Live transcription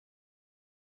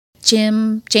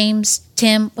Jim, James,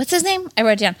 Tim. What's his name? I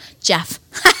wrote it down. Jeff.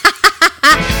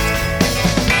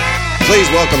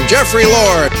 Please welcome Jeffrey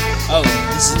Lord. Oh,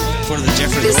 this is for the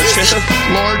Jeffrey Lord show?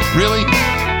 Lord, really?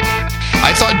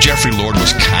 I thought Jeffrey Lord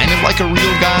was kind of like a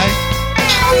real guy.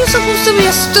 How are you supposed to be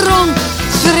a strong,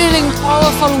 thrilling,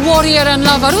 powerful warrior and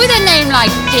lover with a name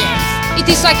like this? It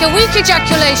is like a weak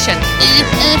ejaculation.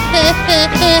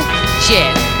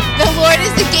 Jeff. The Lord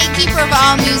is the gatekeeper of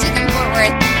all music in Fort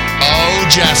Worth. Oh,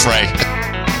 Jeffrey.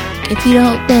 If you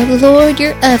don't love the Lord,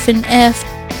 you're effing effed.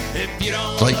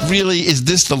 Like, really? Is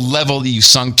this the level that you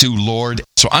sunk to, Lord?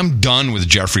 So I'm done with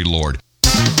Jeffrey Lord.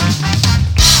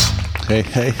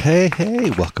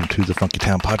 Hey. Welcome to the Funky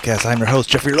Town Podcast. I'm your host,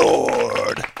 Jeffrey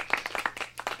Lord.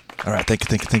 All right,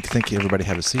 thank you. Everybody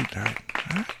have a seat. All right.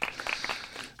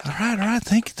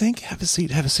 Thank you. Have a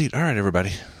seat. All right,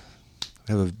 everybody.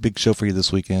 I have a big show for you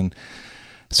this weekend.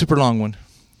 Super long one.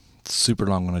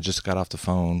 I just got off the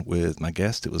phone with my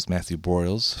guest. It was Matthew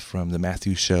Broyles from The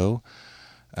Matthew Show.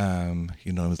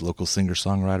 You know him as a local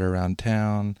singer-songwriter around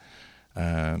town.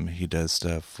 He does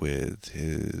stuff with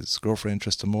his girlfriend,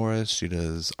 Trista Morris. She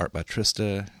does art by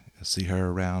Trista. You'll see her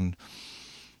around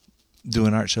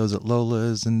doing art shows at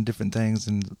Lola's and different things,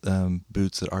 and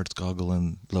booths at Arts Goggle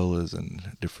and Lola's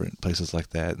and different places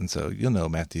like that. And so you'll know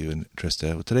Matthew and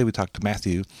Trista. Well, today we talked to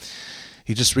Matthew.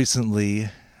 He just recently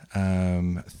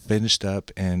finished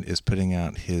up and is putting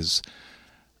out his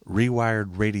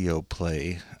Rewired radio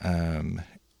play.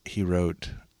 He wrote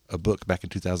a book back in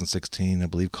 2016, I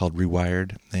believe, called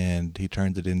Rewired, and he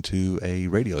turned it into a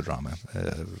radio drama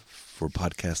for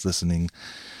podcast listening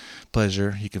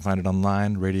pleasure. You can find it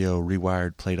online,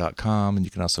 radiorewiredplay.com, and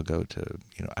you can also go to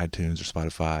iTunes or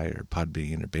Spotify or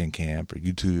Podbean or Bandcamp or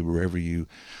YouTube or wherever you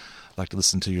like to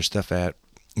listen to your stuff at.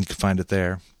 You can find it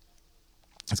there.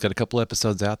 It's got a couple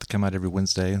episodes out that come out every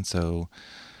Wednesday, and so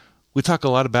we talk a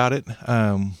lot about it.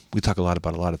 We talk a lot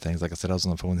about a lot of things. Like I said, I was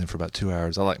on the phone with him for about 2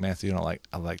 hours. I like Matthew, and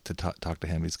I like to talk to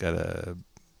him. He's got a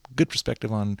good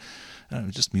perspective on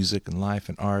just music and life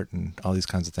and art and all these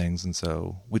kinds of things. And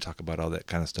so we talk about all that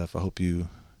kind of stuff. I hope you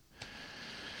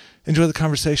enjoy the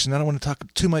conversation. I don't want to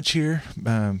talk too much here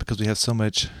because we have so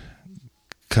much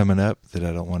coming up that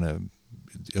I don't want to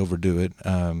overdo it.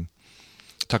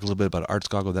 Talk a little bit about Arts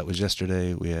Goggle. That was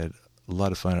yesterday. We had a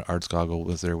lot of fun at Arts Goggle.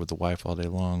 Was there with the wife all day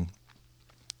long.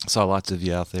 Saw lots of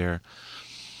you out there.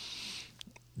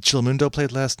 Chillamundo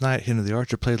played last night. Hint of the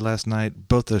Archer played last night.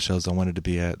 Both those shows I wanted to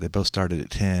be at. They both started at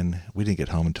 10. We didn't get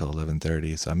home until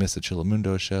 11:30, so I missed the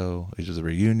Chillamundo show. It was a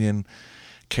reunion.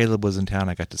 Caleb was in town.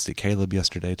 I got to see Caleb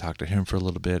yesterday, talk to him for a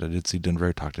little bit. I did see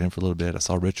Denver, talk to him for a little bit. I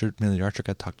saw Richard, Hint of the Archer,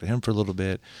 got to talk to him for a little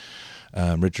bit.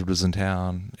 Richard was in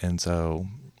town, and so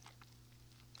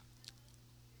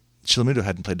Chillamundo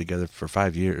hadn't played together for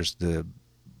 5 years.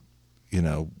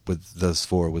 With those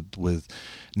four, with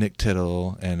Nick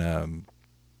Tittle and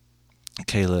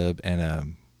Caleb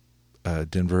and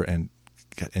Denver and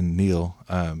Neil.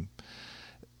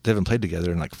 They haven't played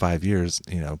together in like 5 years.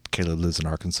 Caleb lives in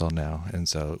Arkansas now, and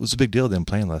so it was a big deal them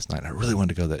playing last night. I really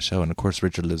wanted to go to that show, and of course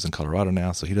Richard lives in Colorado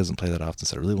now, so he doesn't play that often.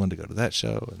 So I really wanted to go to that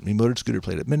show. And me, Motor Scooter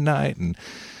played at midnight, and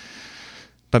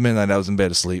by midnight I was in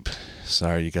bed asleep.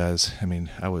 Sorry, you guys.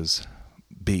 I was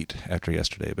beat after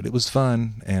yesterday, but it was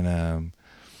fun, and I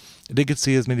did get to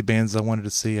see as many bands as I wanted to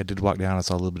see. I did walk down. I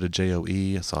saw a little bit of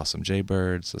J.O.E. I saw some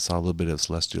Jaybirds. I saw a little bit of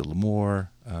Celestial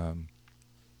L'Amour. I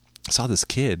saw this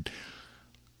kid.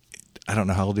 I don't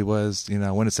know how old he was.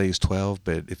 I want to say he's 12,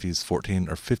 but if he's 14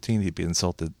 or 15, he'd be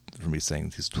insulted for me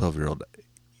saying he's a 12-year-old.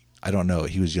 I don't know.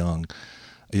 He was young.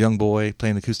 A young boy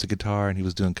playing acoustic guitar, and he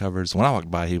was doing covers. When I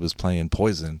walked by, he was playing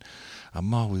Poison.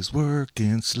 I'm always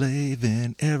working,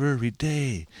 slaving every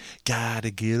day. Gotta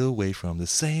get away from the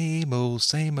same old.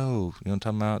 You know what I'm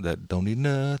talking about? That don't need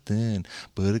nothing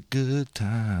but a good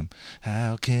time.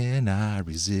 How can I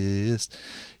resist?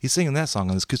 He's singing that song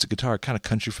on his acoustic guitar, kind of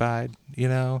countrified,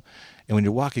 And when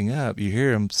you're walking up, you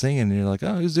hear him singing, and you're like,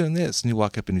 oh, who's doing this? And you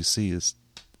walk up and you see this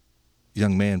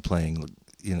young man playing,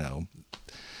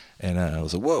 And I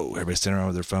was like, whoa, everybody's sitting around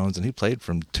with their phones. And he played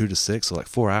from 2 to 6, so like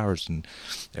 4 hours. And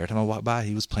every time I walked by,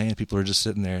 he was playing. People were just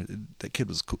sitting there. That kid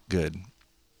was good.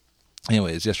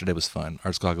 Anyways, yesterday was fun.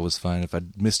 Arts Goggle was fun. If I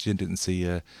missed you and didn't see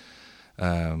you,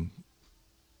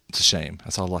 it's a shame. I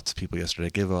saw lots of people yesterday. I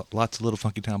gave out lots of little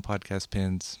Funky Town podcast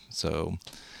pins. So,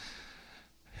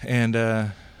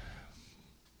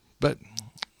 but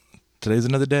today's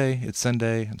another day. It's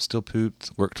Sunday. I'm still pooped.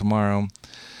 Work tomorrow.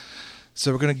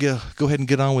 So we're going to go ahead and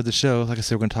get on with the show. Like I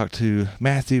said, we're going to talk to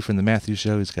Matthew from The Matthew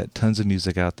Show. He's got tons of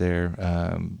music out there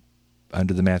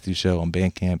under The Matthew Show on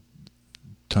Bandcamp,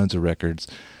 tons of records.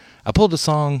 I pulled a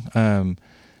song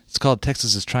It's called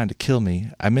Texas is Trying to Kill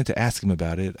Me. I meant to ask him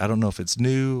about it. I don't know if it's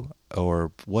new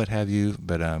or what have you,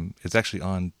 but it's actually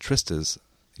on Trista's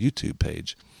YouTube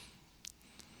page.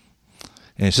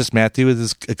 And it's just Matthew with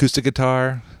his acoustic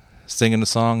guitar singing the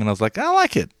song, and I was like, I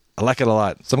like it. I like it a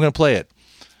lot. So I'm going to play it.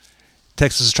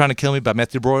 Texas is Trying to Kill Me by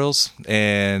Matthew Broyles.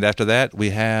 And after that,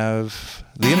 we have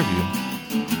the interview.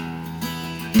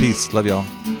 Peace. Love y'all.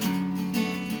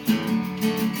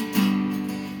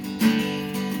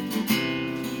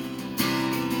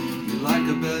 Like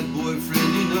a bad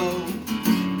boyfriend, you know.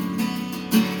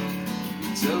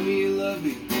 You tell me you love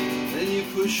me, then you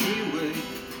push me away.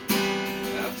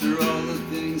 After all the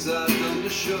things I've done to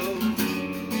show,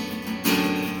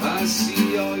 I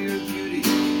see all your beauty,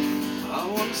 I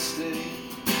want to stay.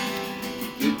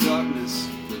 Your darkness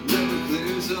that never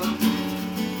clears up,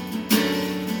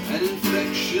 an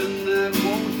infection that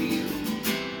won't heal.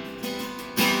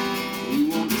 You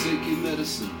won't take your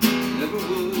medicine, never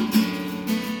would.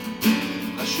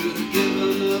 I should have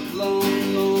given up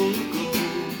long, long ago.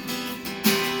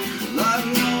 Well, I've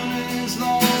known it as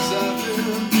long as I've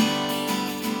lived,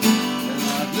 and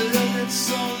I've lived it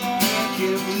so long I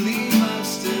can't believe I'm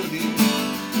still here.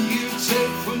 You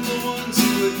take from the ones who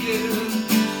would give.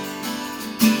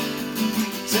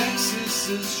 Texas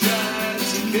has tried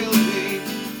to kill me.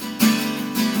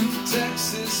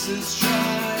 Texas has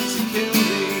tried to kill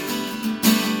me.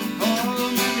 All the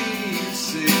money you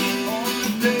save, all the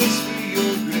days for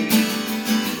your grave.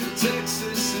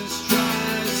 Texas has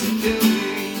tried to kill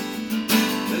me.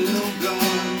 And oh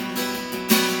God,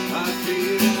 I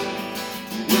fear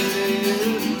when it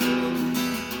will.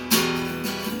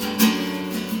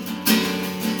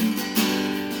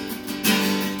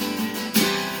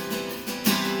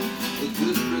 The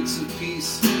good Prince of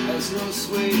Peace has no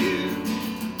sway here.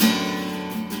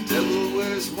 The devil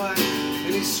wears white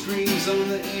and he screams on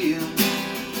the AM.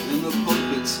 And the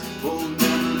pulpits hold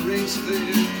never rings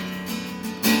clear.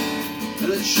 And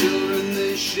the children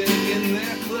they shake in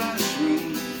their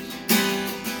classrooms.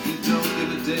 You don't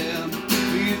give a damn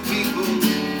for your people.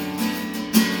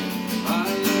 I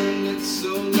learned it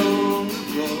so long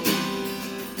ago.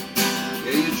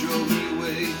 Yeah, you drove me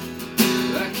away,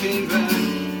 but I came back.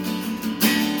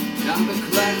 Now the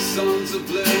klaxons are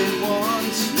blaring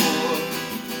once more.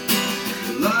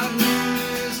 Well, I've known it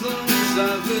as long as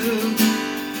I've lived,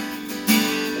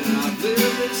 and I've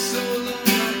lived it so long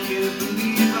I can't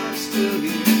believe I'm still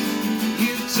here.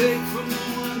 You take from the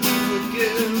ones who would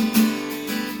give.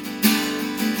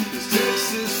 'Cause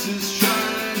Texas is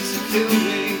trying to kill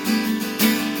me.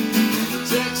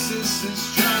 Texas is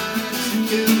trying to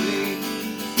kill me.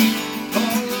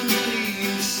 All the money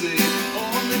you save,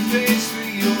 all the pays for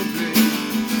your grave.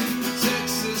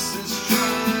 Texas is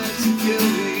trying to kill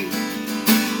me.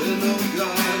 And oh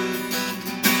God,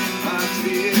 I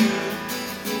fear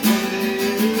one day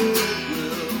it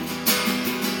will.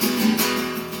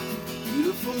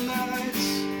 Beautiful nights,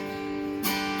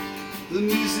 the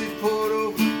music poured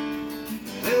over a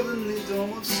heavenly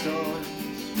dome of stars.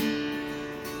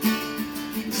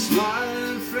 The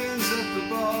smiling friends at the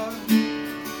bar,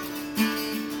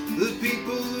 the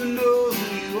people who know who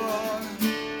you are,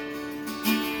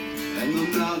 and the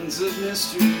mountains of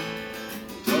mystery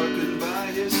darkened by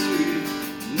history.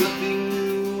 Nothing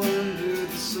new under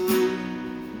the sun.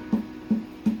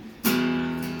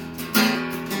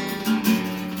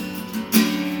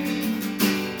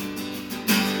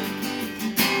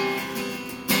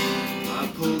 I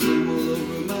pulled the wool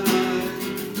over my eyes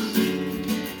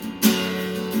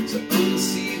to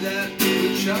unsee that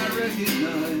which I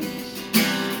recognize.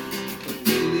 A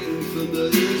feeling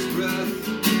familiar as breath,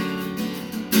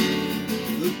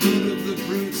 the boot of the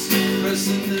brutes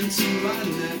pressing into my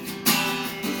neck.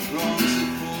 The throngs that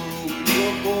pour over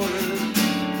your border,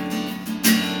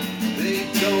 they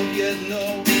don't yet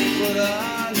know what I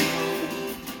know.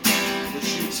 But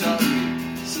you taught me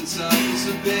since I was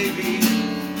a baby.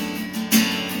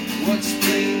 What's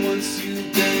plain once you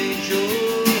gained your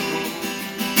home.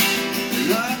 And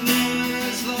I've known it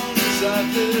as long as I've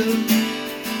lived.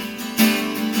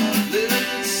 I've lived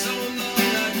it so long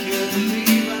I can't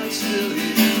believe I'm still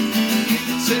here. You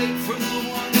take from the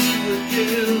ones who would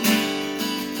give.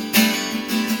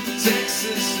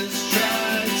 Texas has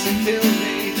tried to kill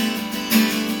me.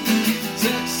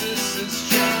 Texas has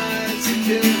tried to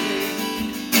kill me.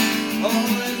 All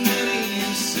that money you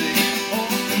save,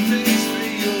 all the things for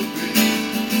your grave.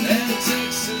 And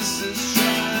Texas has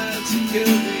tried to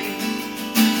kill me.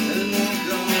 And oh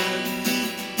God,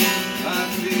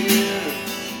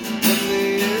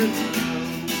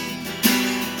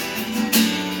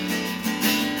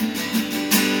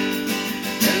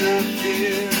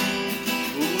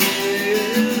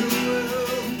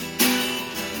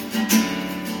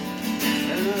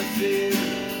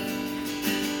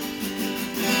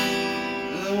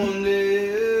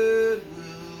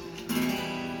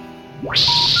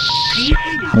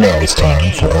 Now it's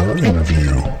time for our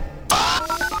interview.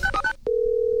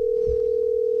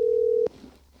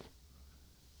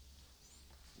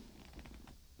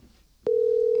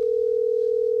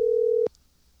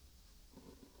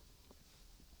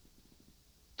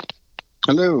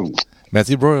 Hello.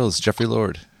 Matthew Broyles, Jeffrey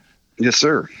Lord. Yes,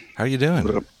 sir. How are you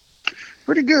doing?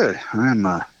 Pretty good.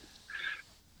 I'm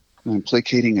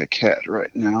placating a cat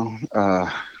right now.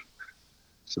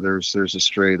 So there's a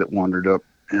stray that wandered up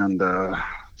and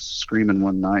screaming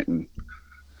one night, and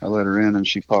I let her in, and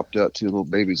she popped out 2 little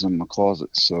babies in my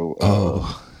closet. So,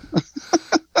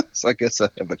 so I guess I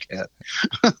have a cat.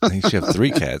 I think you have 3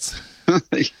 cats.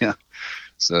 Yeah.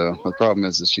 So the problem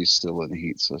is that she's still in the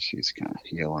heat, so she's kind of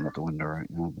yelling at the window right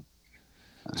now.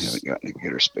 But I haven't gotten to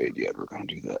get her spayed yet. We're going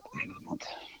to do that at the end of the month.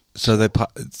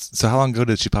 So how long ago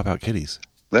did she pop out kitties?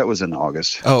 That was in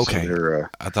August. Oh, okay. So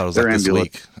I thought it was like this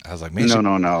week. I was like, man.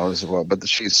 No. It was, well, but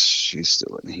she's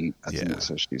still in the heat. I think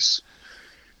so.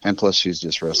 And plus she's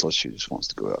just restless. She just wants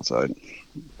to go outside.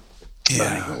 Yeah. But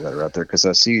I ain't gonna let her out there because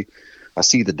I see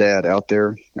the dad out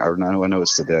there. I know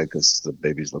it's the dad because the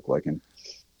babies look like him.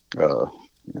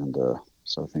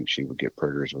 So I think she would get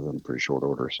predators within a pretty short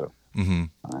order. So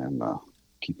I am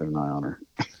keeping an eye on her.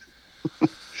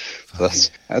 So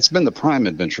that's been the prime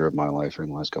adventure of my life in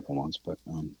the last couple of months. But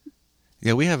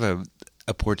yeah, we have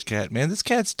a porch cat. Man, this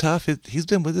cat's tough. He's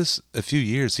been with us a few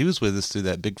years. He was with us through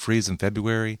that big freeze in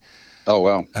February. Oh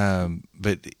wow!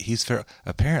 But he's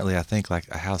apparently, I think, like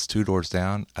a house 2 doors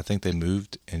down. I think they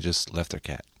moved and just left their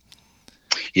cat.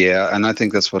 Yeah, and I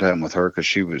think that's what happened with her because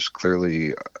she was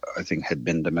clearly, I think, had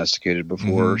been domesticated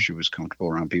before. She was comfortable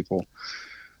around people,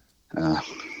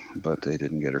 but they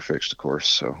didn't get her fixed, of course.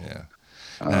 So yeah.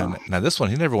 Now this one,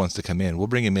 he never wants to come in. We'll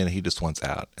bring him in, and he just wants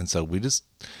out. And so we just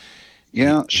he's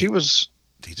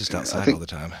just outside all the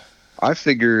time. I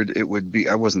figured it would be.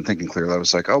 I wasn't thinking clearly. I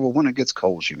was like, oh well, when it gets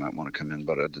cold, she might want to come in,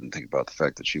 but I didn't think about the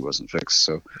fact that she wasn't fixed.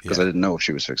 So because I didn't know if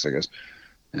she was fixed, I guess.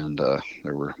 And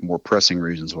there were more pressing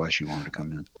reasons why she wanted to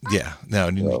come in. Yeah, no,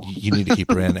 you need to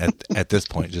keep her in at this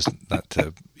point, just not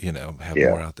to have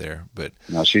more out there. But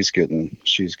now she's getting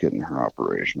her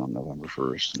operation on November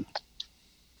 1st, and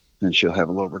then she'll have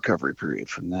a little recovery period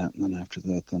from that. And then after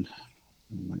that, then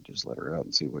we might just let her out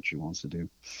and see what she wants to do.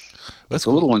 That's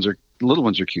the little ones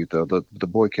are cute though. The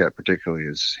boy cat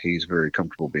particularly he's very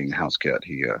comfortable being a house cat.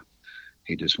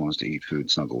 He just wants to eat food,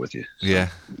 snuggle with you. So, yeah.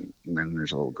 And then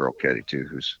there's a little girl catty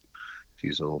too,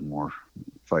 she's a little more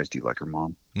feisty like her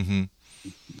mom. Mm-hmm.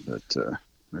 But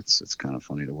it's kind of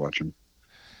funny to watch them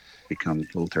become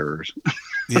little terrors.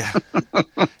 Yeah.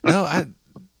 No, I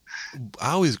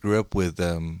always grew up with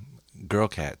girl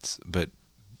cats, but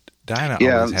Dinah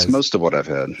always has. It's most of what I've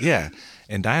had. Yeah,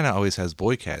 and Dinah always has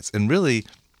boy cats, and really,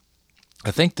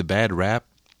 I think the bad rap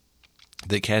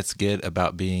that cats get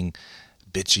about being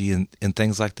bitchy and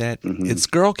things like that. It's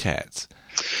girl cats.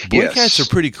 Boy cats are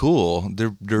pretty cool.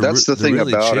 That's the thing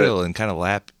really about chill and kind of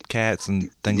lap cats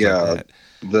and things like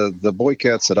that. The boy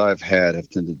cats that I've had have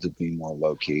tended to be more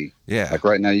low key. Yeah. Like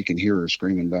right now, you can hear her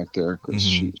screaming back there because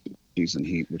she's in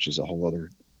heat, which is a whole other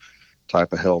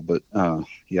type of hell. But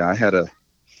I had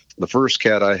the first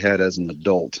cat I had as an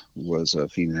adult was a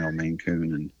female Maine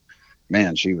Coon, and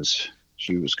man, she was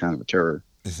kind of a terror.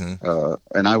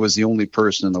 And I was the only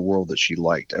person in the world that she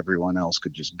liked. Everyone else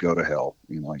could just go to hell.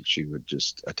 Like she would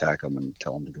just attack them and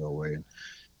tell them to go away.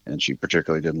 And she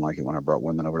particularly didn't like it when I brought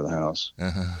women over to the house.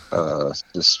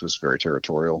 This was very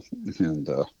territorial. And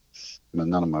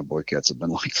none of my boy cats have been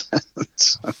like that.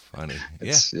 So funny.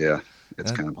 It's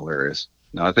kind of hilarious.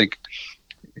 Now, I think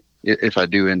if I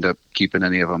do end up keeping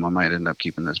any of them, I might end up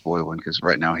keeping this boy one because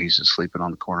right now he's just sleeping on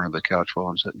the corner of the couch while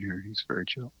I'm sitting here. He's very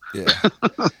chill. Yeah.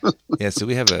 Yeah. So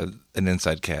we have an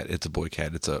inside cat. It's a boy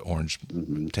cat. It's an orange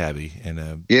tabby.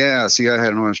 And see, I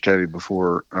had an orange tabby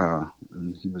before.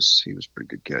 And he was pretty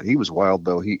good cat. He was wild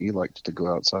though. He liked to go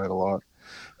outside a lot.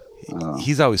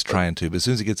 He's always trying to, but as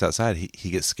soon as he gets outside, he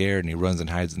gets scared and he runs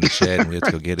and hides in the shed, and we have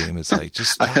to go get him. It's like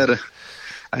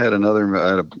I had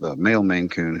a male Maine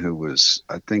Coon who was,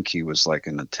 I think he was like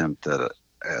an attempt at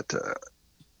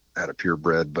a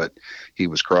purebred, but he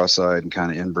was cross-eyed and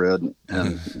kind of inbred,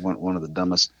 and one of the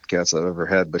dumbest cats I've ever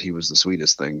had. But he was the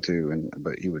sweetest thing too.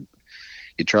 But you'd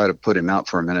try to put him out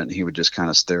for a minute, and he would just kind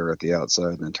of stare at the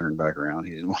outside and then turn back around.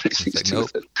 He didn't want anything to do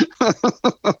with it.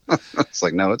 It's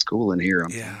like, no, it's cool in here.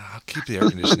 I'll keep the air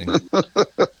conditioning.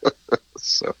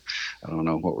 So I don't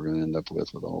know what we're going to end up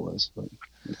with all this, but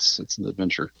it's an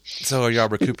adventure. So are y'all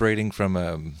recuperating from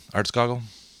Arts Goggle?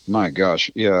 My gosh,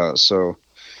 yeah. So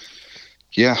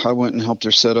I went and helped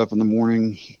her set up in the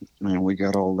morning, and we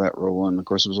got all that rolling. Of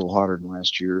course, it was a little hotter than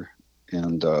last year,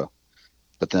 and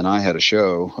But then I had a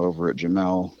show over at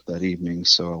Jamel that evening,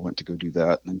 so I went to go do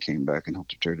that and then came back and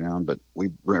helped her tear down. But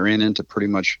we ran into pretty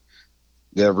much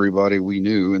everybody we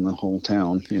knew in the whole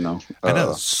town, you know. I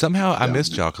know. Somehow I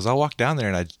missed y'all because I walked down there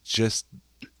and I just...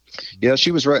 Yeah, she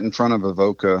was right in front of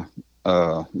Evoca,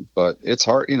 but it's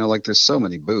hard, you know, like there's so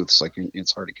many booths, like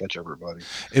it's hard to catch everybody.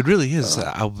 It really is.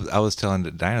 I was telling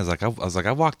Diana, I was like,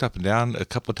 I walked up and down a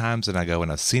couple of times and I go,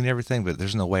 and I've seen everything, but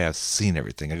there's no way I've seen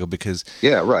everything. I go, because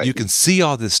you can see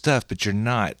all this stuff, but you're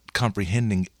not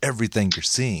comprehending everything you're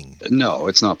seeing. No,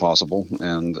 it's not possible.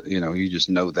 And, you know, you just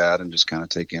know that and just kind of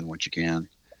take in what you can.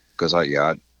 Because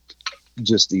I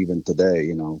just even today,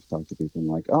 you know, talk to people and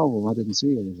like, oh, well, I didn't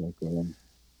see it. I was like,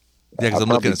 yeah, because I'm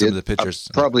looking at some of the pictures.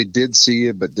 I probably did see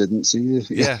it, but didn't see it.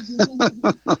 Yeah.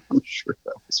 I'm sure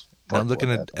that was. I'm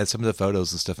looking at some of the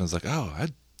photos and stuff, and it's like, oh,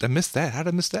 I missed that. How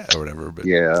did I miss that, or whatever? But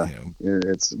yeah, you know.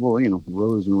 It's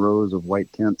rows and rows of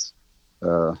white tents,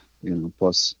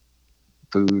 plus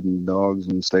food and dogs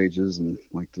and stages, and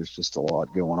like there's just a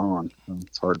lot going on.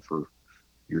 It's hard for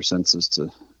your senses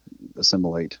to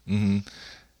assimilate. Mm-hmm.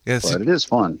 Yeah, but it is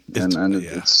fun,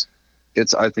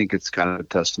 it's. I think it's kind of a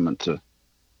testament to.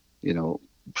 You know,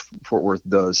 Fort Worth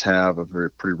does have a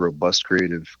pretty robust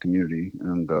creative community,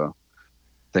 and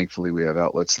thankfully we have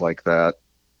outlets like that,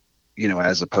 you know,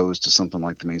 as opposed to something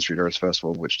like the Main Street Arts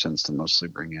Festival, which tends to mostly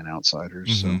bring in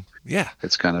outsiders. Mm-hmm. So yeah,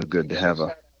 it's kind of good to have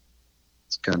a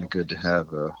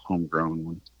homegrown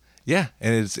one. Yeah,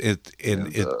 and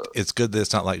it's good that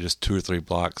it's not like just 2 or 3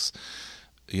 blocks.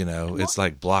 You know, it's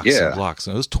like blocks and blocks.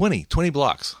 And it was 20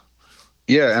 blocks.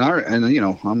 Yeah, and you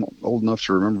know, I'm old enough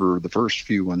to remember the first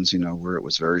few ones, you know, where it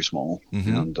was very small,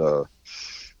 mm-hmm. and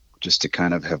just to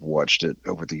kind of have watched it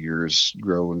over the years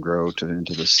grow and grow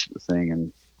into this thing,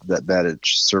 and that it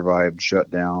survived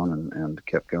shutdown and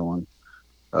kept going.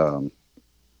 You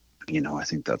know, I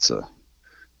think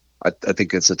I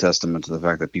think it's a testament to the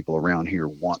fact that people around here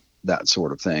want that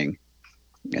sort of thing,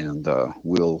 and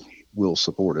will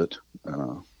support it.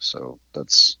 So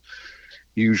that's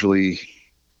usually.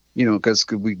 You know, because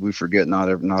we forget not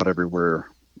everywhere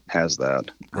has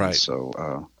that, right? And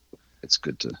so it's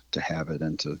good to have it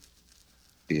and to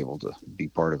be able to be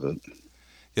part of it.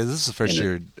 Yeah, this is the first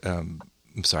year. I'm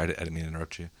sorry, I didn't mean to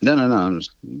interrupt you. No, I'm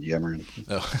just yammering.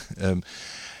 Oh,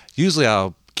 usually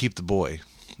I'll keep the boy,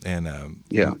 and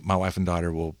my wife and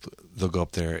daughter they'll go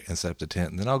up there and set up the tent,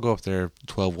 and then I'll go up there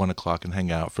 12, 1 o'clock and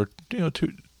hang out for 2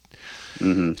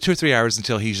 or 3 hours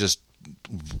until he's just.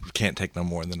 Can't take no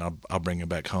more, and then I'll bring him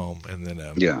back home, and then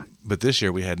But this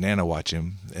year we had Nana watch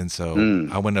him, and so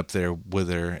I went up there with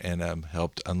her and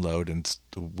helped unload, and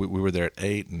we were there at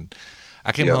 8, and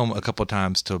I came home a couple of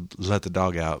times to let the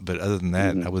dog out, but other than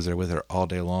that, I was there with her all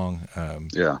day long. I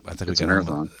think it's a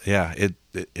marathon. Yeah,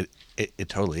 it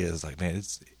totally is. Like, man,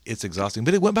 it's exhausting,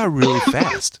 but it went by really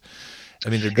fast. I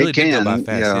mean, it really did go by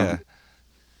fast. Yeah.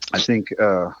 I think.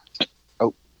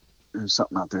 There's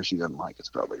something out there she doesn't like. It's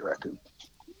probably a raccoon.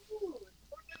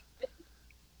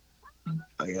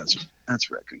 Oh, yeah,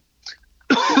 that's raccoon.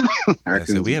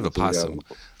 So we have a possum.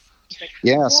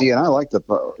 Yeah, see, and I like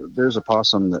there's a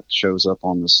possum that shows up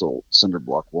on this little cinder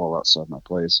block wall outside my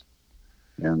place.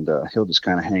 And he'll just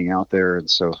kind of hang out there. And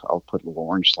so I'll put little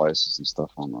orange slices and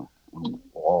stuff on the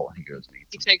wall, and he goes and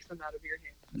eats them. He takes them out of your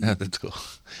hand. Yeah, that's cool.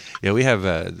 Yeah, we have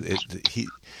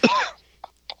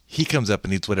he comes up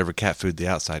and eats whatever cat food the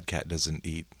outside cat doesn't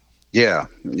eat. Yeah.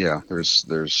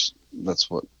 There's that's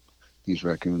what these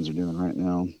raccoons are doing right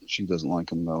now. She doesn't like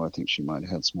them though. I think she might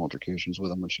have had some altercations with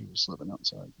them when she was living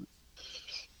outside.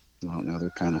 But I don't know. They're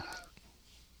kind of.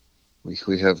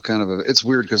 We have kind of it's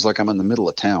weird because like I'm in the middle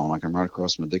of town, like I'm right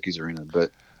across from the Dickies Arena,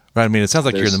 but. Right. I mean, it sounds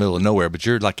like you're in the middle of nowhere, but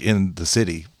you're like in the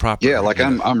city proper. Yeah, like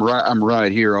I'm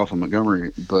right here off of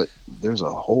Montgomery, but there's a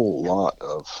whole lot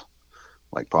of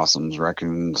like possums,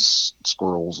 raccoons,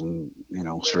 squirrels, and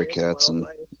stray cats, and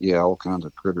all kinds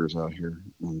of critters out here.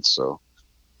 And so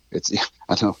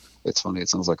I know it's funny. It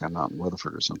sounds like I'm out in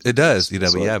Weatherford or something. It does, but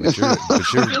but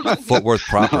you're Fort Worth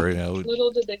proper,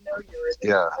 Little did they know you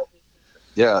were.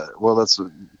 Yeah. Well, that's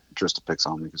what Trista picks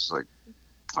on me because it's like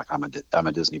I'm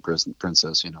a Disney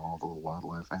princess, all the little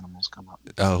wildlife animals come up.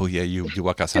 Oh yeah, you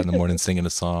walk outside in the morning singing a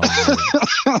song.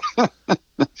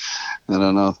 I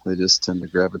don't know, they just tend to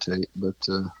gravitate, but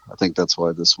I think that's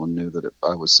why this one knew that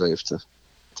I was safe to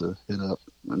hit up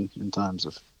in times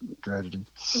of tragedy.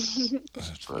 That's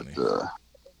funny.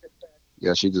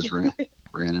 But she just ran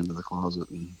into the closet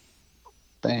and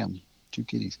bam, 2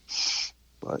 kitties.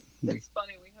 But it's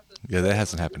funny, we have this. Yeah, that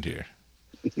hasn't happened here.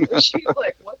 She's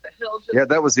like, what the hell just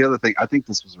that was the other thing. I think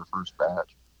this was her first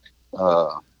batch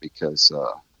because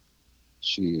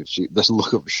she the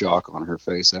look of shock on her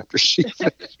face after she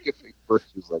finished giving first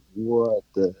she was like, "What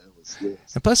the hell is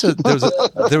this?" And plus,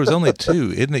 there was only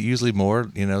 2. Isn't it usually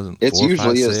more? It's 4,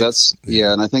 usually 5, is. 6? That's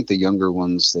yeah, and I think the younger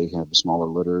ones they have smaller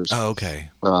litters. Oh, okay.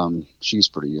 She's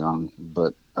pretty young,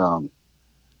 but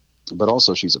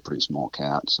also she's a pretty small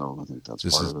cat, so I think that's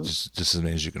part of it. Just as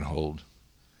many as you can hold.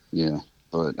 Yeah,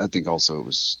 but I think also it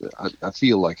was. I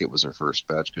feel like it was her first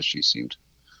batch because she seemed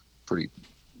pretty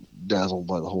dazzled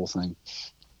by the whole thing.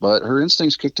 But her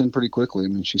instincts kicked in pretty quickly. I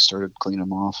mean, she started cleaning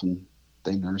them off, and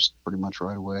they nursed pretty much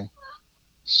right away.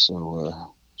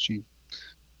 So she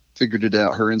figured it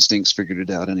out. Her instincts figured it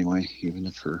out anyway, even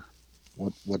if her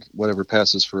whatever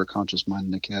passes for a conscious mind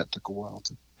in a cat took a while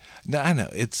to. No, I know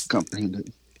it's comprehend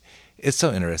it. It's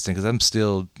so interesting because I'm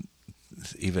still,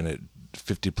 even at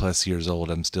 50 plus years old,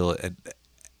 I'm still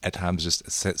at times just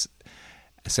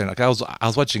saying, like I was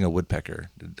watching a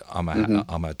woodpecker on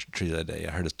my tree the other day.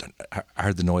 I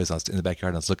heard the noise. I was in the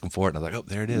backyard and I was looking for it, and I was like, oh,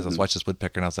 there it is. I was watching this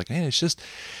woodpecker and I was like, man,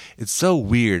 it's so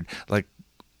weird. Like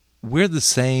we're the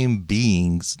same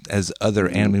beings as other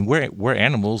animals. We're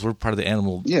animals. We're part of the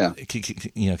animal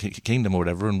kingdom or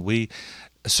whatever, and we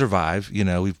survive.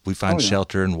 We find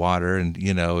shelter and water and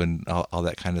and all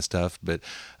that kind of stuff. But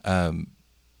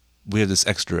we have this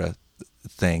extra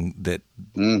thing that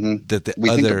we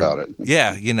think about it.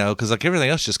 Yeah, because like everything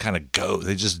else just kind of goes.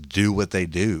 They just do what they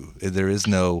do. There is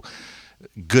no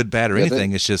good, bad, or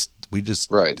anything. It's just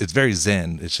It's very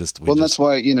zen. It's just that's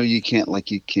why you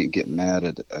can't get mad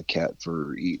at a cat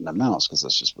for eating a mouse because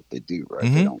that's just what they do, right?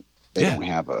 Mm-hmm. They don't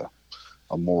have a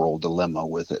moral dilemma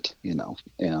with it,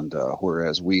 and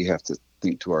whereas we have to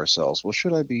think to ourselves, well,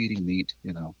 should I be eating meat,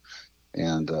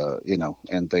 and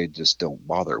and they just don't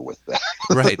bother with that.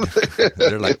 Right.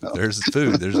 They're like, there's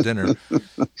food, there's dinner.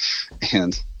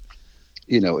 And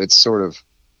it's sort of,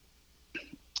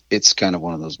 it's kind of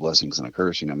one of those blessings and a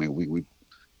curse.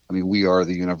 We are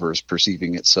the universe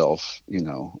perceiving itself,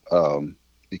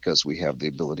 because we have the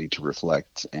ability to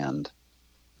reflect and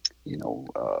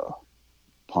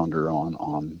ponder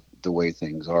on the way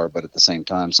things are. But at the same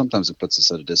time, sometimes it puts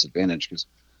us at a disadvantage because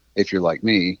if you're like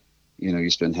me, you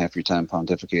spend half your time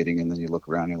pontificating and then you look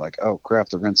around and you're like, oh crap,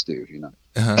 the rent's due,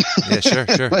 Yeah, sure.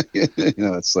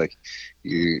 It's like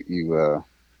you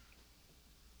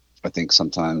I think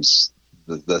sometimes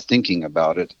the thinking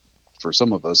about it for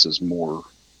some of us is more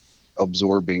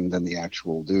absorbing than the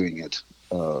actual doing it.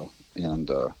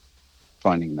 And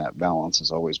finding that balance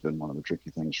has always been one of the tricky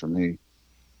things for me.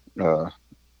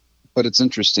 But it's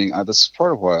interesting. That's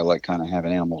part of why I like kind of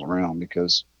having animals around,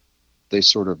 because they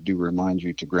sort of do remind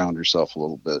you to ground yourself a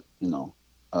little bit,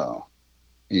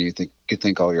 you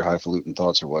think all your highfalutin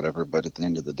thoughts or whatever, but at the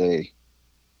end of the day,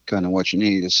 kind of what you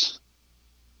need is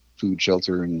food,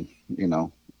 shelter, and,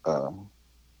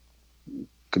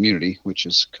 community, which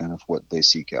is kind of what they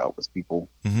seek out with people,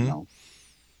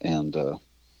 and,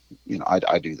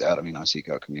 I do that. I mean, I seek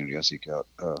out community. I seek out,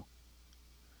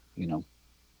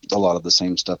 a lot of the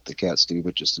same stuff the cats do,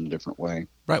 but just in a different way.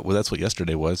 Right. Well, that's what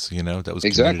yesterday was, that was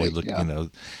exactly, community,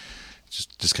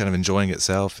 just kind of enjoying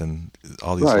itself and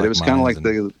all these. Right. It was kind of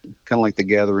like the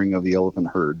gathering of the elephant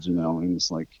herds, and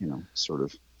it's like, sort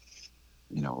of,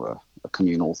 a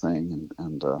communal thing,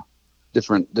 and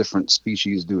different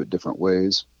species do it different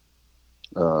ways.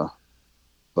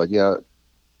 But yeah,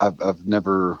 I've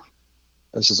never,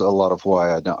 this is a lot of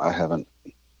why I haven't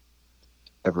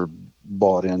ever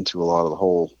bought into a lot of the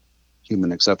whole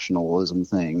human exceptionalism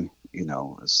thing.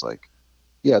 It's like,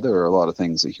 yeah, there are a lot of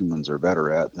things that humans are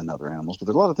better at than other animals, but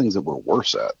there are a lot of things that we're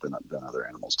worse at than other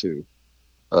animals too.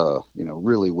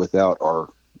 Really without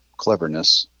our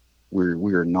cleverness,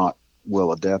 we're not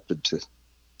well adapted to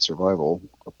survival,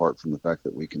 apart from the fact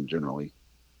that we can generally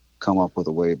come up with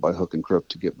a way by hook and crook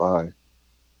to get by.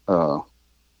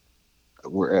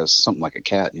 Whereas something like a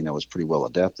cat, is pretty well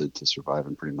adapted to survive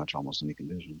in pretty much almost any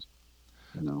conditions,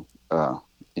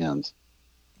 and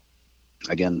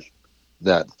again,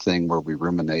 that thing where we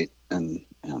ruminate and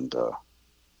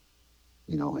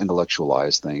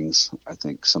intellectualize things. I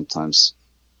think sometimes,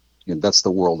 that's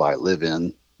the world I live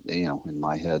in, in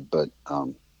my head. But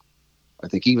I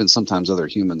think even sometimes other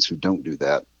humans who don't do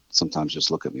that sometimes just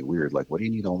look at me weird, like, what do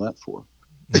you need all that for?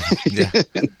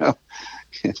 Yeah.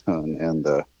 And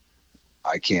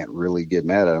I can't really get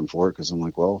mad at them for it, because I'm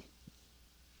like, well,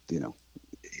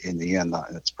 in the end,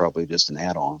 it's probably just an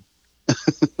add-on.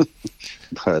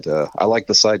 But I like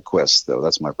the side quests, though.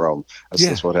 That's my problem.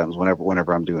 That's what happens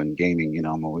whenever I'm doing gaming.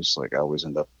 I'm always like, I always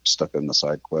end up stuck in the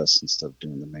side quests instead of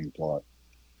doing the main plot.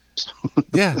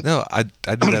 Yeah, no, I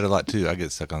do that a lot too. I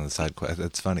get stuck on the side quest.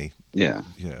 That's funny. Yeah,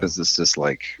 because it's just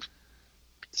like,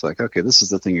 it's like, okay, this is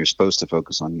the thing you're supposed to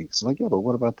focus on. It's like, yeah, but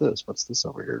what about this? What's this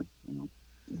over here?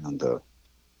 And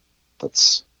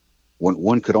that's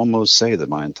one could almost say that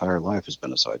my entire life has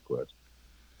been a side quest.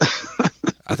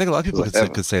 I think a lot of people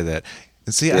could say that.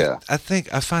 And see, yeah. I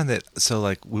find that, so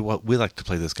like we like to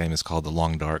play this game. It's called The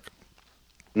Long Dark.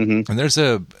 Mm-hmm. And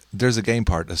there's a game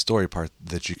part, a story part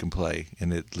that you can play,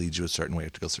 and it leads you a certain way. You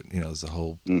have to go certain, there's a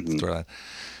whole storyline.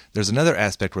 There's another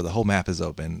aspect where the whole map is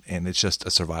open, and it's just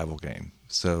a survival game.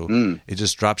 So it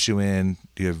just drops you in.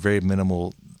 You have very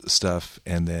minimal stuff,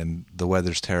 and then the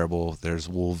weather's terrible. There's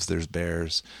wolves, there's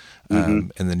bears,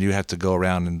 and then you have to go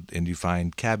around and you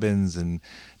find cabins and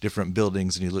different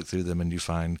buildings, and you look through them, and you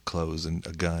find clothes and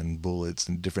a gun, bullets,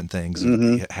 and different things,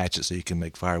 and hatchets so you can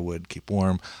make firewood, keep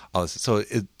warm, all this. So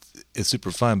it's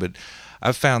super fun, but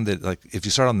I've found that like if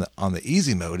you start on the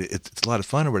easy mode, it's a lot of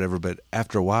fun or whatever. But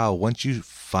after a while, once you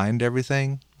find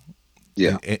everything,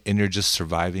 and you're just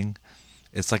surviving,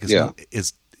 it's like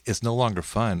it's no longer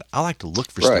fun. I like to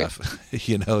look for stuff.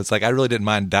 It's like I really didn't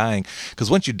mind dying,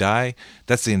 because once you die,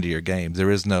 that's the end of your game.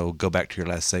 There is no go back to your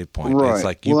last save point. Right. It's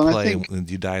like you play and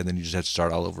you die, and then you just have to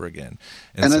start all over again.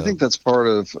 And I think that's part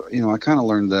of I kind of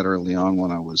learned that early on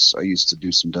when I used to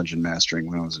do some dungeon mastering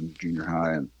when I was in junior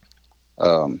high,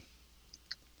 and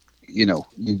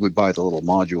you would buy the little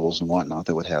modules and whatnot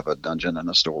that would have a dungeon and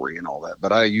a story and all that.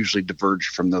 But I usually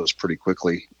diverged from those pretty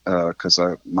quickly because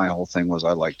my whole thing was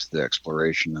I liked the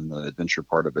exploration and the adventure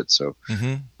part of it. So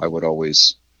I would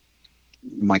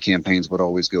my campaigns would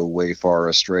always go way far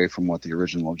astray from what the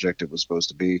original objective was supposed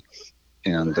to be.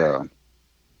 And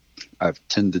I've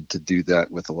tended to do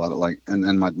that with a lot of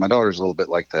and my daughter's a little bit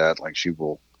like that. Like she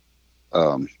will,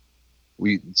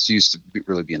 she used to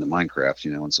really be into Minecraft,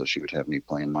 and so she would have me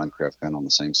playing Minecraft kind of on the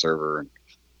same server. And,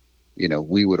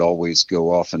 we would always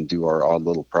go off and do our odd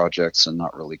little projects and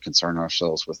not really concern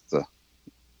ourselves with the,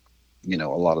 a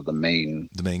lot of the main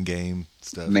game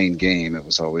stuff. Main game. It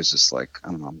was always just like, I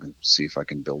don't know, I'm going to see if I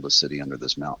can build a city under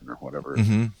this mountain or whatever.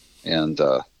 And,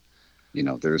 I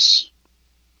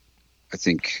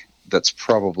think that's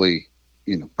probably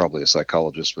a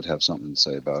psychologist would have something to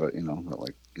say about it,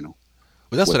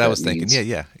 Well, that's what I was thinking.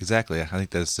 Yeah, exactly. I think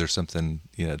there's something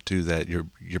to that,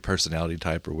 your personality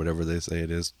type or whatever they say it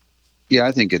is. Yeah,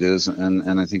 I think it is,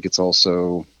 and I think it's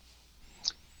also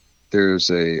there's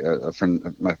a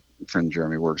friend, my friend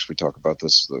Jeremy Works. We talk about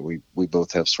this, that we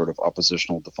both have sort of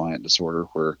oppositional defiant disorder,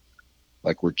 where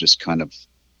like we're just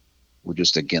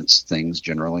against things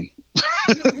generally.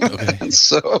 Okay. And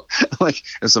so, like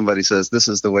if somebody says this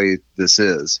is the way this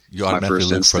is, you automatically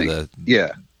look for the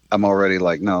I'm already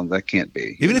like, no, that can't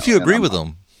be. Even if you agree with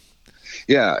them.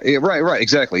 Yeah, right,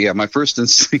 exactly. Yeah, my first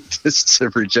instinct is to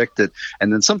reject it,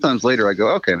 and then sometimes later I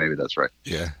go, okay, maybe that's right.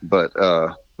 Yeah. But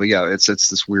yeah, it's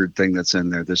this weird thing that's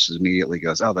in there. This immediately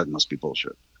goes, oh, that must be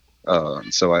bullshit.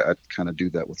 So I kind of do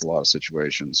that with a lot of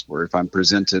situations where if I'm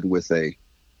presented with an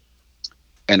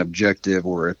objective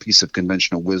or a piece of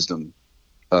conventional wisdom,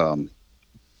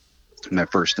 my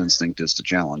first instinct is to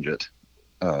challenge it.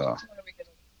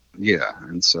 Yeah,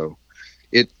 and so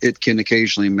it can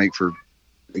occasionally make for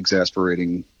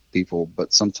exasperating people,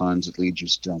 but sometimes it leads you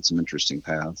down some interesting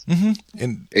paths.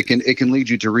 And it can lead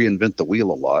you to reinvent the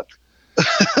wheel a lot.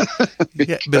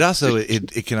 Yeah, but also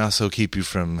it can also keep you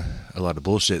from a lot of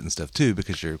bullshit and stuff too,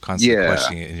 because you're constantly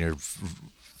questioning it and you're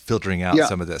filtering out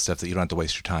some of that stuff that you don't have to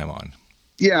waste your time on.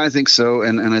 Yeah, I think so,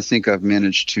 and I think I've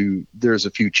managed to. There's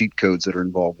a few cheat codes that are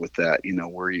involved with that,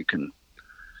 where you can,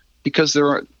 because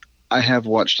I have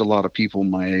watched a lot of people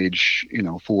my age,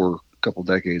 for a couple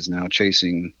decades now,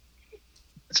 chasing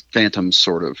phantoms,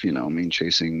 sort of,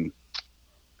 chasing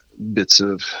bits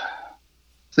of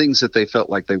things that they felt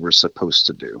like they were supposed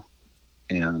to do.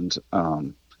 And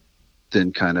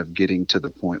then kind of getting to the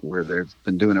point where they've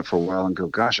been doing it for a while and go,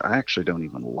 gosh, I actually don't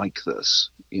even like this,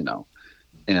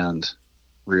 and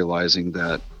realizing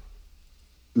that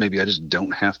maybe I just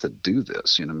don't have to do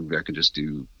this, maybe I could just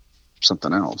do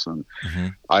something else. And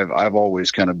I've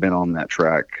always kind of been on that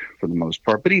track for the most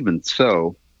part, but even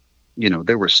so,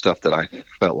 there was stuff that I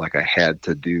felt like I had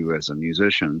to do as a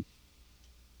musician,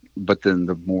 but then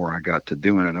the more I got to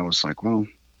doing it, I was like, well,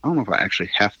 I don't know if I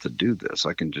actually have to do this.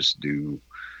 I can just do,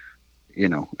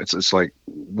 it's like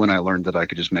when I learned that I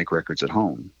could just make records at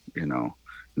home,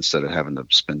 instead of having to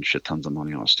spend shit tons of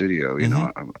money on a studio, and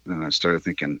I started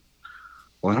thinking,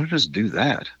 why don't I just do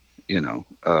that?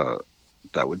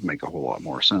 That would make a whole lot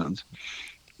more sense.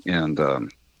 And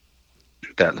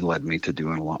that led me to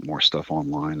doing a lot more stuff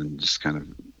online and just kind of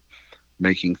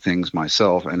making things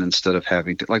myself. And instead of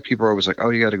having to, like, people are always like,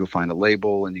 oh, you got to go find a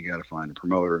label and you got to find a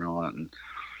promoter and all that.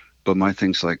 But my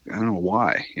thing's like, I don't know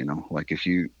why, like if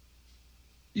you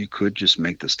could just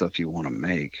make the stuff you want to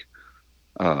make.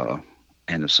 And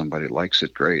if somebody likes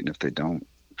it, great. And if they don't,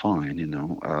 fine,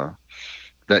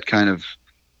 that kind of,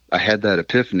 I had that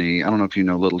epiphany. I don't know if you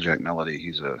know Little Jack Melody.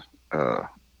 He's a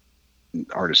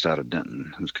artist out of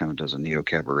Denton who kind of does a neo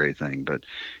cabaret thing, but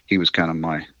he was kind of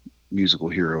my musical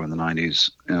hero in the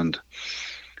 90s. And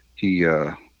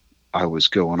I was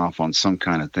going off on some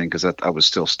kind of thing because I was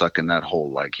still stuck in that whole,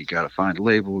 like, you got to find a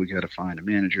label, you got to find a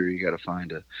manager, you got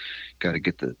to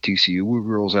get the TCU Woo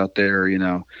Girls out there, and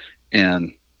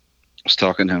I was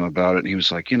talking to him about it, and he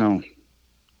was like,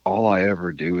 all I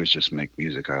ever do is just make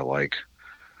music I like.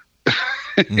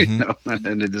 Mm-hmm.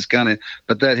 And it just kind of,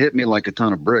 but that hit me like a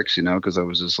ton of bricks, because I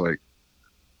was just like,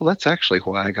 well, that's actually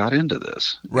why I got into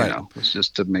this. Right. It's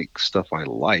just to make stuff I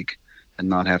like and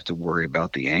not have to worry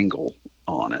about the angle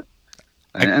on it.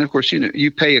 And of course,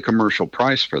 you pay a commercial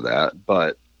price for that,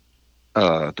 but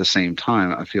at the same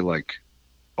time, I feel like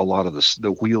a lot of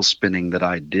the wheel spinning that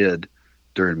I did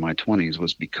during my 20s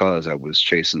was because I was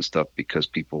chasing stuff because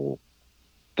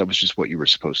that was just what you were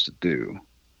supposed to do.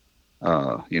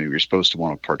 You're supposed to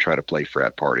want to try to play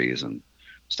frat parties and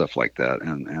stuff like that.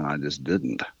 And I just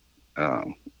didn't.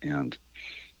 And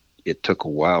it took a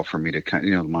while for me to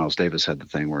kind of, Miles Davis had the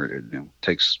thing where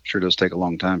it sure does take a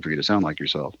long time for you to sound like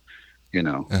yourself,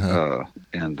 Uh-huh.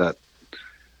 And that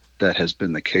has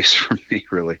been the case for me,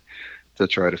 really, to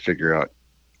try to figure out,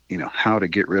 how to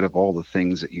get rid of all the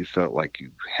things that you felt like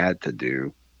you had to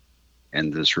do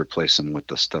and just replace them with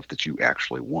the stuff that you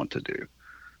actually want to do.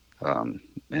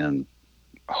 And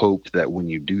hope that when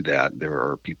you do that, there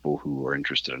are people who are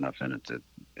interested enough in it to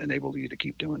enable you to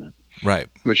keep doing it. Right.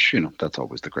 Which, that's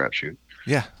always the crapshoot.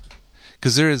 Yeah.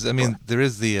 Because there is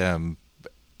the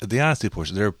honesty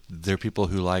portion. There are people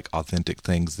who like authentic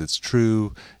things that's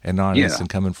true and honest and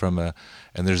coming from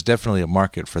and there's definitely a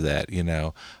market for that,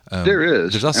 There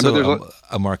is. There's also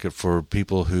a market for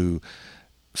people who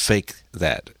fake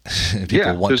that.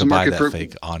 People want to buy that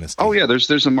fake honesty. Oh yeah,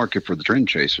 there's a market for the trend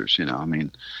chasers.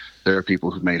 There are people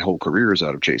who've made whole careers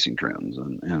out of chasing trends,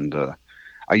 and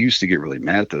I used to get really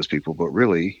mad at those people, but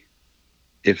really,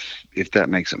 if that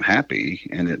makes them happy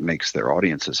and it makes their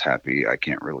audiences happy, I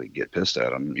can't really get pissed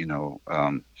at them.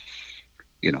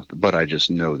 But I just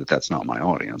know that that's not my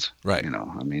audience. Right.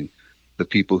 The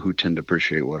people who tend to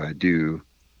appreciate what I do,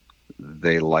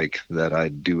 they like that I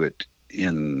do it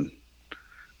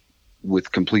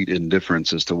with complete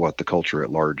indifference as to what the culture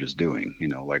at large is doing.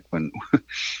 Like when it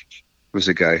was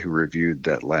a guy who reviewed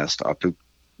that last Apu,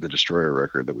 the Destroyer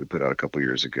record that we put out a couple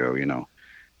years ago,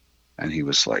 and he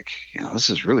was like,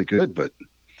 this is really good, but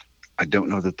I don't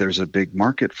know that there's a big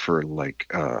market for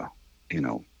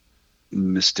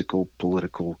mystical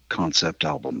political concept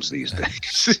albums these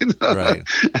days. Right.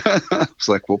 It's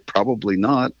like, well, probably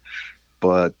not,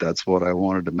 but that's what I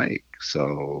wanted to make.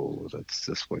 So that's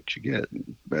just what you get.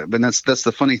 But that's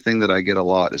the funny thing that I get a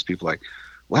lot is people like,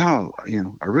 wow,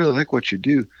 I really like what you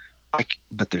do.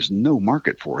 But there's no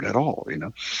market for it at all,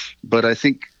 But I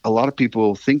think a lot of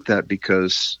people think that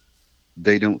because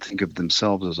they don't think of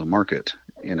themselves as a market,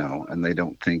 and they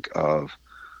don't think of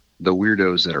the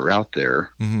weirdos that are out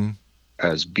there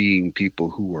as being people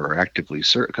who are actively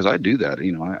searching. Because I do that,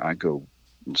 I go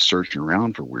searching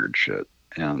around for weird shit.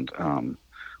 And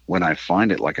when I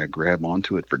find it, like I grab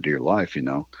onto it for dear life,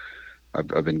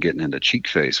 I've been getting into Cheek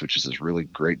Face, which is this really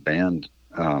great band.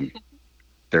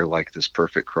 They're like this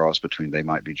perfect cross between They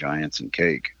Might Be Giants and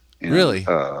Cake. And, really?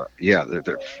 Yeah,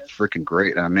 they're freaking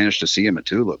great. And I managed to see them at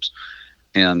Tulips.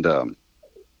 And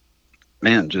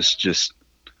man, just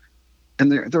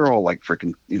and they're all like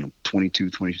freaking 22,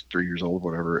 23 years old,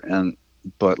 whatever.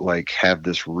 But like have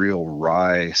this real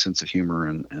wry sense of humor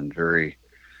and very,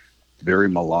 very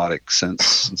melodic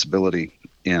sensibility.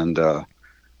 And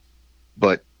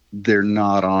but they're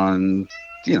not on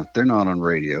they're not on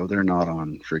radio, they're not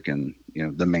on freaking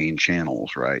the main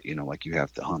channels, right? Like you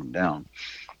have to hunt them down.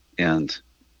 And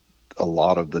a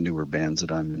lot of the newer bands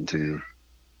that I'm into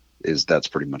that's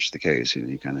pretty much the case.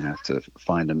 You kind of have to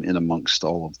find them in amongst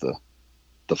all of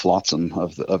the flotsam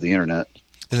of the internet.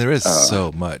 And there is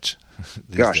so much.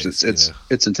 Gosh, days,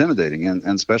 it's intimidating, and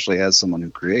especially as someone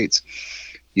who creates,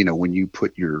 when you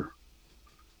put your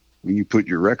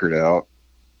record out,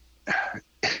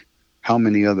 how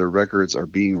many other records are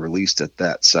being released at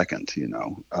that second,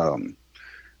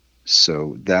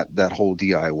 so that whole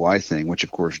DIY thing, which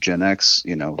of course Gen X,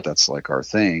 that's like our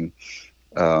thing.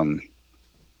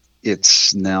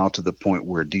 It's now to the point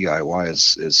where DIY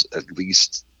is at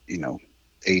least,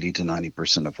 80 to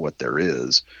 90% of what there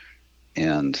is.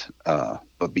 And,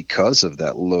 but because of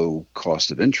that low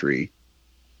cost of entry,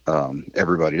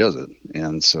 everybody does it.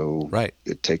 And so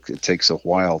it takes a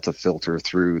while to filter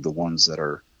through the ones that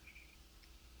are,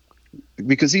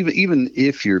 because even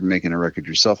if you're making a record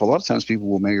yourself, a lot of times people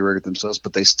will make a record themselves,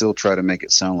 but they still try to make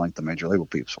it sound like the major label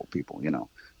people,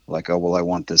 like, oh, well, I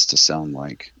want this to sound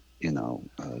like, Dua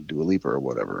Lipa or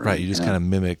whatever. Right. You just kind of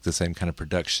mimic the same kind of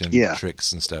production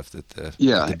tricks and stuff that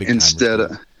the big instead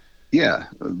of,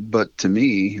 but to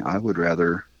me, I would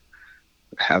rather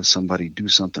have somebody do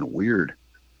something weird,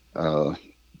 that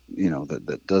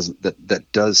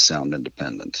does sound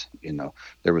independent.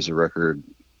 There was a record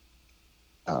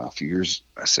a few years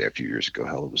ago,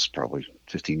 hell, it was probably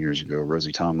 15 years ago,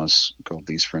 Rosie Thomas, called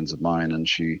These Friends of Mine, and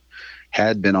she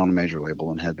had been on a major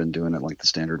label and had been doing it like the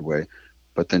standard way,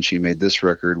 but then she made this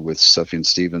record with Sufjan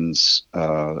Stevens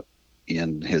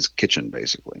in his kitchen,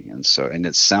 basically, and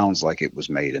it sounds like it was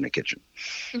made in a kitchen,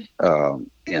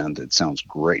 and it sounds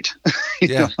great.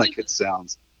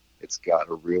 It's got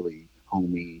a really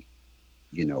homey,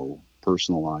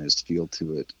 personalized feel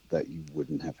to it that you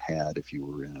wouldn't have had if you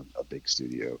were in a big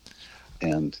studio.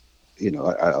 And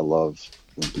I love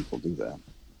when people do that.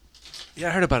 I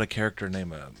heard about a character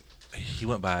named he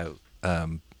went by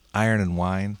Iron and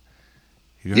Wine.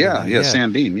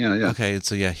 Sam Beam. Okay,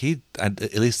 so he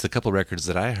at least a couple records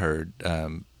that I heard,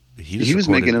 he was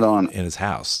making it on in his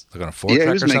house, like on a 4-track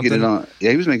or something.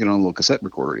 He was making it on a little cassette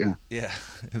recorder. Yeah,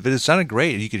 but it sounded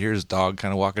great. You could hear his dog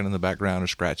kind of walking in the background or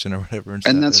scratching or whatever.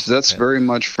 And that's very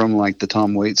much from like the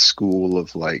Tom Waits school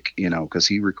of like, because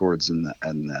he records in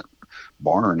that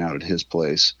barn out at his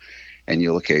place, and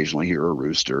you'll occasionally hear a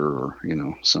rooster or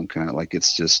some kind of, like,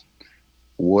 it's just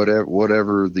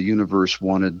whatever the universe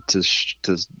wanted to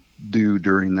do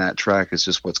during that track is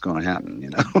just what's going to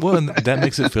happen. Well, and that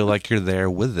makes it feel like you're there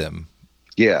with them.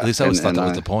 Yeah, at least I always thought that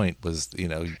was the point, was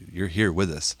you're here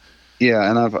with us. Yeah,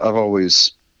 and I've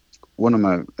always, one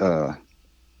of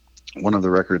the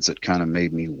records that kind of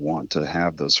made me want to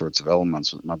have those sorts of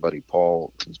elements was my buddy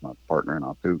Paul, who's my partner in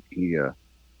Apuk. He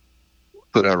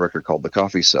put out a record called The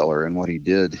Coffee Cellar, and what he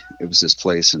did, it was this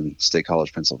place in State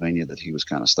College, Pennsylvania, that he was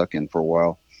kind of stuck in for a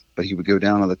while, but he would go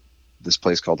down to this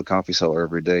place called The Coffee Cellar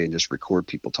every day and just record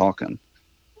people talking.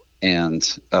 And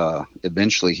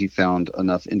eventually he found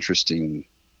enough interesting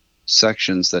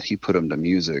sections that he put them to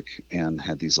music and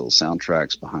had these little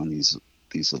soundtracks behind these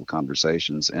little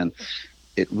conversations, and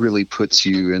it really puts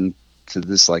you into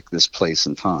this place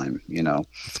and time.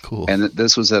 That's cool. And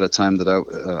this was at a time that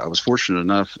I was fortunate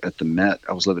enough at the Met.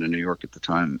 I was living in New York at the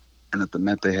time, and at the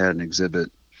Met they had an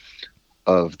exhibit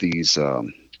of these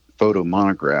photo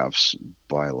monographs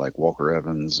by like Walker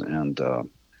Evans and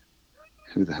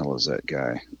who the hell is that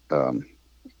guy?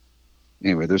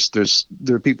 Anyway,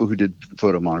 there are people who did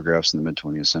photo monographs in the mid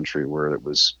 20th century where it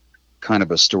was kind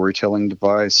of a storytelling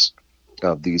device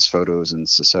of these photos in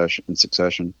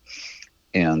succession,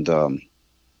 and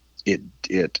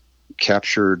it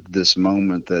captured this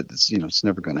moment that it's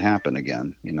never going to happen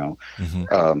again.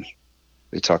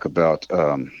 They talk about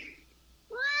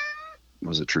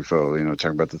was it Truffaut?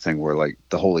 Talking about the thing where like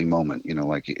the holy moment.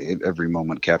 Like every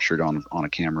moment captured on a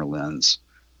camera lens,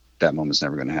 that moment's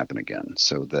never going to happen again.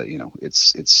 So that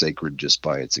it's sacred just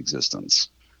by its existence.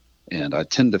 And I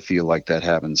tend to feel like that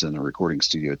happens in a recording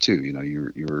studio too.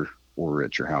 You're or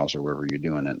at your house or wherever you're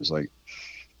doing it. It's like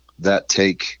that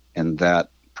take and that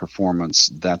performance,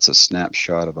 that's a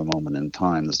snapshot of a moment in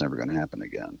time that's never going to happen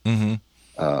again.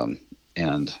 Mm-hmm.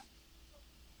 And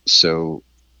so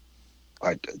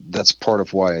that's part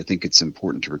of why I think it's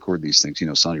important to record these things.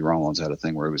 Sonny Rollins had a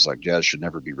thing where it was like jazz should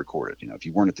never be recorded. If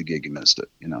you weren't at the gig, you missed it,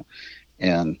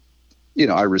 and,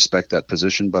 I respect that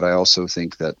position, but I also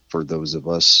think that for those of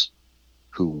us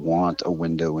who want a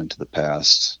window into the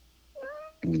past,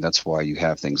 I mean, that's why you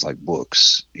have things like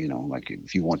books, like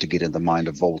if you want to get in the mind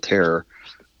of Voltaire,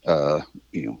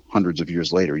 hundreds of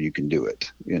years later, you can do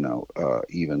it,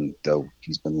 even though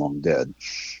he's been long dead.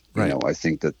 Right. I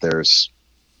think that there's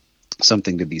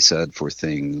something to be said for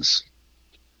things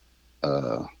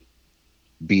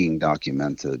being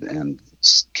documented and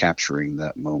capturing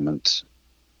that moment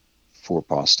for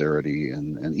posterity.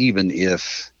 And even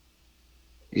if,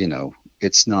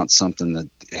 it's not something that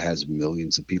has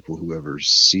millions of people who ever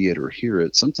see it or hear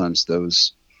it, sometimes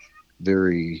those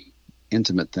very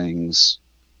intimate things,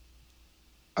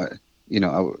 that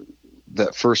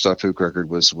first Apuk record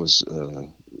was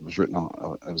written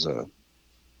on,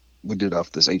 we did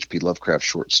off this H.P. Lovecraft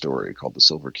short story called The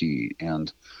Silver Key.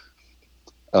 And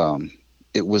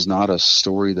it was not a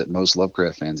story that most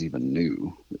Lovecraft fans even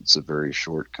knew. It's a very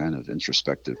short kind of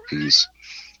introspective piece,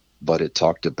 but it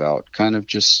talked about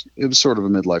it was sort of a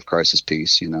midlife crisis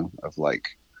piece, of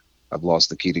like, I've lost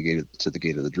the key to the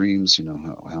gate of the dreams.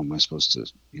 How am I supposed to,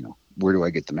 where do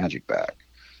I get the magic back?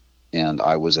 And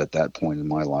I was at that point in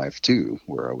my life too,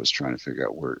 where I was trying to figure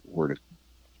out where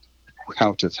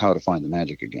how to find the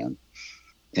magic again.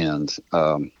 And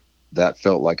that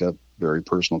felt like a very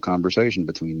personal conversation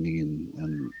between me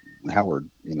and Howard,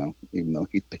 even though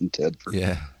he'd been dead for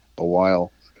a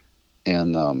while.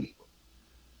 And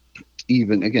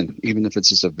even if it's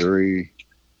just a very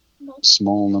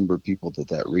small number of people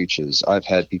that reaches, I've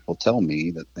had people tell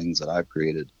me that things that I've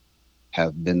created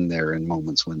have been there in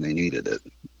moments when they needed it.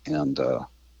 And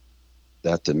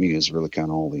that to me is really kind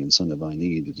of all the incentive I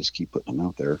need to just keep putting them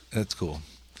out there. That's cool.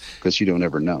 Because you don't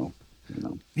ever know.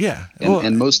 Yeah.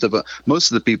 And most of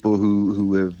the people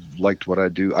who have liked what I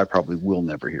do, I probably will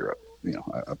never hear of.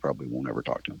 I probably won't ever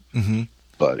talk to them. Mm-hmm.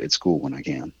 But it's cool when I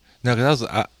can. No, because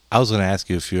I was going to ask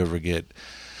you if you ever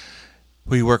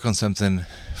when you work on something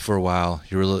for a while,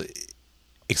 you're really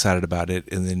excited about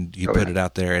it, and then you put it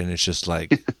out there, and it's just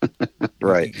like,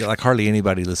 right? Like hardly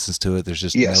anybody listens to it. There's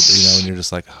just and you're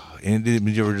just like, oh, and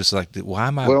you were just like, why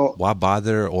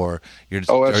bother? Or you're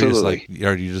just, absolutely.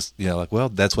 Or you just like, well,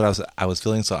 that's what I was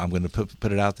feeling, so I'm going to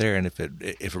put it out there, and if it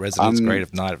resonates, great.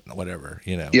 If not, whatever.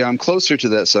 Yeah, I'm closer to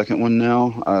that second one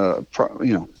now.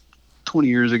 20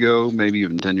 years ago, maybe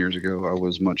even 10 years ago, I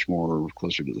was much more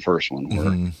closer to the first one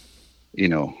where,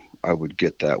 I would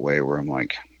get that way where I'm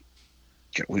like,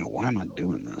 why am I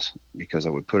doing this? Because I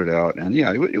would put it out and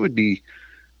it would be,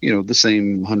 the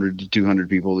same 100 to 200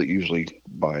 people that usually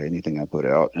buy anything I put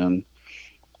out. And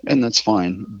that's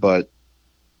fine. But,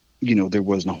 there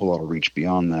wasn't a whole lot of reach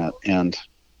beyond that.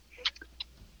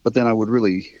 But then I would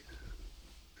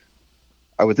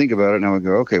think about it and I would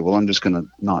go, okay, well, I'm just going to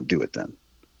not do it then.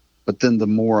 But then the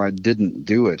more I didn't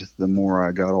do it, the more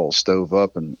I got all stove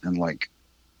up and like,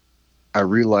 I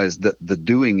realized that the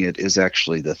doing it is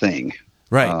actually the thing.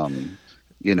 Right.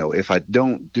 If I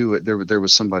don't do it, there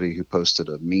was somebody who posted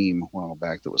a meme a while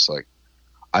back that was like,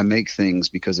 I make things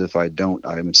because if I don't,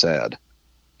 I'm sad,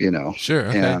 Sure.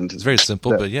 Okay. And it's very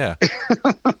simple, but yeah.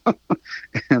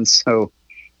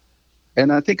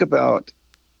 And I think about,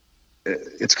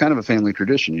 it's kind of a family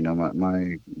tradition.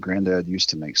 My granddad used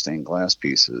to make stained glass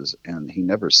pieces and he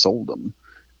never sold them.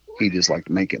 He just liked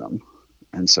making them.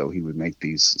 And so he would make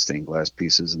these stained glass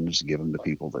pieces and just give them to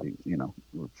people that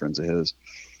were friends of his.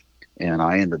 And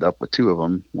I ended up with 2 of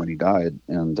them when he died.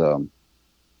 And,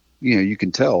 you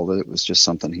can tell that it was just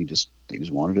something he just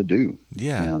wanted to do.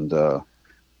 Yeah. And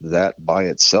that by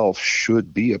itself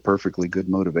should be a perfectly good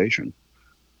motivation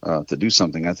to do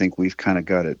something. I think we've kind of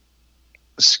got it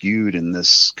skewed in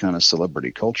this kind of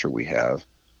celebrity culture we have.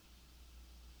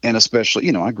 And especially,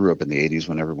 I grew up in the 80s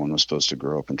when everyone was supposed to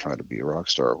grow up and try to be a rock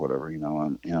star or whatever,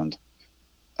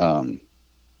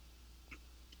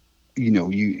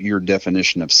 your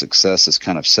definition of success is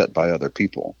kind of set by other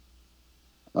people.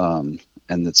 And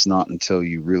it's not until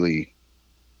you really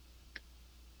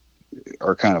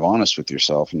are kind of honest with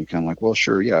yourself and you're kind of like, well,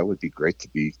 sure, yeah, it would be great to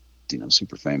be,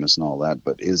 super famous and all that,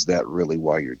 but is that really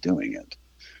why you're doing it?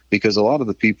 Because a lot of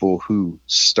the people who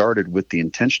started with the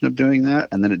intention of doing that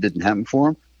and then it didn't happen for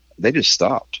them, they just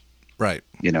stopped. Right.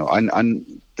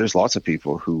 There's lots of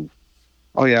people who,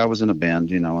 oh yeah, I was in a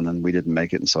band, and then we didn't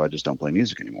make it. And so I just don't play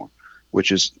music anymore,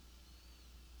 which is,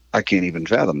 I can't even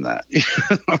fathom that.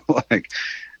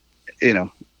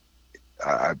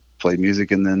 I played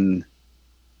music and then,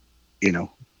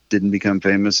 didn't become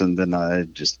famous. And then I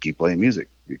just keep playing music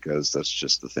because that's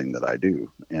just the thing that I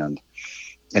do. And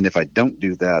if I don't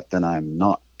do that, then I'm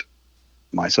not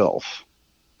myself.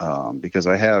 Because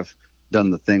I have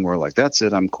done the thing where like, that's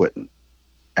it, I'm quitting.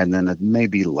 And then it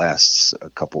maybe lasts a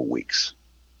couple weeks,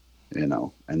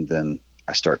 and then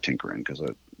I start tinkering because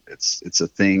it's a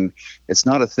thing. It's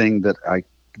not a thing that I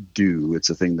do. It's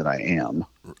a thing that I am.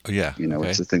 Yeah. Okay.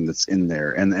 It's a thing that's in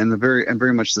there and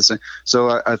very much the same.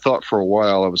 So I thought for a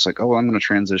while, I was like, oh, I'm going to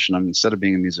transition. Instead of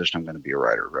being a musician, I'm going to be a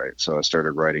writer. Right. So I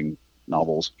started writing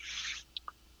novels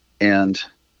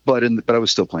but I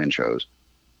was still playing shows.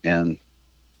 And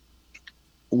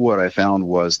what I found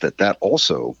was that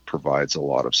also provides a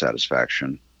lot of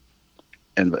satisfaction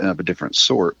and of a different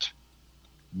sort,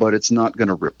 but it's not going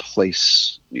to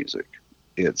replace music.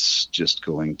 It's just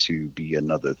going to be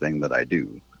another thing that I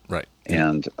do. Right.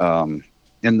 And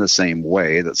in the same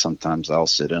way that sometimes I'll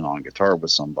sit in on guitar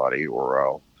with somebody or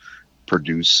I'll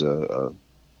produce a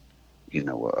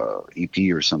EP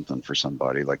or something for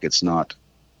somebody. Like it's not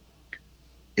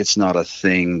a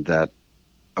thing that,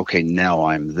 okay, now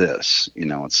I'm this,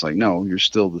 it's like, no, you're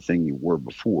still the thing you were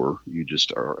before. You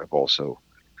just have also,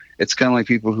 it's kind of like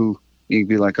people who you'd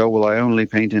be like, oh, well, I only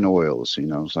paint in oils,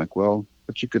 it's like, well,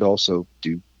 but you could also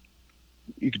do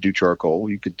charcoal.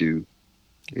 You could do,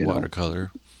 watercolor.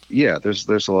 Yeah.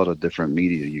 There's a lot of different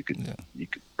media you could,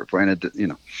 granted,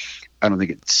 I don't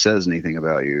think it says anything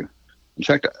about you. In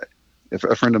fact, if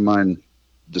a friend of mine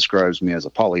describes me as a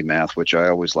polymath, which I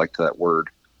always liked that word,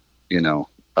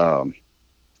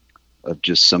 of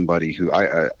just somebody who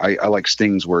I like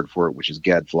Sting's word for it, which is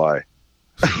gadfly,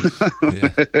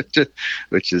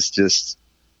 which is just,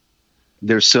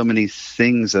 there's so many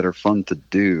things that are fun to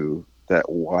do that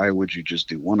why would you just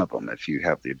do one of them if you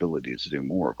have the ability to do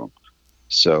more of them?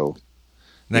 So,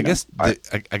 and I guess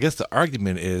the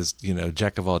argument is,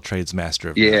 jack of all trades, master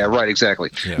of none. Yeah, right, exactly.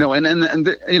 Yeah. No, and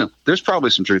there's probably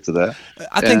some truth to that.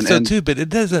 I think so too, but it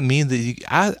doesn't mean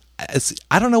that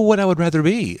I don't know what I would rather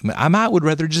be. I might would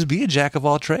rather just be a jack of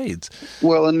all trades.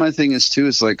 Well, and my thing is too,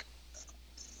 is like,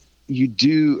 you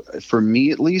do, for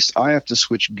me at least, I have to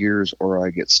switch gears or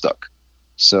I get stuck.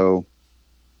 So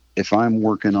if I'm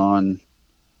working on,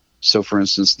 so for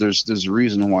instance, there's a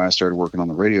reason why I started working on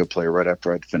the radio player right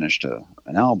after I'd finished an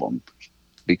album,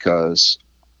 because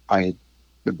I had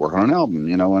been working on an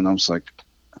album, and I was like,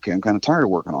 okay, I'm kind of tired of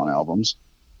working on albums,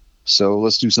 so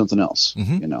let's do something else,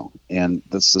 and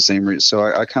that's the same reason. So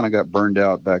I kind of got burned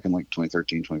out back in like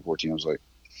 2013, 2014. I was like,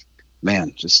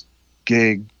 man, just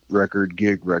gig record,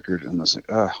 and I was like,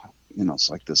 it's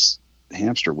like this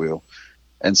hamster wheel.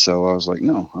 And so I was like,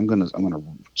 no, I'm gonna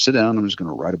sit down. I'm just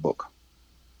gonna write a book,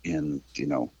 and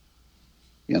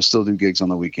still do gigs on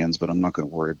the weekends, but I'm not going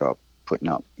to worry about putting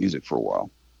out music for a while.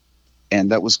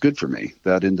 And that was good for me.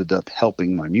 That ended up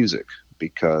helping my music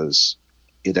because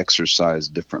it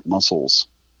exercised different muscles.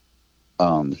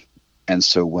 And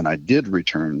so when I did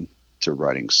return to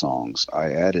writing songs,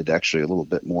 I added actually a little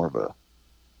bit more of a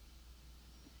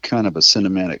kind of a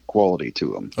cinematic quality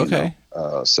to them. Okay.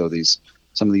 So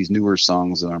some of these newer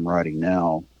songs that I'm writing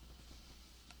now,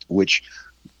 which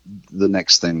the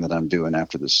next thing that I'm doing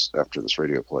after this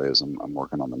radio play is I'm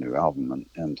working on the new album,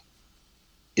 and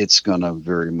it's gonna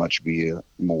very much be a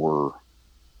more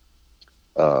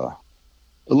a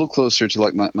little closer to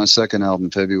like my second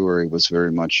album, February, was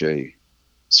very much a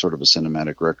sort of a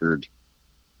cinematic record,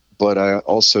 but I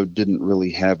also didn't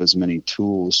really have as many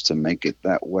tools to make it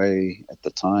that way at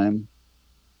the time.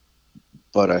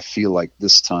 But I feel like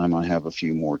this time I have a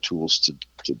few more tools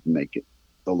to make it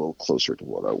a little closer to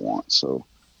what I want. So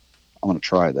I'm going to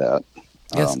try that.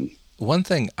 Yes. One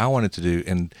thing I wanted to do,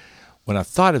 and when I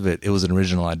thought of it, it was an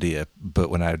original idea. But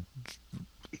when I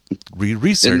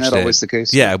researched it, isn't that always the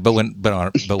case? Yeah, but when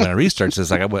I researched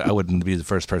this, like I wouldn't be the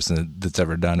first person that's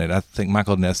ever done it. I think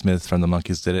Michael Nesmith from the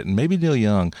Monkees did it, and maybe Neil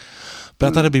Young. But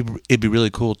I thought it'd be really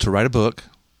cool to write a book,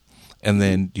 and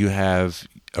then you have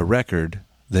a record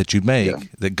that you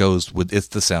make that goes with, it's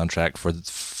the soundtrack for the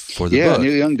book. Yeah,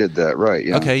 Neil Young did that, right?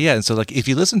 Yeah. Okay, yeah, and so like if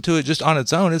you listen to it just on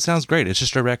its own, it sounds great. It's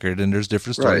just a record, and there's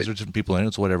different stories, right. There's different people in it,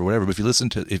 it's whatever. But if you listen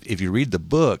to, if you read the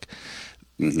book,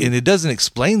 and it doesn't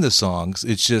explain the songs,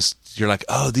 it's just you're like,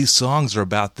 oh, these songs are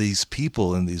about these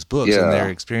people in these books and their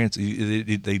experience.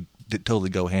 They totally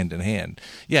go hand in hand.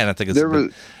 Yeah, and I think it's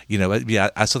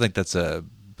I still think that's a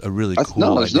really cool.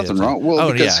 No, there's idea. nothing wrong.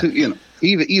 Well, because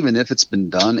even if it's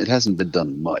been done, it hasn't been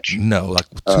done much. No,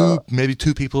 like maybe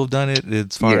two people have done it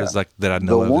as far as like that I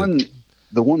know of.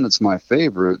 The one that's my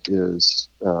favorite is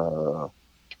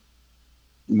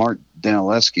Mark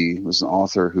Danilewski was an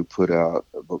author who put out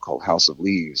a book called House of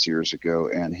Leaves years ago,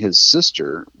 and his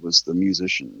sister was the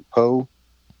musician Poe,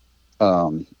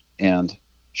 and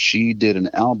she did an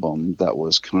album that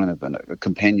was kind of a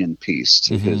companion piece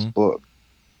to his book,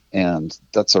 and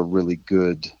that's a really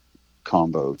good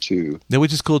combo too. Yeah,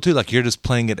 which is cool too. Like you're just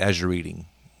playing it as you're reading.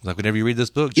 Like whenever you read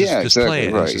this book, just exactly, play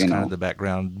it. Right, it's just kind of the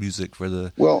background music for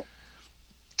the. Well,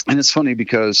 and it's funny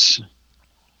because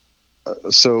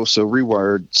so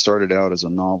Rewired started out as a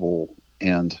novel,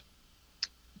 and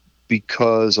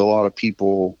because a lot of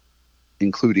people,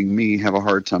 including me, have a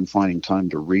hard time finding time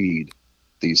to read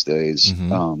these days,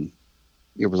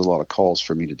 there was a lot of calls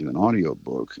for me to do an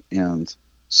audiobook, and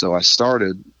so I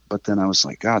started. But then I was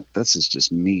like, God, this is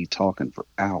just me talking for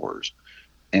hours.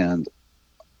 And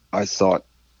I thought,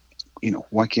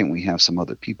 why can't we have some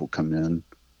other people come in,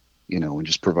 and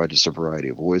just provide just a variety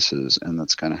of voices? And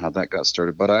that's kind of how that got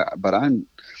started. But I'm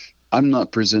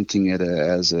not presenting it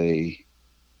as a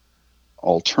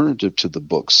alternative to the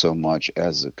book so much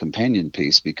as a companion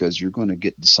piece, because you're going to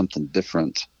get something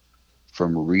different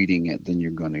from reading it than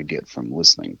you're going to get from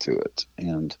listening to it.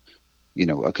 And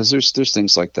because there's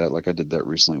things like that. Like I did that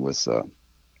recently with, I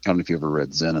don't know if you ever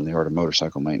read Zen and the Art of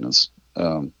Motorcycle Maintenance.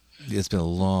 It's been a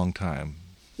long time.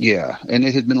 Yeah, and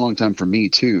it had been a long time for me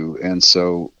too. And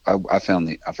so I found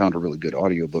a really good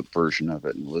audiobook version of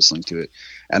it and listening to it,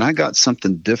 and I got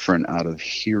something different out of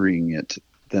hearing it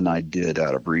than I did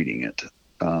out of reading it.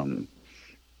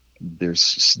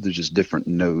 there's just different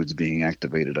nodes being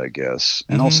activated, I guess,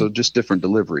 and also just different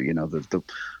delivery. You know, the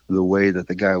way that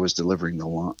the guy was delivering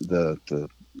the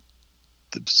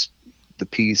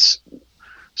piece,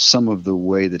 some of the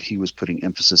way that he was putting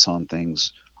emphasis on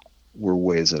things were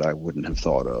ways that I wouldn't have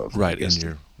thought of. Right.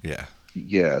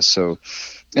 Yeah. So,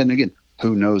 and again,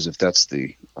 who knows if that's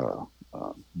the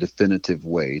definitive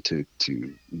way to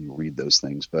read those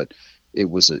things, but it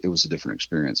was a different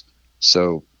experience.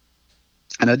 So,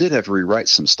 and I did have to rewrite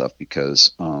some stuff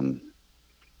because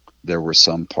there were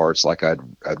some parts, like I'd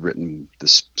written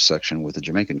this section with a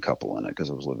Jamaican couple in it because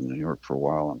I was living in New York for a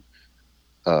while,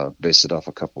 and based it off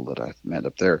a couple that I met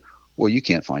up there. Well, you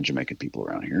can't find Jamaican people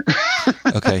around here.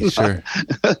 Okay, sure.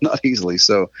 Not easily.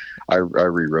 So I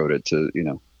rewrote it to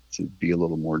be a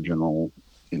little more general,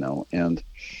 and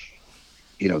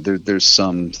there's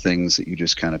some things that you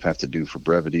just kind of have to do for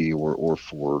brevity or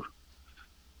for,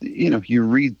 you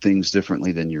read things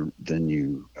differently than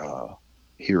you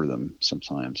hear them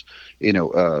sometimes.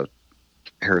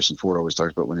 Harrison Ford always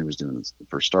talks about when he was doing the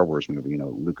first Star Wars movie,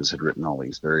 Lucas had written all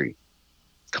these very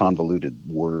convoluted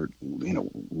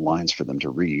lines for them to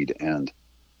read. And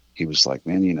he was like,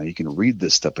 man, you can read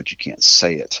this stuff, but you can't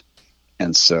say it.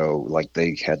 And so like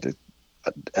they had to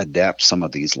adapt some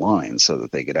of these lines so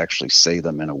that they could actually say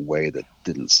them in a way that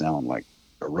didn't sound like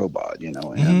a robot,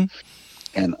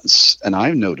 and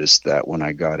I noticed that when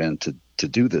I got into to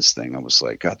do this thing, I was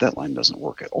like, God, that line doesn't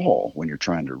work at all when you're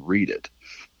trying to read it,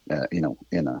 in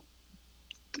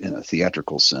a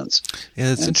theatrical sense. Yeah,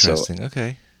 that's interesting. So,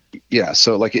 okay. Yeah,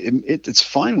 so like it's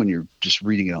fine when you're just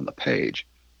reading it on the page.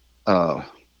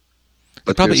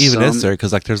 But it probably even is there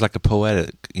because like there's like a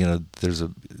poetic, there's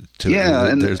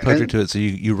there's poetry to it. So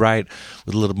you write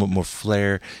with a little bit more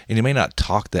flair, and you may not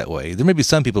talk that way. There may be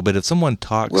some people, but if someone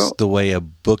talks the way a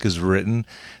book is written,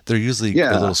 they're usually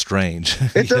a little strange.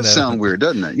 It does sound weird,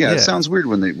 doesn't it? Yeah, it sounds weird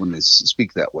when they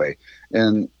speak that way.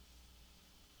 And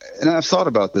I've thought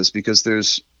about this because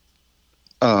there's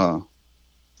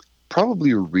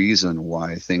probably a reason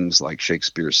why things like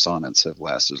Shakespeare's sonnets have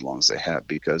lasted as long as they have,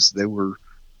 because they were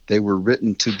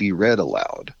written to be read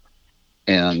aloud.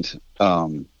 And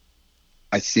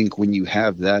I think when you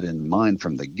have that in mind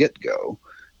from the get-go,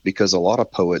 because a lot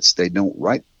of poets, they don't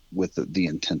write with the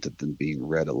intent of them being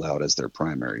read aloud as their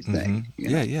primary thing.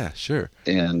 Yeah, sure.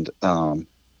 And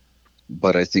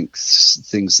but I think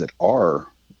things that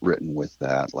are written with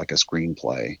that, like a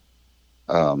screenplay,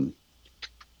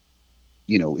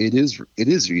 it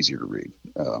is easier to read.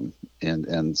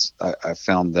 And I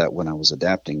found that when I was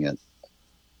adapting it,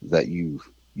 that you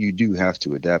do have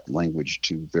to adapt language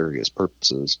to various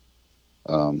purposes.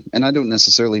 And I don't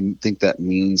necessarily think that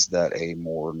means that a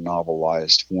more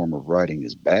novelized form of writing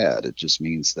is bad. It just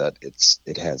means that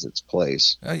it has its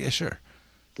place. Oh yeah, sure.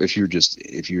 If you're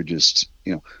just,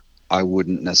 I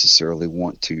wouldn't necessarily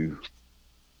want to,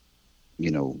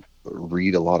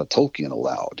 read a lot of Tolkien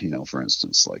aloud, for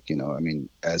instance, like,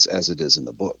 as it is in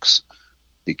the books,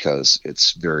 because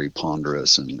it's very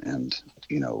ponderous and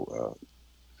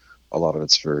a lot of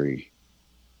it's very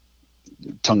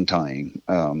tongue-tying.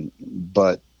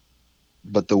 But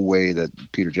the way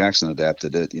that Peter Jackson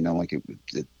adapted it,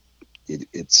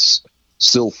 it's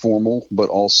still formal, but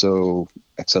also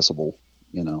accessible,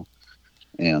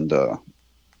 and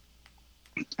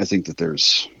I think that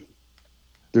there's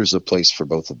a place for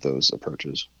both of those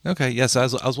approaches. Okay. Yes. I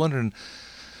was wondering,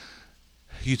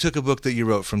 you took a book that you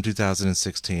wrote from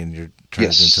 2016, you're turning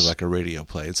it into like a radio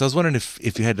play. So I was wondering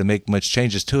if you had to make much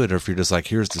changes to it, or if you're just like,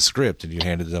 here's the script and you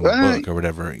handed them a book or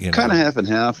whatever. Kind of half and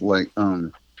half. Like,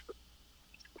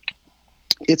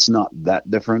 it's not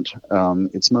that different.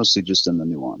 It's mostly just in the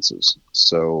nuances.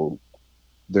 So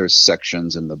there's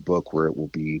sections in the book where it will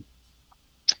be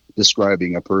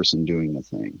describing a person doing a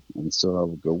thing. And so I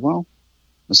would go, well,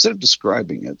 instead of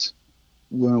describing it,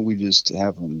 why don't we just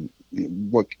have them,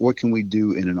 what can we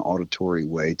do in an auditory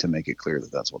way to make it clear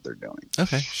that that's what they're doing?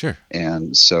 Okay, sure.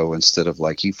 And so instead of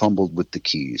like, he fumbled with the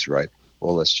keys, right?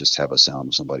 Well, let's just have a sound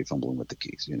of somebody fumbling with the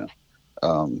keys,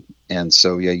 And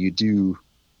so, yeah, you do.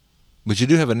 But you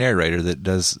do have a narrator that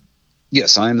does.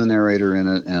 Yes, I'm the narrator in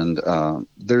it. And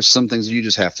there's some things you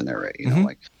just have to narrate,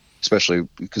 like, especially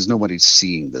because nobody's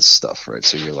seeing this stuff, right?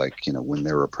 So you're like, when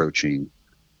they're approaching,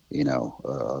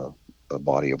 a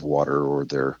body of water, or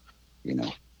they're,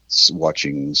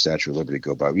 watching Statue of Liberty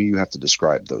go by, you have to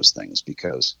describe those things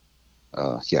because,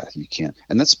 you can't.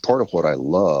 And that's part of what I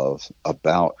love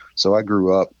about. So I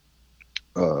grew up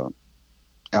out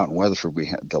in Weatherford. We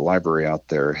had the library out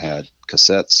there had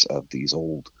cassettes of these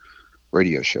old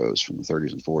radio shows from the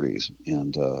 30s and 40s,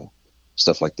 and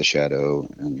stuff like The Shadow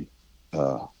and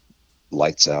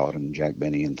Lights Out and Jack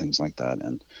Benny and things like that.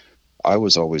 And I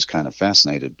was always kind of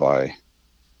fascinated by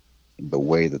the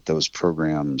way that those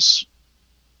programs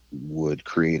would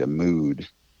create a mood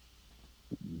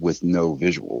with no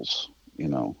visuals,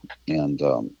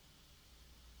 and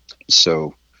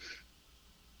so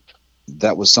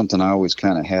that was something I always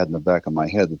kind of had in the back of my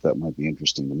head that might be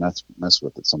interesting to mess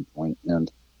with at some point.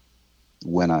 And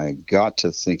when I got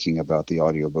to thinking about the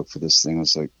audiobook for this thing, I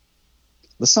was like,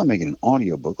 let's not make it an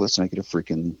audiobook. Let's make it a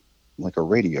freaking like a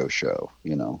radio show,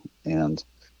 and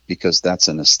because that's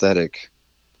an aesthetic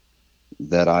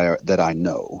that I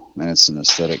know, and it's an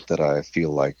aesthetic that I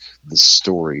feel like the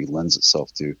story lends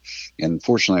itself to. And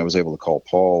fortunately, I was able to call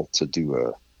Paul to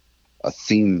do a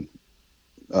theme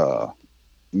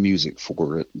music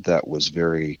for it that was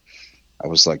I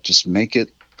was like, just make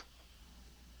it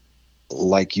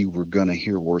like you were going to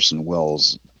hear Orson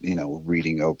Welles,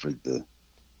 reading over the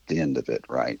end of it,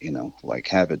 right? Like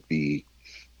have it be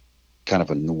kind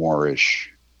of a noirish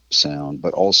sound,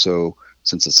 but also,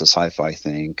 since it's a sci-fi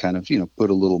thing, kind of, put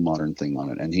a little modern thing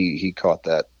on it. And he caught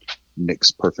that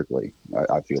mix perfectly,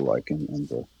 I feel like, in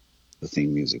the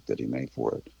theme music that he made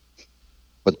for it.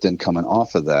 But then coming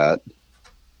off of that,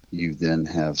 you then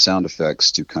have sound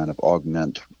effects to kind of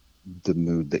augment the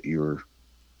mood that you're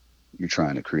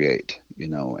trying to create,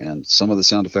 and some of the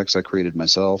sound effects I created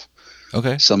myself.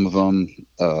 Okay. Some of them,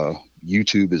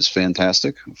 YouTube is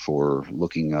fantastic for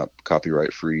looking up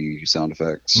copyright-free sound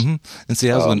effects. Mm-hmm. And see,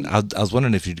 I was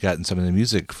wondering if you'd gotten some of the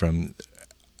music from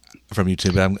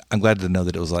YouTube. But I'm glad to know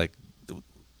that it was like,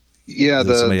 yeah,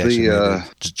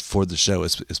 just for the show,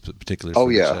 is particularly. Oh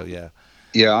for yeah, the show, yeah.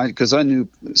 Yeah, because I knew.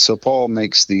 So Paul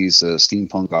makes these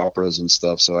steampunk operas and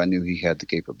stuff, so I knew he had the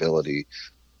capability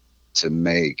to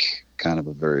make kind of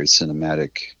a very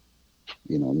cinematic,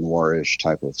 noirish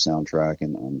type of soundtrack,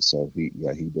 and so he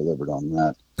delivered on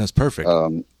that. That's perfect,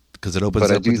 because it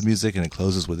opens up with the music and it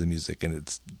closes with the music, and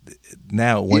it's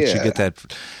now once you get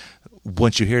that,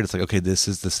 once you hear it, it's like, okay, this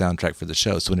is the soundtrack for the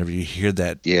show. So whenever you hear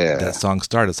that that song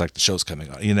start, it's like the show's coming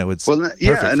on. It's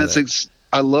and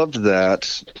I loved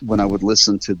that when I would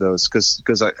listen to those because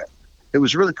it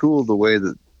was really cool the way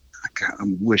that. I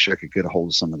wish I could get a hold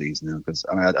of some of these now, because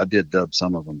I did dub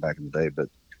some of them back in the day, but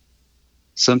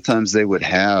sometimes they would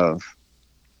have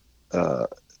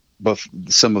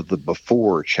some of the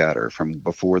before chatter from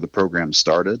before the program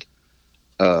started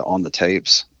on the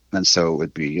tapes, and so it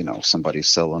would be somebody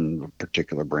selling a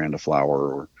particular brand of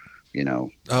flour, or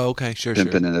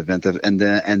pimping an event,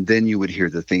 and then you would hear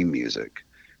the theme music,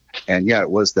 and it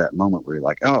was that moment where you're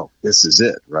like, oh, this is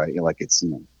it, right? You're like, it's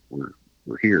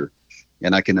we're here.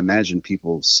 And I can imagine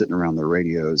people sitting around their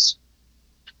radios,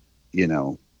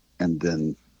 and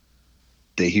then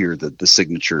they hear the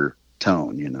signature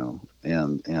tone,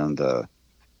 and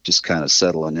just kind of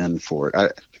settling in for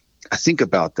it. I think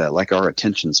about that, like our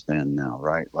attention span now,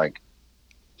 right? Like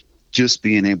just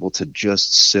being able to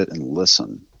just sit and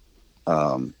listen.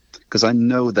 Because I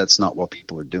know that's not what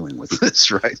people are doing with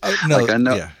this, right? No,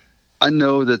 I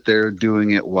know that they're doing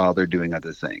it while they're doing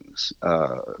other things,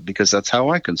 because that's how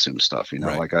I consume stuff.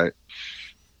 Right. Like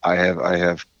I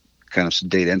have kind of some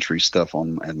data entry stuff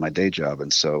at my day job,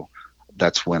 and so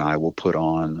that's when I will put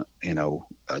on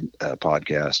a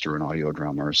podcast or an audio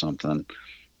drama or something,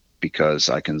 because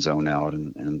I can zone out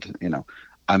and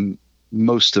I'm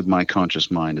most of my conscious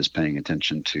mind is paying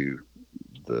attention to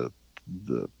the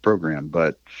program,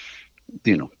 but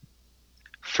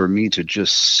for me to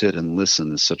just sit and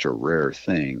listen is such a rare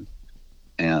thing.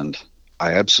 And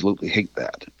I absolutely hate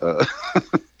that.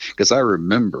 Because I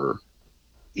remember,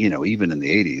 even in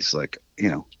the 80s, like,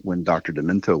 when Dr.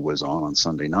 Demento was on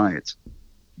Sunday nights,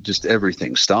 just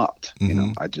everything stopped.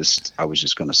 Mm-hmm. I was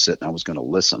just going to sit and I was going to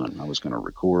listen and I was going to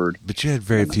record. But you had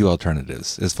very few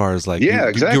alternatives as far as like,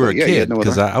 exactly. You were a kid,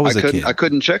 because I was a kid. I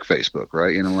couldn't check Facebook,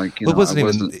 right? It wasn't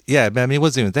it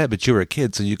wasn't even that, but you were a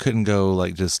kid, so you couldn't go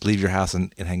like just leave your house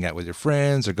and hang out with your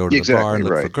friends, or go to the bar and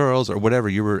look for girls or whatever.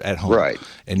 You were at home. Right.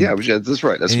 And that's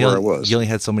right. That's where I was. You only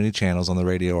had so many channels on the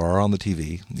radio or on the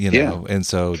TV, and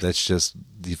so that's just,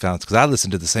 you found, because I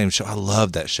listened to the same show. I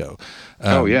love that show.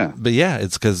 But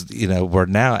it's because, we're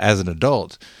now, as an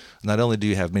adult, not only do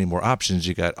you have many more options,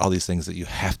 you got all these things that you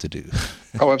have to do.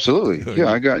 Oh, absolutely.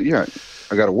 I got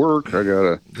to work. I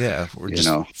got to. We're just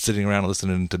sitting around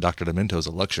listening to Dr. Demento is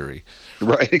a luxury.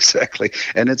 Right, exactly.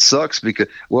 And it sucks because,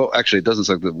 actually, it doesn't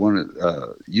suck. That one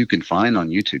you can find on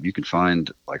YouTube, you can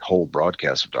find like whole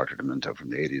broadcasts of Dr. Demento from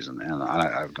the 80s, and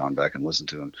I've gone back and listened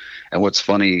to them. And what's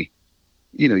funny,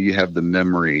 you have the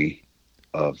memory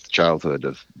of childhood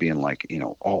of being like,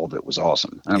 all of it was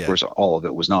awesome. And of course, all of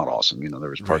it was not awesome. There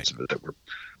was parts of it that were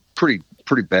pretty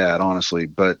bad, honestly.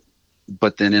 But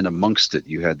then in amongst it,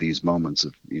 you had these moments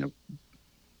of,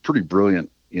 pretty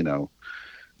brilliant,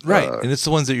 Right, and it's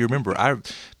the ones that you remember. I've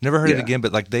never heard it Yeah. again,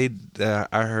 but like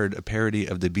I heard a parody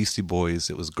of the Beastie Boys.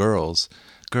 It was Girls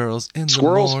in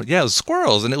Squirrels? the morning. Yeah, it was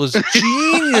Squirrels, and it was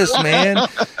genius, man.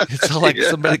 It's like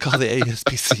somebody called the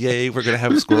ASPCA. We're gonna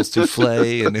have Squirrels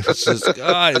souffle, and it was just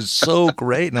God, it's so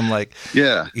great. And I'm like,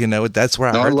 Yeah. That's where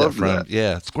I heard that from. that.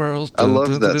 Yeah, Squirrels. I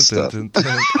love that stuff.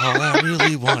 All I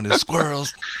really want is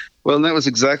squirrels. Well, and that was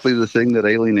exactly the thing that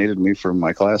alienated me from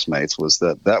my classmates, was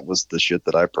that was the shit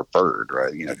that I preferred,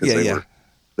 right? Because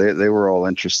they were all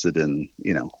interested in,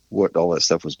 what all that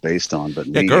stuff was based on. But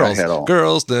me, girls, I had all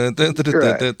girls. Dun, dun, dun,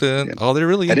 dun, dun, dun. All they're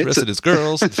really interested is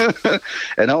girls.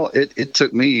 And it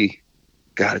took me,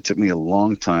 God, it took me a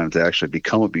long time to actually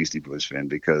become a Beastie Boys fan,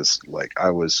 because like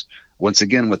I was, once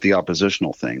again, with the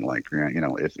oppositional thing, like,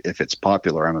 if it's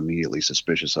popular, I'm immediately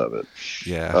suspicious of it.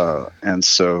 Yeah. And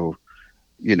so,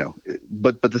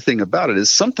 but the thing about it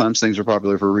is sometimes things are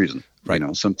popular for a reason.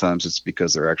 Right. Sometimes it's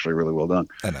because they're actually really well done.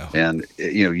 I know. And,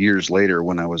 years later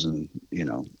when I was in,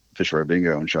 Fish Fry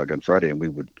Bingo and Shotgun Friday, and we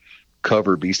would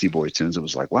cover Beastie Boys tunes, it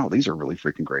was like, wow, these are really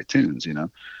freaking great tunes,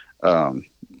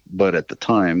 But at the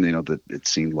time, that it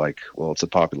seemed like, well, it's a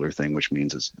popular thing, which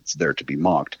means it's there to be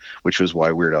mocked, which was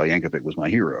why Weird Al Yankovic was my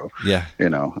hero. Yeah.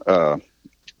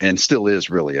 And still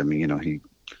is, really. I mean,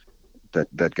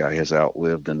 that guy has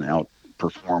outlived and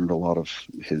outperformed a lot of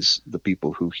the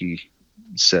people who he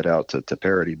set out to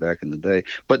parody back in the day,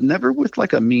 but never with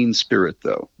like a mean spirit,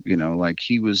 though. Like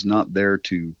he was not there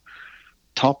to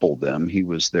topple them. He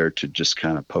was there to just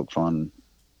kind of poke fun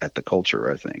at the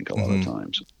culture, I think, a lot of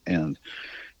times. And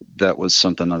that was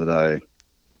something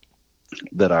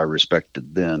that I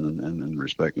respected then and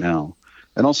respect now.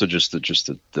 And also just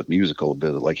the musical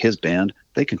ability. Like his band,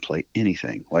 they can play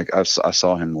anything. Like I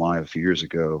saw him live a few years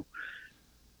ago,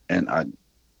 and I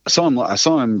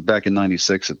saw him back in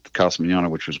 '96 at the Casa Manana,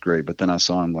 which was great. But then I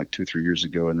saw him like 2-3 years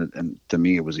ago, and to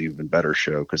me it was an even better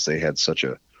show, because they had such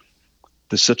a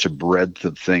breadth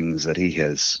of things that he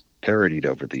has parodied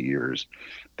over the years,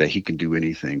 that he can do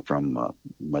anything from a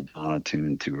Madonna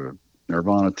tune to a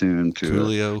Nirvana tune to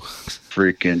Coolio.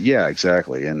 Freaking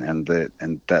exactly. And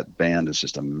that band is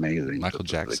just amazing. Michael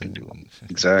Jackson.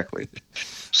 Exactly.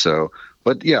 So,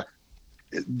 but yeah,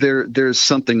 there's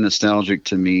something nostalgic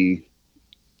to me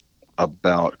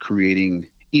about creating,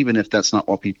 even if that's not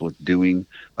what people are doing,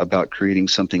 about creating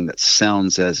something that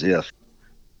sounds as if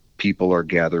people are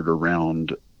gathered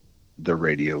around the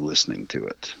radio listening to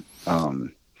it.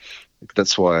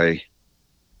 That's why,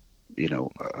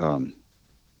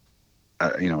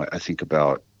 I think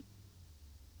about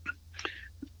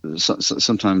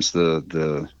sometimes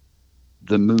the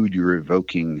mood you're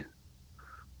evoking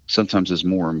sometimes is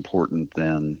more important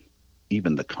than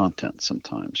even the content.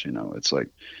 Sometimes, it's like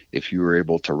if you were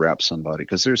able to rap somebody,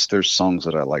 because there's songs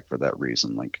that I like for that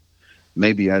reason. Like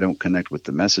maybe I don't connect with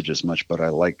the message as much, but I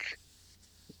like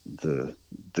the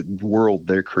world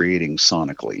they're creating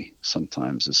sonically.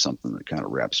 Sometimes is something that kind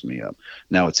of wraps me up.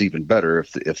 Now it's even better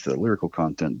if the lyrical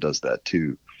content does that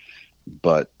too,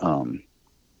 but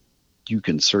you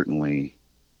can certainly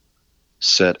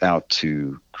set out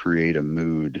to create a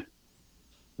mood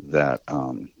that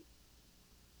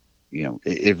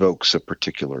it evokes a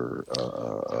particular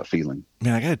feeling.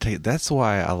 Man, I gotta tell you, that's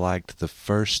why I liked the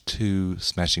first two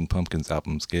Smashing Pumpkins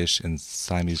albums, Gish and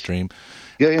Siamese Dream.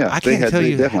 Yeah. They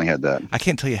definitely had that. I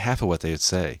can't tell you half of what they would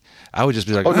say. I would just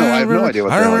be like, I have no idea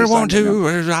what I don't really want saying,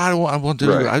 to. I don't want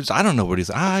to. Right. I don't know what he's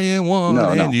saying. I am one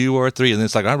and you are three. And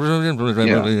it's like, I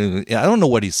don't know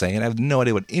what he's saying. I have no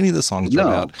idea what any of the songs are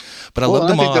about. But I love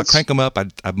them all. I crank them up.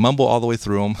 I mumble all the way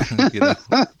through them.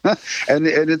 And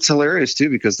it's hilarious too,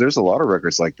 because there's a lot of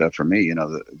records like that for me,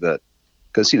 that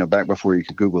because back before you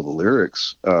could Google the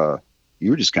lyrics, you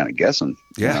were just kind of guessing,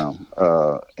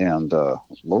 and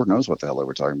Lord knows what the hell they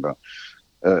were talking about.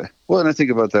 And I think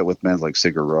about that with bands like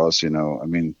Sigur Rós. I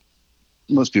mean,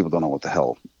 most people don't know what the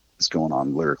hell is going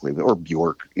on lyrically, or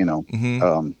Bjork.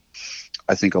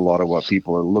 I think a lot of what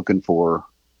people are looking for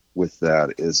with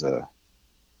that is an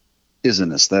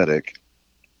aesthetic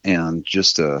and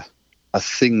just a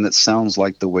thing that sounds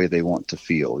like the way they want to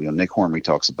feel. Nick Hornby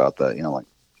talks about that.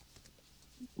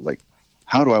 Like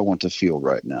how do I want to feel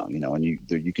right now? And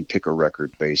you can pick a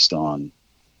record based on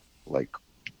like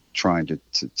trying to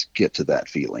get to that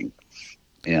feeling.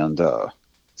 And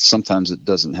sometimes it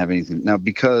doesn't have anything. Now,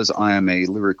 because I am a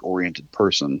lyric oriented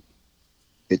person,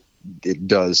 it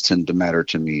does tend to matter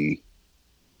to me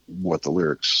what the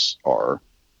lyrics are,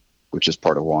 which is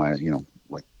part of why,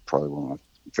 like probably one of my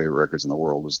favorite records in the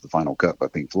world was The Final Cut by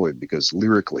Pink Floyd, because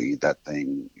lyrically that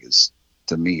thing is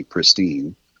to me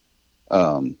pristine.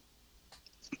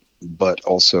 But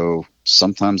also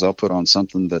sometimes I'll put on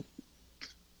something that,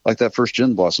 like that first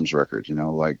Gin Blossoms record,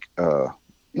 like, the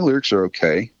lyrics are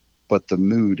okay, but the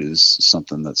mood is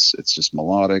something it's just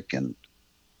melodic and,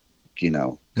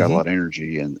 got a lot of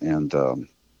energy and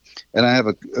I have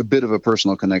a bit of a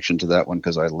personal connection to that one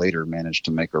because I later managed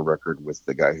to make a record with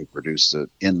the guy who produced it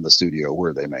in the studio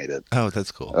where they made it. Oh,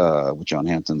 that's cool. With John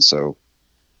Hampton. So,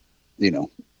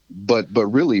 but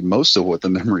really most of what the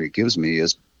memory it gives me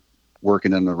is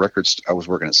working in the records. I was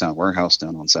working at Sound Warehouse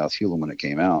down on South Hewlett when it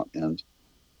came out, and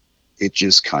it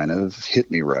just kind of hit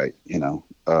me right.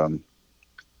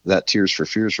 That Tears for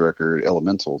Fears record,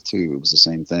 Elemental too, it was the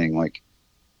same thing. Like,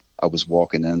 I was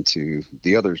walking into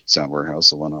the other Sound Warehouse,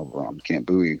 the one over on Camp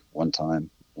Bowie one time,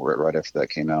 right after that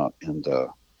came out, and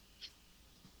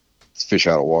Fish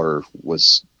Out of Water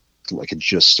was like, it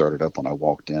just started up when I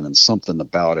walked in, and something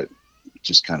about it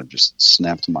just kind of just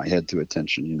snapped my head to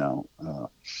attention,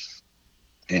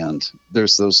 and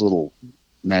there's those little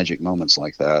magic moments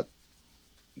like that,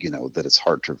 that it's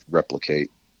hard to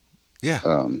replicate.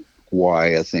 Yeah. Why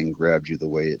a thing grabbed you the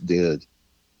way it did.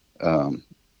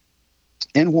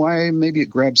 And why maybe it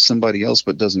grabs somebody else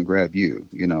but doesn't grab you.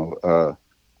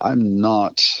 I'm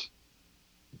not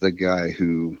the guy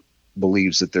who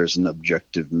believes that there's an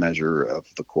objective measure of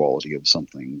the quality of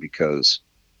something, because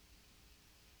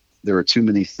there are too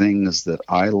many things that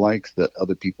I like that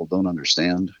other people don't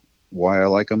understand why I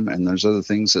like them, and there's other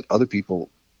things that other people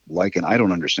like and I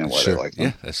don't understand why they like them.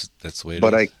 Yeah, that's the way it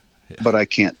is. But I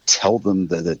can't tell them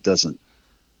that it doesn't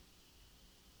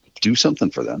do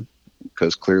something for them,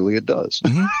 because clearly it does.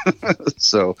 Mm-hmm.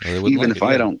 So even if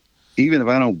I don't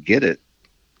get it,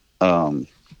 like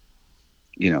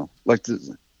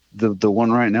the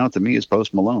one right now to me is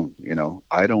Post Malone.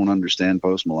 I don't understand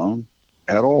Post Malone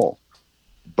at all,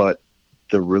 but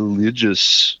the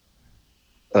religious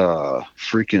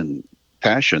freaking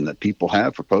passion that people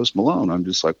have for Post Malone, I'm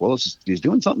just like, well, he's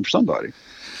doing something for somebody.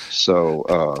 So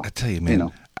I tell you,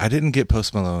 man, I didn't get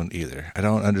Post Malone either. I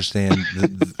don't understand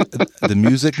the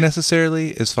music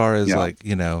necessarily, as far as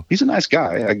he's a nice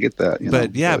guy. I get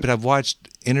that. But I've watched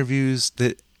interviews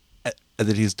that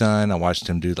he's done. I watched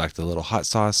him do like the little hot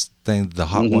sauce thing, the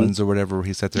hot ones or whatever, where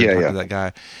he sat there and talked to that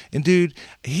guy. And dude,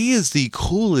 he is the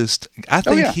coolest. I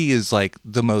think he is like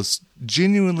the most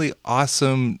genuinely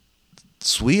awesome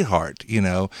sweetheart,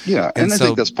 Yeah, and I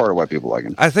think that's part of why people like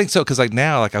him. I think so, because like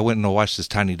now, like I went and watched this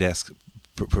Tiny Desk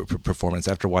performance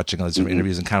after watching all these different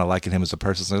interviews and kind of liking him as a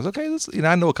person. So I was okay.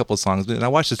 I know a couple of songs, and I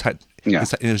watched this.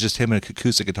 It was just him and an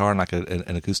acoustic guitar and like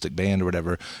an acoustic band or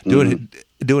whatever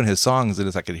doing his songs, and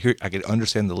it's like I could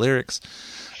understand the lyrics.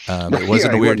 It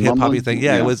wasn't a weird hip hoppy thing.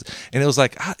 Yeah, it was, and it was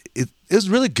like it was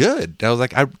really good. I was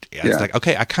like, it's like,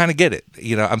 okay, I kind of get it.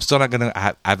 I'm still not gonna.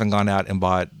 I haven't gone out and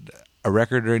bought a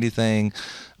record or anything,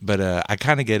 but I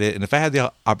kind of get it. And if I had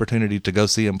the opportunity to go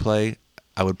see him play,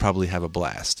 I would probably have a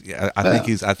blast. Yeah, I think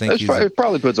he's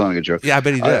probably puts on a good show. Yeah, I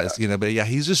bet he does. But yeah,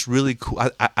 he's just really cool.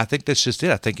 I think that's just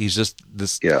it. I think he's just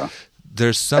this. Yeah.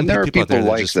 There's some people out there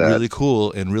that are just really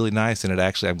cool and really nice, and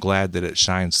I'm glad that it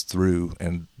shines through,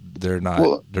 and they're not.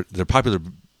 Well, they're popular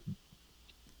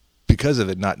because of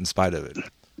it, not in spite of it.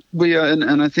 Well, yeah,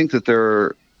 and I think that there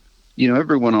are,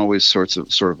 everyone always sort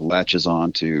of latches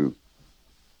on to,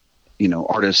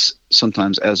 artists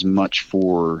sometimes as much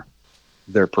for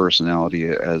their personality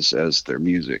as their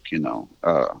music.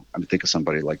 I think of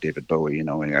somebody like David Bowie. And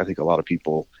I think a lot of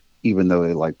people, even though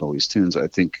they like Bowie's tunes, I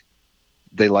think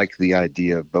they like the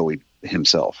idea of Bowie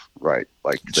himself, right?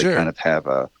 Like they kind of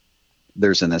have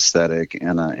there's an aesthetic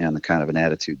and a kind of an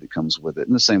attitude that comes with it,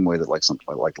 in the same way that like something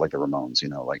like the Ramones,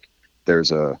 like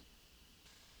there's a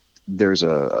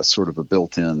sort of a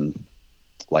built-in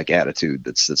like attitude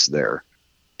that's there,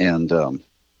 and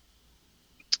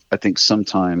I think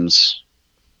sometimes,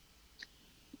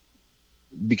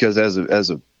 because as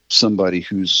a somebody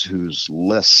who's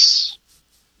less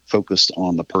focused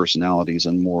on the personalities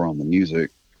and more on the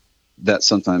music, that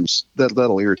sometimes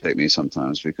that'll irritate me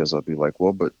sometimes, because I'll be like,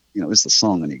 well, but is the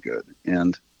song any good?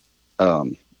 And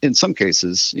in some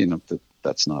cases,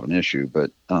 that's not an issue,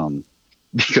 but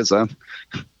because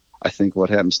I think what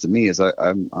happens to me is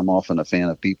I'm often a fan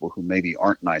of people who maybe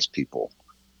aren't nice people,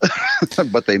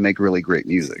 but they make really great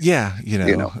music. Yeah,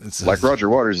 like Roger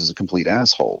Waters is a complete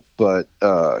asshole, but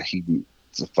he's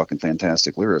a fucking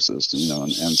fantastic lyricist,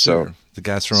 and so the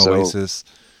guys from Oasis.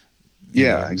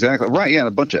 Yeah, exactly. Right. Yeah. And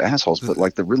a bunch of assholes, but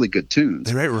like the really good tunes.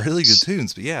 They write really good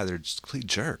tunes, but yeah, they're just complete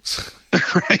jerks.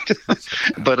 Right.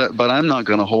 But I'm not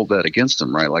going to hold that against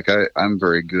them. Right. Like I'm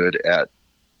very good at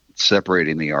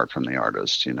separating the art from the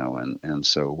artist, and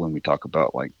so when we talk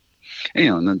about like,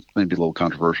 and then maybe a little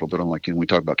controversial, but I'm like, when we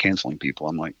talk about canceling people,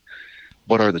 I'm like,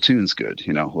 but are the tunes good?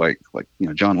 Like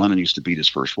John Lennon used to beat his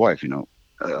first wife,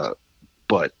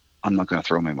 but I'm not going to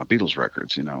throw away my Beatles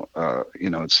records,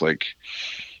 it's like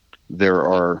there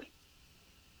are,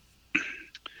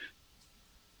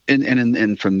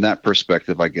 and from that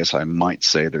perspective, I guess I might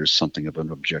say there's something of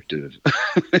an objective,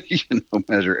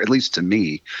 measure, at least to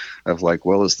me, of like,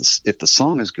 well, if the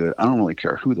song is good, I don't really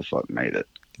care who the fuck made it.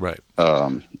 Right.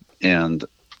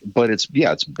 But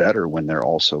it's better when they're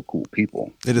also cool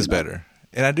people. It is better.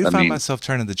 And I find myself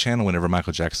turning the channel whenever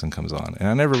Michael Jackson comes on. And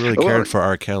I never really cared for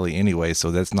R. Kelly anyway,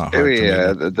 so that's not hard for me.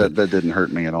 Yeah, that didn't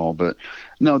hurt me at all. But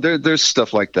no, there's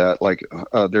stuff like that. Like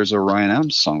there's a Ryan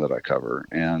Adams song that I cover,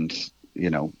 and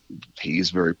he's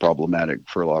very problematic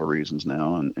for a lot of reasons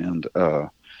now, and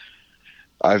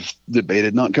I've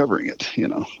debated not covering it,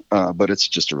 but it's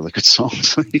just a really good song,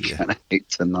 so you kind of hate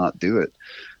to not do it.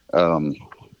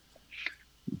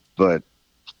 But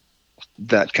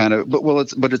that kind of,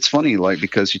 but it's funny, like,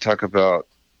 because you talk about,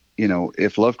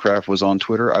 if Lovecraft was on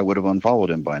Twitter, I would have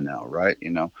unfollowed him by now, right?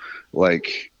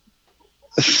 Like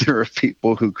there are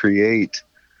people who create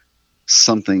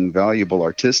something valuable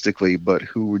artistically, but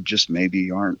who just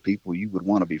maybe aren't people you would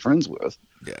want to be friends with.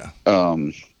 Yeah.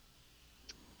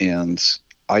 And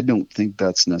I don't think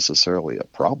that's necessarily a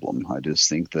problem. I just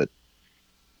think that,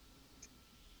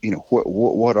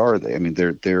 what are they? I mean,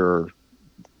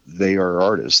 they are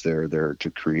artists. They're there to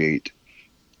create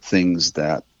things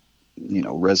that,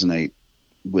 resonate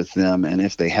with them. And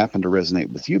if they happen to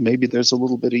resonate with you, maybe there's a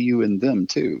little bit of you in them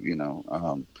too,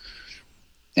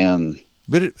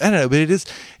 But I don't know. But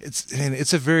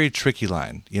it's a very tricky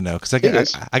line, because I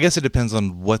guess it depends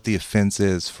on what the offense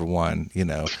is for one,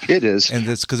 It is, and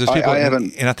it's because there's people,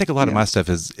 and I think a lot of my stuff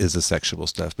is the sexual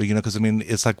stuff, but because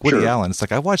it's like Woody Allen. It's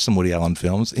like I watched some Woody Allen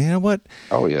films, and you know what?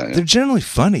 Oh yeah, they're generally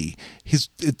funny.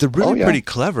 They're really pretty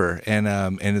clever, and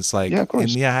it's like, of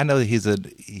course. And I know that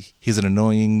he's an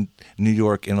annoying New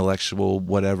York intellectual,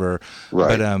 whatever.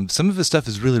 Right. But some of his stuff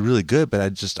is really, really good, but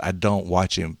I don't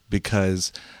watch him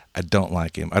because I don't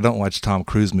like him. I don't watch Tom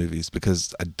Cruise movies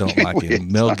because I don't like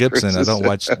him. Mel Gibson, I don't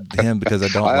watch him because I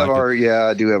don't like him. Yeah,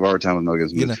 I do have a hard time with Mel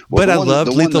Gibson. But I love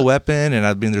Lethal Weapon,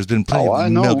 and there's been plenty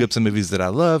of Mel Gibson movies that I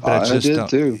love, but I just don't.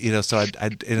 Too. So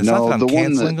and it's not that I'm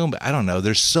canceling them, but I don't know.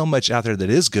 There's so much out there that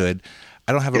is good.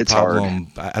 I don't have a problem.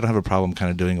 I don't have a problem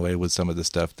kind of doing away with some of the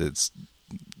stuff that's,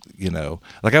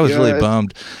 like I was really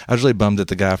bummed. I was really bummed that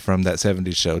the guy from that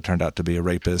 70s show turned out to be a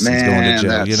rapist and going to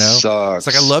jail. That sucks.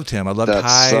 It's like I loved him. I loved that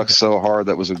Hyde. Sucks so hard.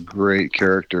 That was a great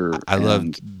character. I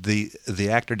loved the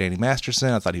actor Danny Masterson.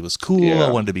 I thought he was cool. Yeah.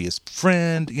 I wanted to be his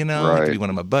friend. Right. To be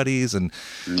one of my buddies. And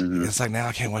it's like now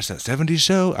I can't watch that 70s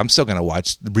show. I'm still gonna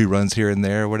watch the reruns here and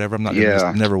there or whatever. I'm not gonna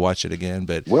just never watch it again.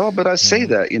 But I say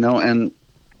that and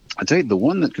I tell you, the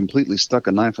one that completely stuck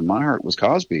a knife in my heart was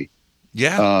Cosby.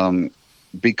 Yeah.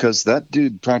 Because that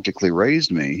dude practically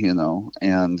raised me,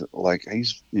 and like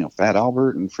he's, Fat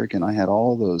Albert and freaking, I had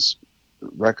all those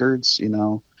records,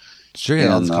 Sure,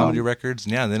 yeah, those comedy records.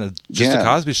 Yeah, and then the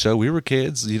Cosby Show, we were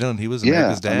kids, he was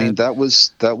America's dad. I mean, that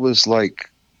was like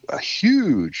a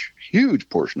huge, huge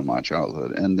portion of my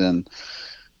childhood. And then,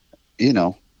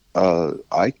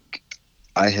 I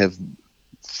have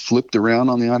flipped around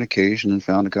on the odd occasion and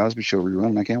found a Cosby Show rerun,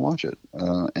 and I can't watch it,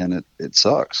 and it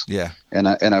sucks. Yeah, and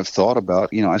I've thought about,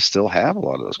 I still have a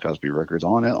lot of those Cosby records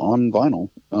on vinyl,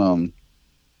 and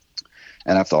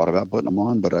I've thought about putting them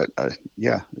on, but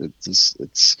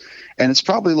it's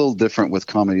probably a little different with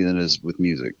comedy than it is with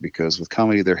music, because with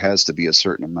comedy there has to be a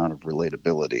certain amount of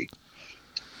relatability.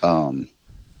 But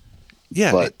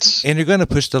you're going to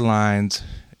push the lines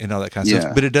and all that kind of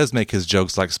stuff, but it does make his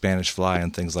jokes like Spanish Fly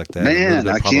and things like that. Man,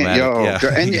 I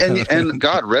can't. And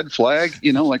God, Red Flag.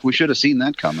 Like we should have seen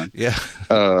that coming. Yeah.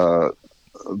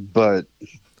 But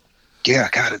yeah,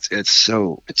 God, it's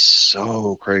so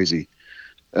crazy,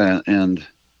 and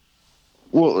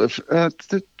well, if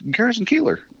the Garrison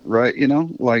Keillor, right?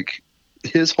 Like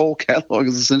his whole catalog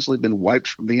has essentially been wiped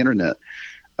from the internet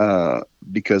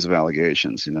because of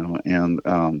allegations.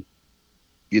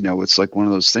 And it's like one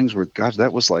of those things where, gosh,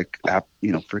 that was like,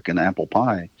 freaking apple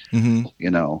pie,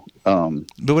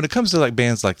 But when it comes to like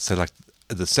bands like, say, like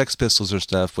the Sex Pistols or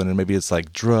stuff, when maybe it's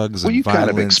like drugs and you violence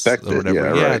kind of expect or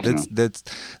whatever. Right, that's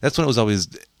when it was always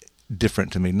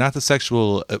different to me. Not the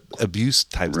sexual abuse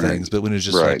type things, but when it's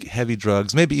just like heavy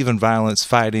drugs, maybe even violence,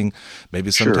 fighting,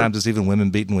 maybe sometimes it's even women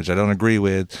beaten, which I don't agree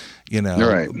with,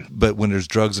 Right. But when there's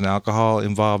drugs and alcohol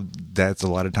involved, that's a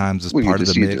lot of times part of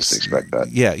the mix. You just expect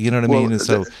that. Yeah, you know what I mean? And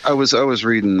so I was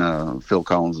reading Phil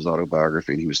Collins'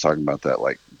 autobiography, and he was talking about that,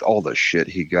 like all the shit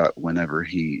he got whenever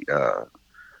he,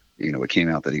 it came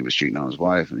out that he was cheating on his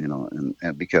wife,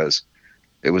 and because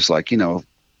it was like,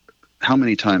 how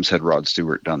many times had Rod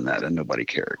Stewart done that and nobody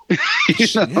cared?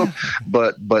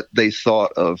 But they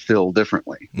thought of Phil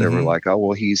differently. They were like, oh,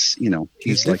 well, he's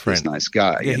like this nice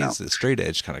guy. Yeah, he's a straight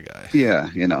edge kind of guy. Yeah,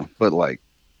 but like,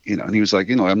 and he was like,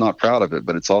 I'm not proud of it,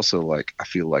 but it's also like, I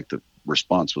feel like the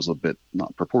response was a bit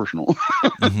not proportional.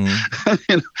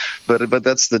 But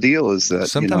that's the deal, is that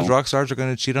sometimes rock stars are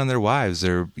going to cheat on their wives.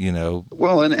 They're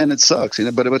well, and it sucks,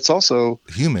 but it's also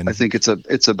human. I think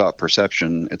it's about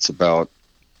perception. It's about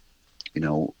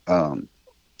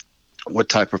what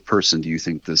type of person do you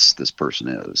think this person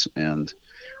is, and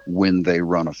when they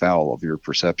run afoul of your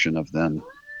perception of them,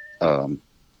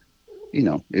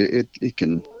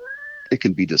 it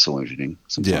can be disillusioning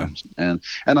sometimes. Yeah.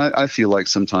 And I feel like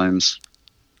sometimes,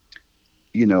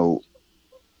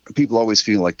 people always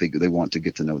feel like they want to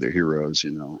get to know their heroes,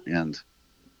 and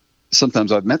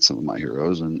sometimes I've met some of my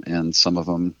heroes, and some of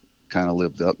them kind of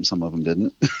lived up and some of them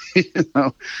didn't.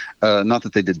 Not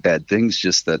that they did bad things,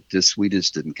 just that we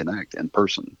just didn't connect in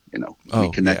person. We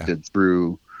connected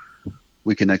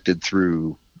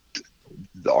through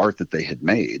the art that they had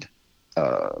made,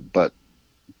 but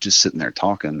just sitting there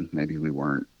talking, maybe we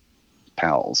weren't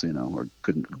pals, or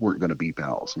weren't going to be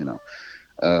pals,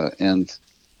 and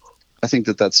I think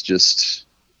that's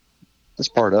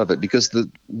part of it, because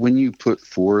when you put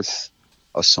forth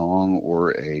a song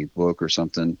or a book or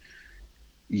something,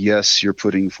 yes, you're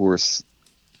putting forth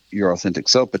your authentic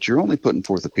self, but you're only putting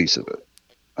forth a piece of it.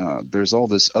 There's all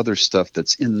this other stuff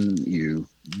that's in you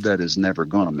that is never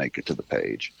going to make it to the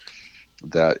page.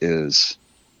 That is,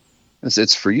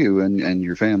 it's for you and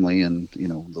your family and,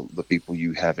 the people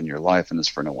you have in your life, and it's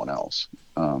for no one else.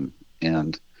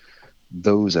 And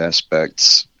those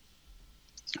aspects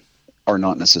are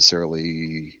not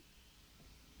necessarily,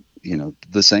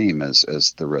 the same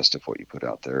as the rest of what you put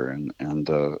out there. And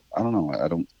I don't know. I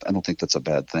don't think that's a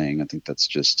bad thing. I think that's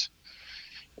just,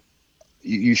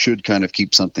 you should kind of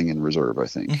keep something in reserve, I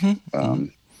think.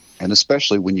 And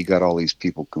especially when you got all these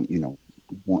people,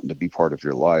 wanting to be part of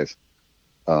your life.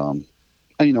 And,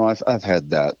 I've had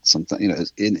that something,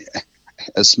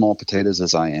 as small potatoes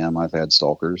as I am, I've had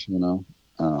stalkers,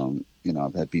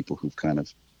 I've had people who've kind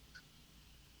of,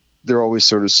 they're always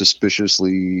sort of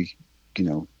suspiciously,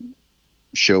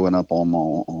 showing up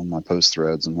on my post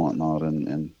threads and whatnot,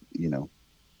 and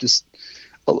just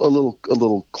a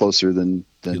little closer than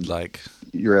like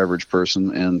your average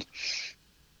person. And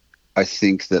I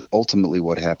think that ultimately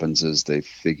what happens is they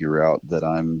figure out that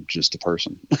I'm just a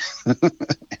person,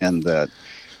 and that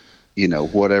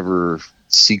whatever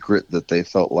secret that they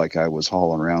felt like I was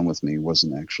hauling around with me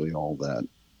wasn't actually all that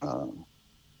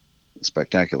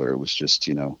spectacular. It was just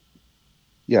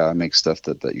I make stuff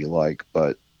that you like,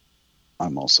 but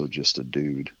I'm also just a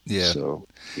dude. Yeah. So,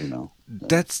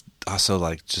 that's also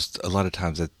like just a lot of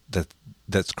times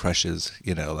that's crushes,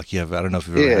 like you have, I don't know if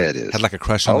you've ever had like a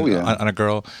crush on a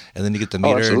girl, and then you get to meet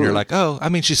her and you're like, oh, I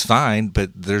mean, she's fine,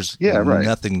 but there's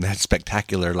nothing that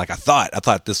spectacular. Like I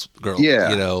thought this girl,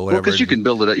 whatever. Well, because you can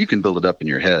build it up in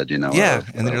your head, and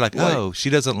then you're like, oh, she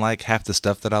doesn't like half the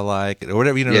stuff that I like, or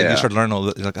whatever, you start learning all.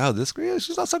 You're like, oh, this girl,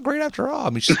 she's not so great after all. I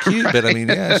mean, she's cute, but I mean,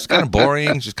 she's kind of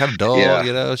boring. She's kind of dull,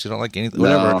 she don't like anything,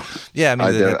 whatever. No, I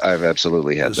mean, I've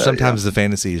absolutely had that. Sometimes the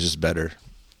fantasy is just better.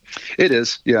 It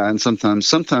is, yeah, and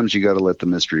sometimes you got to let the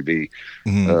mystery be,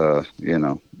 and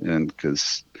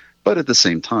but at the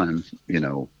same time,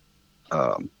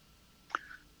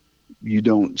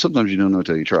 sometimes you don't know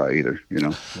till you try either,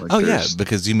 Like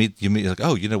because you meet like,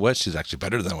 oh, you know what, she's actually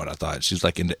better than what I thought. She's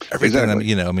like into everything.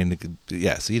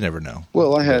 Exactly. So you never know.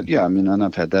 Well, and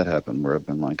I've had that happen where I've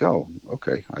been like, oh,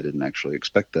 okay, I didn't actually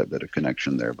expect that bit of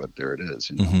connection there, but there it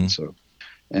is, So,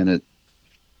 and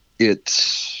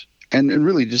And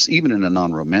really, just even in a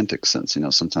non-romantic sense,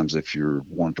 sometimes if you're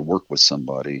wanting to work with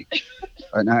somebody,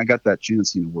 and I got that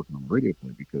chance, working on the radio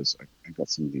play, because I got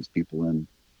some of these people in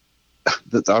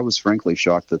that I was frankly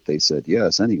shocked that they said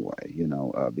yes anyway,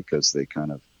 because they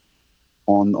kind of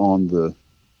on the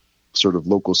sort of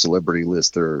local celebrity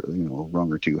list, they're, a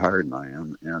rung or two higher than I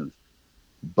am.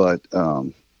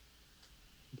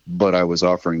 But I was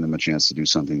offering them a chance to do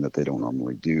something that they don't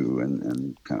normally do,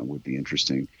 and kind of would be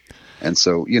interesting. And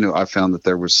so, I found that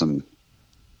there was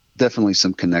definitely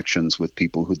some connections with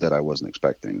people that I wasn't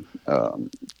expecting,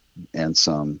 and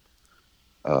some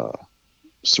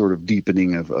sort of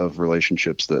deepening of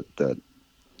relationships that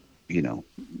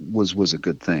was a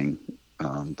good thing.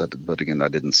 But again, I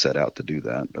didn't set out to do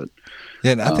that. But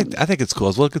yeah, and I think it's cool. I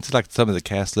was looking to like some of the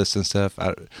cast lists and stuff,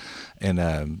 it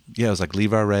was like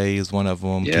Levi Ray is one of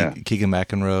them. Yeah. Keegan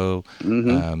McEnroe,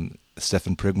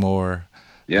 Stephen Prigmore.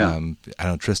 Yeah. I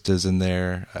know Trista's in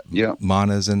there. Yeah.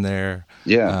 Mana's in there.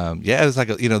 Yeah. Yeah, it's like,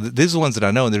 these are the ones that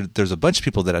I know, and there's a bunch of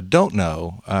people that I don't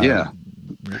know. Yeah.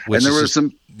 And there were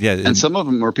some, and some of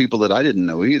them were people that I didn't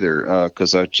know either,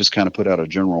 because I just kind of put out a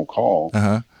general call.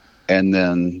 Uh-huh. And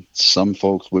then some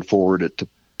folks would forward it to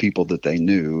people that they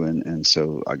knew, and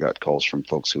so I got calls from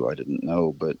folks who I didn't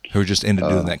know, but who were just into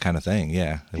doing that kind of thing.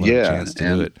 Yeah, they wanted a chance to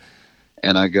do it.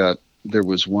 And there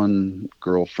was one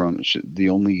girl the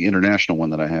only international one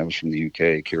that I have is from the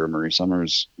UK, Kira Marie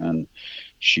Summers, and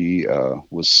she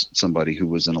was somebody who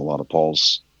was in a lot of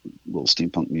Paul's little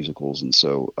steampunk musicals, and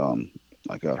so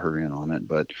I got her in on it.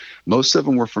 But most of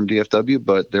them were from DFW,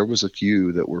 but there was a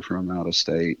few that were from out of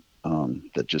state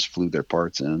that just flew their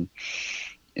parts in,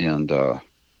 and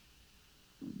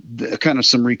kind of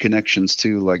some reconnections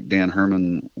too. Like Dan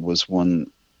Herman was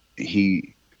one.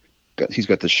 He's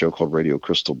got this show called Radio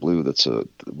Crystal Blue. That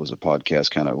was a podcast,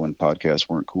 kind of when podcasts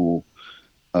weren't cool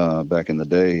back in the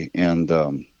day, and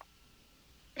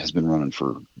has been running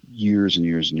for years and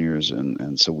years and years.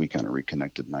 And so we kind of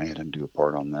reconnected, and I had him do a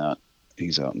part on that.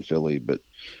 He's out in Philly, but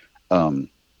and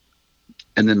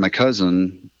then my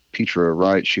cousin Petra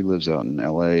Wright, she lives out in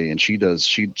LA, and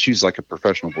she's like a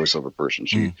professional voiceover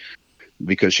person.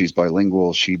 Because she's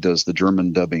bilingual, she does the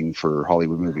German dubbing for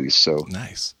Hollywood movies. So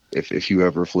nice. If you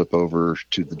ever flip over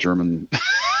to the German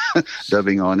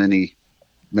dubbing on any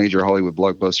major Hollywood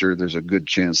blockbuster, there's a good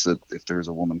chance that if there's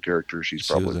a woman character, she's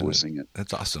probably voicing it.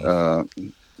 That's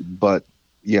awesome. But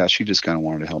yeah, she just kind of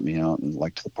wanted to help me out and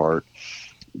liked the part.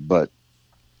 But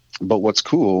what's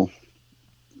cool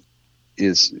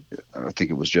is, I think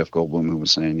it was Jeff Goldblum who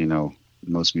was saying,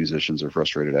 most musicians are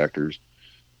frustrated actors,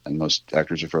 and most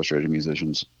actors are frustrated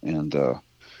musicians. And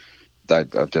I've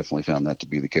definitely found that to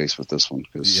be the case with this one,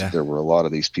 because there were a lot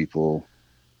of these people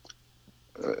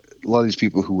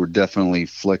who were definitely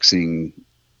flexing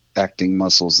acting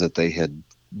muscles that they had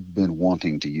been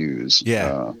wanting to use.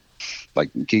 Yeah.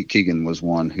 Like Keegan was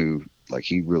one who, like,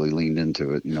 he really leaned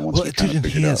into it.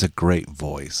 He has a great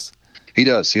voice. He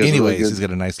does. Anyways, really he's got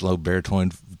a nice low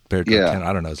baritone. I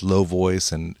don't know, his low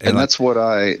voice, and that's what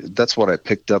I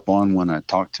picked up on when I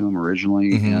talked to him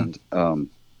originally, and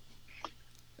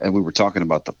we were talking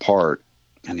about the part,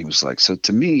 and he was like, "So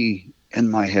to me, in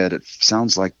my head, it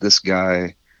sounds like this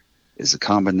guy is a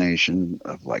combination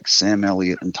of like Sam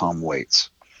Elliott and Tom Waits."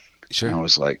 Sure. And I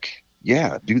was like,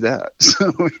 "Yeah, do that."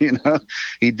 So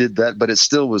he did that, but it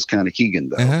still was kind of Keegan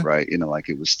though, right? Like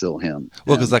it was still him.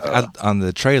 Well, because on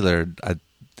the trailer,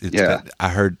 I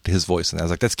heard his voice, and I was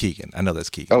like, "That's Keegan. I know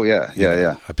that's Keegan." Oh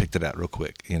yeah. I picked it out real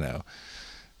quick, Yeah,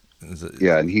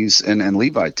 and he's and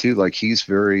Levi too. Like he's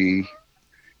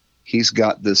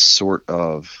got this sort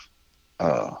of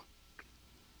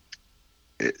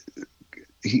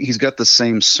he's got the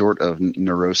same sort of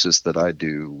neurosis that I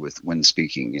do when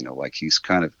speaking. Like he's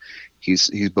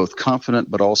both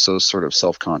confident but also sort of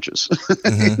self-conscious.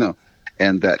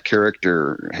 And that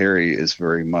character Harry is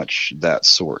very much that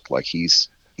sort. Like he's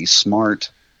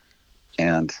smart,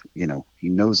 and he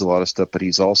knows a lot of stuff, but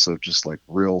he's also just like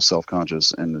real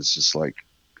self-conscious, and it's just like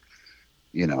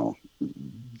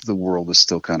the world is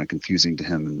still kind of confusing to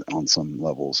him on some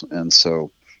levels. And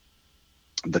so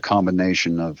the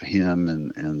combination of him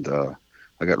and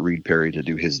I got Reed Perry to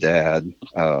do his dad,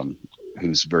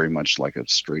 who's very much like a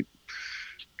straight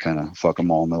kind of fuck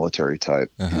 'em all military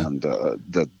type, and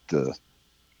the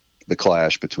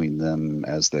clash between them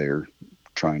as they're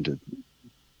trying to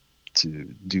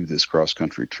do this cross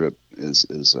country trip is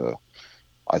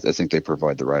I think they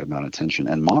provide the right amount of tension.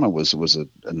 And Mana was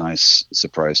a nice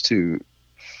surprise too.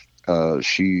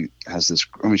 She has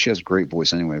she has a great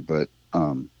voice anyway, but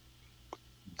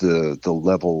the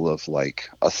level of like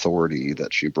authority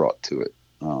that she brought to it,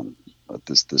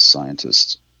 this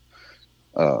scientist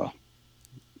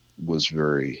was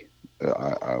very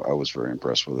I was very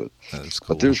impressed with it. That's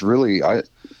cool. But there's really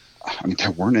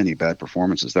there weren't any bad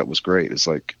performances. That was great. It's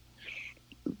like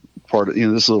part of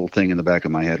this little thing in the back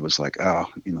of my head was like,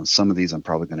 some of these I'm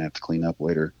probably going to have to clean up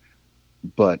later,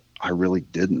 but I really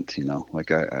didn't. Like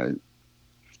I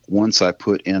once I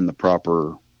put in the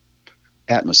proper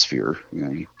atmosphere,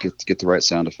 you get the right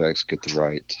sound effects, get the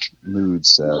right mood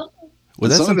set. Well,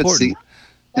 that's important.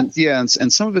 And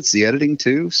some of it's the editing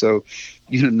too. So,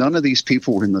 none of these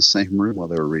people were in the same room while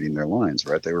they were reading their lines,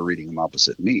 right? They were reading them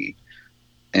opposite me.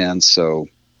 And so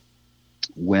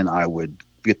when I would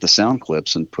get the sound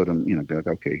clips and put them, be like,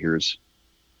 okay, here's,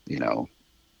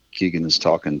 Keegan is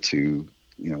talking to,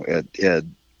 Ed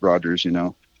Rogers,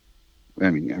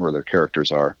 where their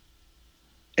characters are.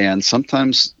 And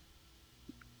sometimes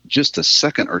just a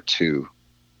second or two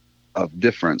of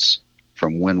difference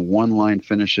from when one line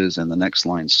finishes and the next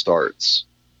line starts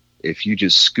if you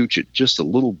just scooch it just a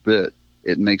little bit,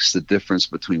 it makes the difference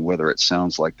between whether it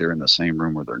sounds like they're in the same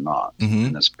room or they're not.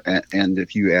 And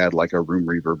if you add like a room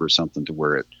reverb or something to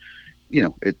where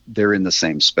they're in the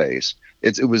same space,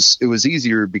 it was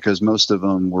easier because most of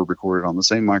them were recorded on the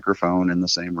same microphone in the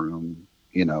same room,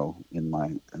 in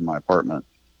my apartment.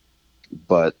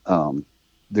 But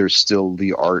there's still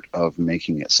the art of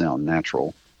making it sound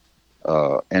natural.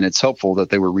 And it's helpful that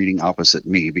they were reading opposite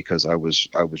me, because I was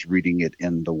reading it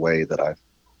in the way that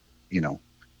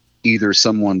either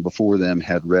someone before them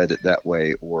had read it that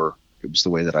way, or it was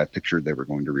the way that I pictured they were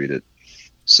going to read it.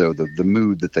 So the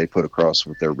mood that they put across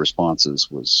with their responses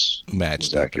was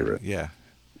accurate. Yeah.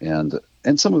 And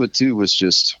some of it too was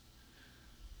just,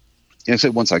 I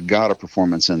said, once I got a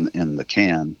performance in the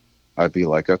can, I'd be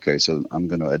like, okay, so I'm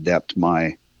going to adapt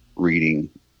my reading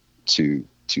to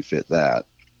fit that.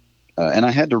 And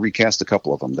I had to recast a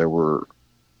couple of them. There were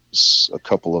a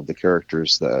couple of the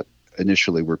characters that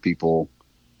initially were people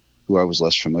who I was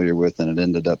less familiar with, and it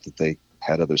ended up that they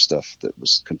had other stuff that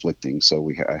was conflicting. So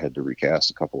I had to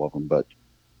recast a couple of them, but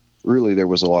really there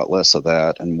was a lot less of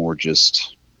that and more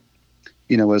just,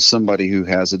 as somebody who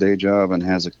has a day job and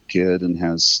has a kid and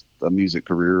has a music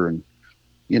career, and,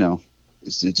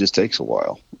 it just takes a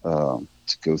while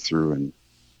to go through, and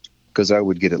because I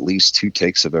would get at least 2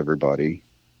 takes of everybody,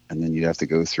 and then you'd have to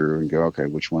go through and go, okay,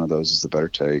 which one of those is the better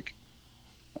take?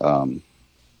 And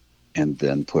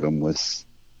then put them with,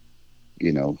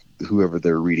 whoever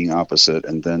they're reading opposite.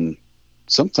 And then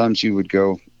sometimes you would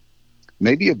go,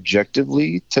 maybe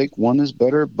objectively take 1 is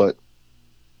better, but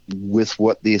with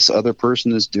what this other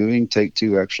person is doing, take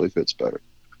 2 actually fits better.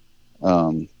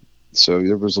 So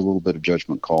there was a little bit of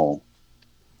judgment call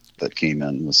that came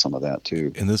in with some of that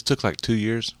too. And this took like 2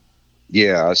 years?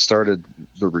 Yeah, I started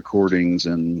the recordings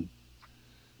in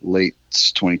late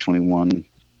 2021,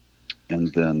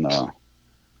 and then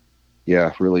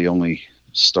really only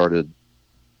started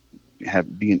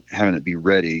having it be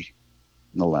ready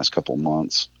in the last couple of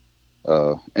months.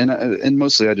 And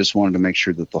mostly I just wanted to make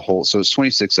sure that so it's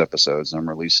 26 episodes, and I'm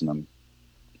releasing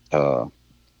them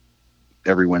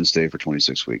every Wednesday for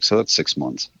 26 weeks. So that's 6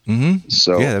 months. Mm-hmm.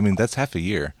 So yeah, I mean, that's half a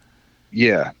year.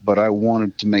 Yeah, but I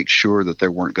wanted to make sure that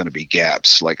there weren't going to be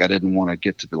gaps. Like, I didn't want to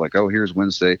get to be like, oh, here's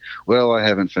Wednesday. Well, I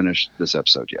haven't finished this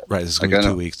episode yet. Right, this is going to be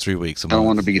 2 weeks, 3 weeks. I don't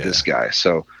want to be this guy.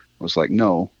 So I was like,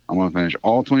 no, I want to finish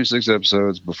all 26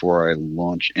 episodes before I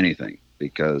launch anything,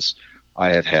 because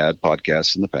I have had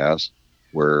podcasts in the past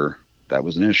where that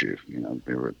was an issue. And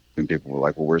people were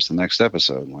like, well, where's the next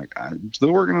episode? I'm like, I'm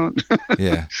still working on it.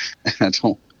 Yeah. I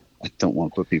don't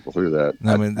want to put people through that.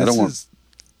 No, I mean, I don't want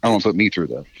to put me through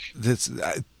that. This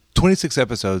 26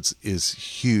 episodes is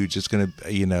huge. It's going to,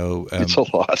 it's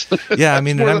a lot. Yeah, I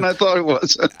mean, more than I thought it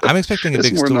was. I'm expecting a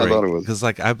big story. More than I thought it was. Because,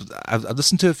 like, I've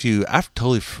listened to a few. I've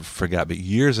totally forgot, but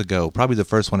years ago, probably the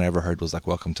first one I ever heard was like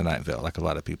 "Welcome to Night Vale," like a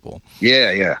lot of people.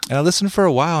 Yeah. And I listened for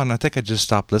a while, and I think I just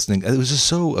stopped listening. It was just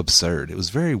so absurd. It was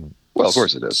very. Well, of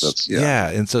course it is.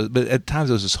 And so, but at times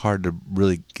it was just hard to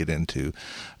really get into.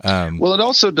 Well, it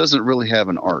also doesn't really have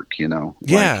an arc,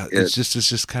 Yeah, it's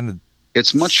just kind of.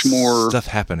 It's much more stuff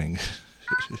happening.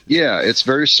 Yeah, it's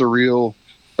very surreal.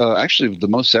 Actually, the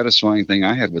most satisfying thing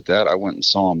I had with that, I went and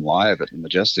saw him live at the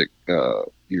Majestic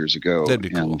years ago. That'd be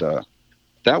cool. And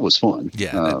that was fun.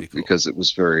 Yeah, that'd be cool. Because it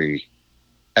was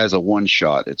as a one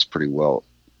shot, it's pretty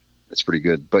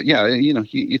good. But yeah,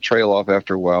 you trail off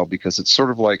after a while, because it's sort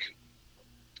of like,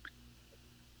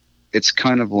 it's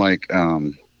kind of like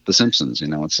The Simpsons.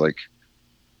 It's like,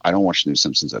 I don't watch new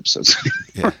Simpsons episodes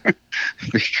anymore. Yeah.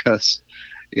 Because,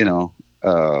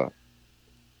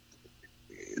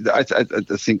 I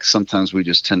think sometimes we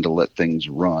just tend to let things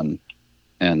run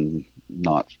and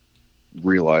not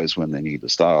realize when they need to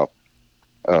stop.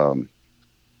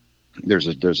 There's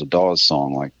a Dawes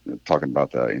song like talking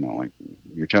about that. Like,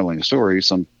 you're telling a story, at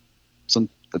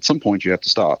some point you have to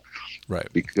stop, right?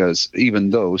 Because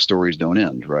even though stories don't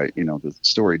end, right? The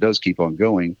story does keep on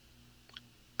going,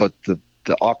 but the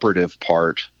operative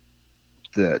part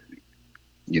that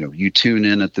you tune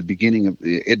in at the beginning of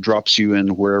it drops you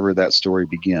in wherever that story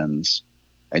begins,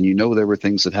 and there were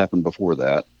things that happened before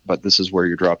that, but this is where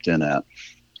you're dropped in at,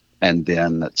 and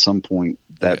then at some point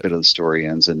that bit of the story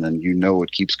ends, and then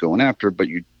it keeps going after, but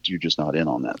you're just not in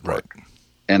on that part. Right.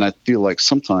 And I feel like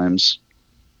sometimes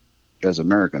as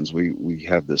Americans we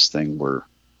have this thing where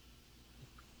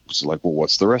it's like, well,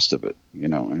 what's the rest of it?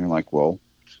 And you're like, well,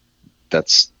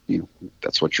 that's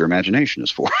what your imagination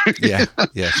is for. Yeah,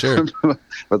 sure.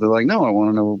 But they're like, no, I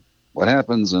want to know what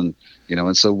happens, and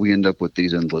and so we end up with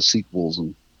these endless sequels,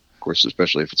 and of course,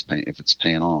 especially if it's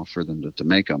paying off for them to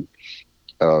make them,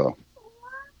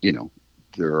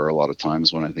 there are a lot of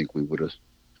times when I think we would have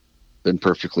been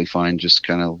perfectly fine just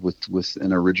kind of with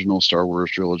an original Star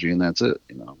Wars trilogy, and that's it,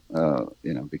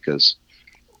 because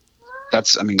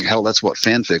that's what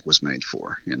fanfic was made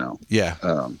for,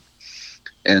 Yeah.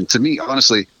 And to me,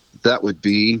 honestly, that would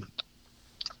be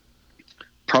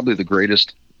probably the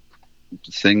greatest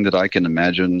thing that I can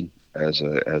imagine as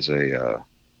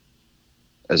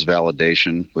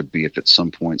validation would be if at some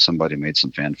point somebody made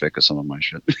some fanfic of some of my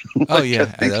shit. Oh yeah,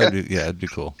 that'd be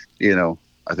cool.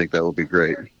 I think that would be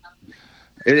great.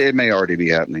 It may already be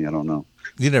happening. I don't know.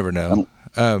 You never know.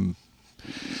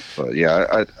 But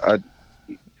yeah, I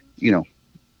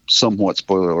somewhat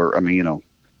spoiler alert. I mean,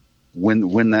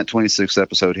 when that 26th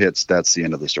episode hits, that's the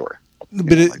end of the story.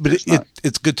 But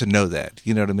it's good to know that,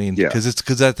 you know what I mean? Yeah.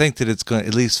 Because I think that it's going,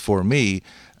 at least for me,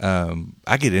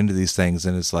 I get into these things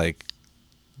and it's like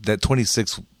that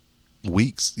 26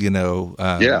 weeks,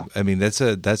 yeah. I mean, that's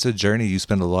a journey. You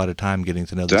spend a lot of time getting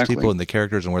to know these people and the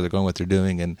characters and where they're going, what they're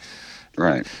doing. And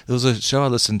right. There was a show I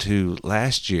listened to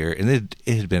last year, and it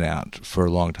had been out for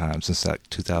a long time, since like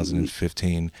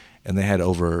 2015, and they had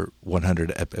over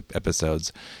 100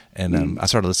 episodes. And I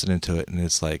started listening to it, and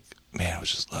it's like, man, I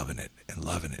was just loving it and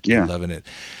loving it and loving it.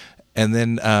 And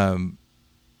then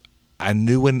I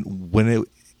knew when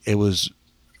it was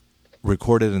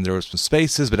recorded and there were some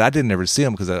spaces, but I didn't ever see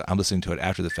them because I'm listening to it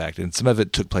after the fact. And some of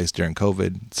it took place during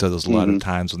COVID, so there was a lot of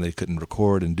times when they couldn't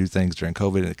record and do things during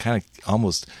COVID, and it kind of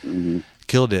almost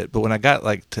killed it. But when I got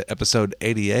like to episode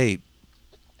 88,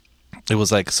 it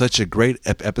was like such a great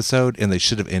episode, and they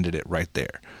should have ended it right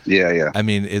there. Yeah. I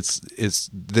mean, it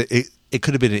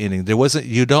could have been an ending. There wasn't.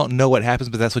 You don't know what happens,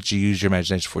 but that's what you use your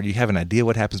imagination for. You have an idea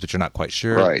what happens, but you're not quite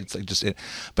sure. Right. It's like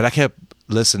but I kept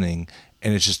listening,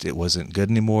 and it wasn't good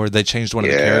anymore. They changed one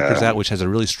of the characters out, which has a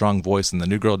really strong voice, and the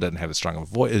new girl doesn't have as strong of a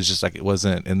voice. It's just like it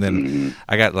wasn't. And then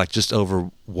I got like just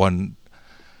over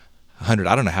 100.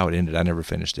 I don't know how it ended. I never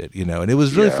finished it. And it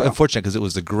was really unfortunate because it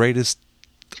was the greatest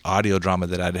audio drama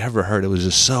that I'd ever heard. It was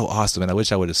just so awesome, and I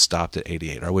wish I would have stopped at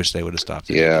 88, or I wish they would have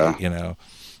stopped at 88,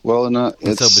 Well, and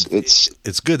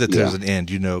it's good that there's an end,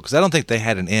 because I don't think they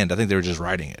had an end. I think they were just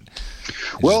writing it.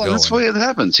 Well, and that's the way it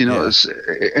happens, and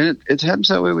it happens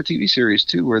that way with TV series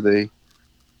too, where they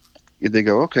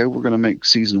go, okay, we're going to make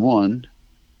season 1,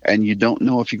 and you don't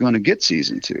know if you're going to get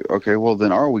season 2. Okay, well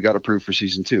then, we got approved for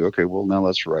season 2. Okay, well now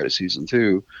let's write a season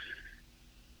 2,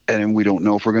 and we don't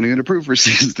know if we're going to get approved for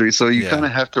season 3. So you kind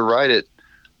of have to write it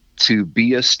to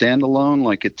be a standalone,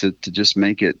 like it to just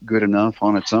make it good enough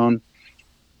on its own,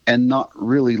 and not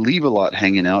really leave a lot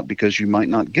hanging out because you might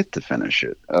not get to finish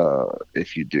it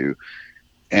if you do.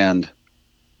 And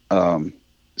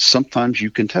sometimes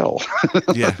you can tell.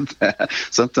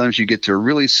 Sometimes you get to a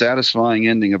really satisfying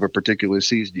ending of a particular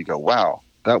season. You go, wow,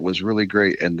 that was really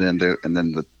great. And then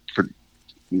the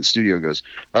studio goes,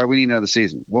 all right, we need another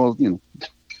season. Well,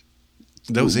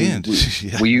 that was the end.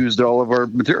 We used all of our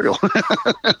material.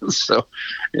 So,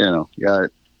 I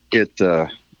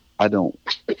don't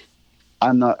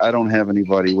have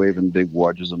anybody waving big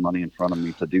wadges of money in front of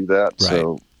me to do that. Right.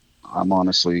 So I'm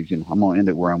honestly, I'm going to end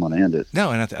it where I'm going to end it.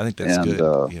 No, and I think that's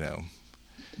good,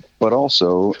 But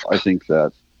also, I think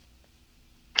that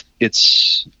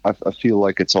I feel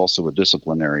like it's also a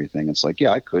disciplinary thing. It's like,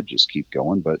 I could just keep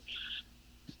going, but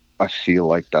I feel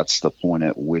like that's the point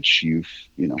at which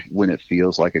when it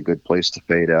feels like a good place to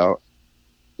fade out,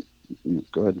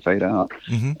 go ahead and fade out.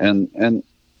 Mm-hmm. And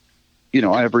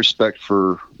I have respect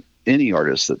for any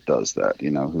artist that does that,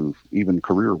 who even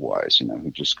career wise,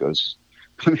 who just goes,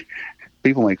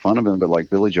 people make fun of him, but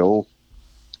like Billy Joel,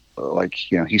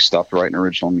 he stopped writing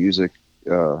original music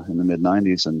in the mid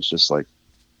 90s, and it's just like,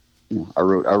 I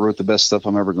wrote the best stuff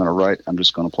I'm ever going to write. I'm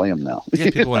just going to play them now.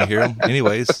 Yeah, people want to hear them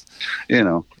anyways.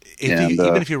 Even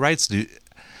if he writes new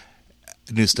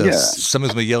stuff,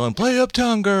 someone's going to yell and play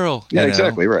Uptown Girl. Yeah,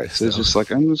 exactly right. So it's just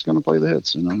like, I'm just going to play the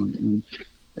hits,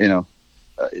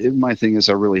 my thing is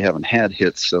I really haven't had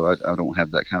hits, so I don't have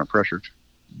that kind of pressure.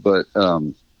 But I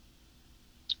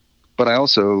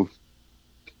also,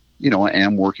 I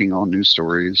am working on new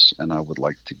stories, and I would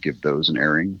like to give those an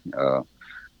airing.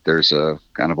 There's a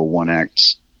kind of a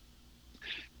one-act,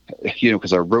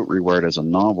 because I wrote Rewired as a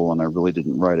novel, and I really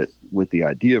didn't write it with the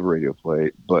idea of radio play.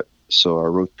 But so I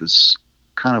wrote this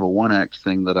kind of a one-act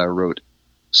thing that I wrote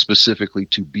specifically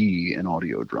to be an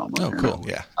audio drama. Oh, cool!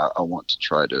 Yeah, I want to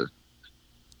try to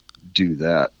do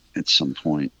that at some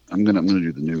point. I'm gonna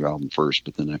do the new album first,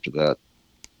 but then after that,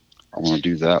 I want to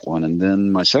do that one. And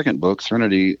then my second book,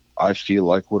 Threnody, I feel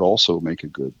like would also make a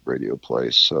good radio play.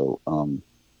 So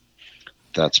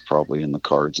that's probably in the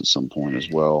cards at some point as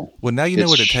well. Well, now you know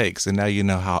what it takes, and now you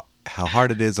know how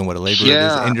hard it is and what a labor it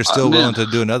is, and you're still willing to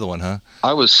do another one, huh?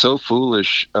 I was so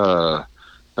foolish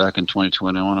back in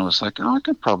 2021. I was like, I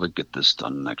could probably get this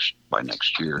done by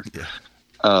next year. Yeah.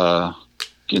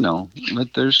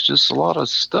 But there's just a lot of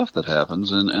stuff that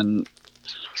happens, and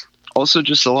also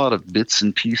just a lot of bits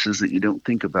and pieces that you don't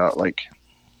think about. Like,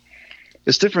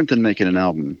 it's different than making an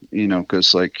album,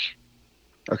 because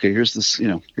okay, here's this,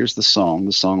 here's the song.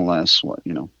 The song lasts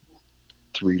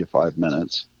 3 to 5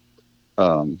 minutes.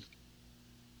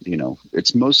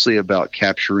 It's mostly about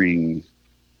capturing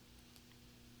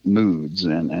moods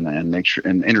and make sure,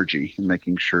 and energy, and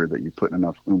making sure that you put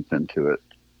enough oomph into it.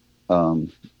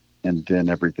 And then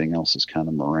everything else is kind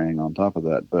of meringue on top of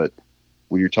that. But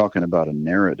when you're talking about a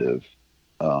narrative,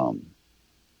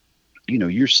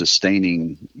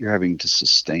 you're having to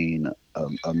sustain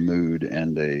a mood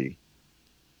and I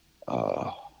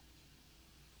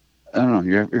don't know,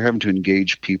 you're having to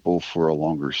engage people for a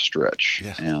longer stretch.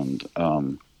 Yeah. And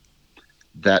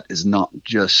that is not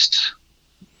just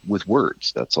with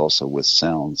words. That's also with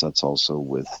sounds. That's also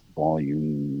with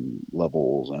volume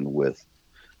levels and with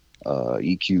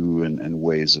EQ and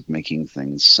ways of making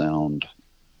things sound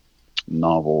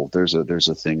novel. There's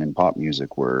a thing in pop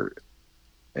music where,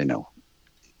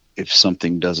 if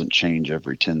something doesn't change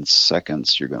every 10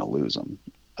 seconds, you're going to lose them.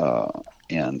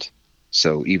 And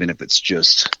so even if it's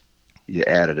just you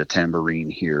added a tambourine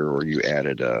here, or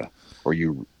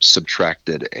you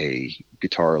subtracted a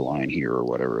guitar line here or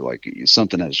whatever, like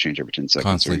something has to change every 10 seconds.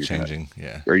 Constantly changing.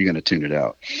 Or you're going to tune it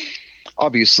out.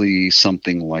 Obviously,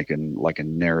 something like a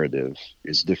narrative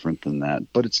is different than that,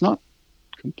 but it's not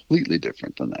completely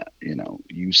different than that.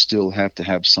 You still have to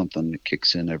have something that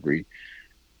kicks in every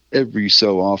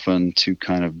so often to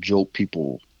kind of jolt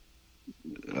people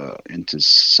into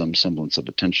some semblance of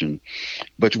attention,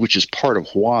 but which is part of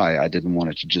why I didn't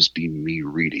want it to just be me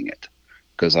reading it,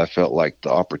 because I felt like the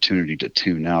opportunity to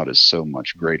tune out is so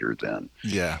much greater than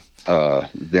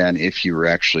if you were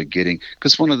actually getting.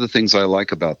 Because one of the things I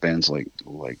like about bands like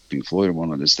Pink Floyd and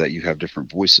one is that you have different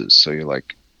voices. So you're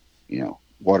like,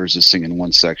 Waters is singing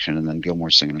one section and then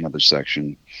Gilmore's singing another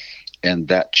section, and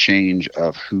that change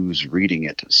of who's reading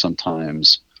it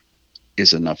sometimes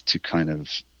is enough to kind of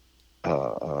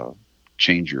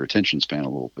change your attention span a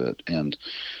little bit. And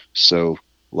so,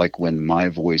 like, when my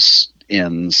voice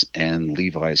ends and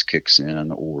Levi's kicks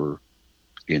in, or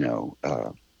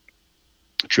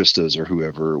Trista's or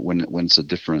whoever, when it's a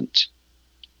different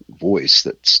voice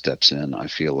that steps in, I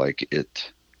feel like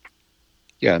it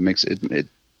makes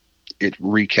it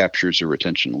recaptures your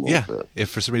attention a little bit.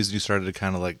 If for some reason you started to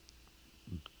kind of like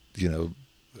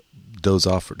doze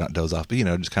off, or not doze off, but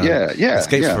just kind of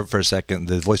escape for a second,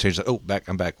 the voice changes, like, oh,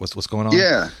 I'm back, what's going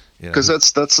on? Because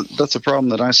that's a problem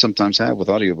that I sometimes have with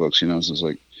audiobooks. It's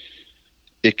like,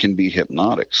 it can be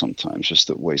hypnotic sometimes, just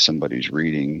the way somebody's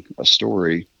reading a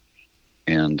story,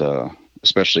 and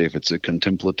especially if it's a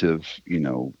contemplative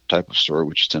type of story,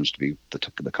 which tends to be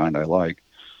the kind I like.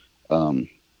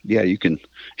 You can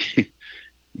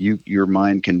your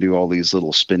mind can do all these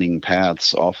little spinning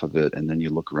paths off of it, and then you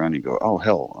look around and you go, oh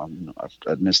hell,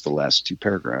 I've missed the last 2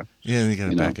 paragraphs. Yeah, you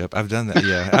gotta back up. I've done that.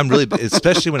 Yeah, I'm really,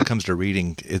 especially when it comes to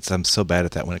reading. I'm so bad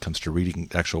at that when it comes to reading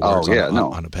actual words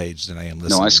on a page than I am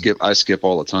listening. No, I skip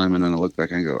all the time, and then I look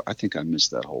back and I go, I think I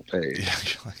missed that whole page.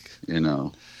 Yeah,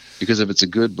 because if it's a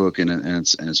good book and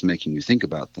it's making you think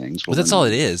about things, well that's all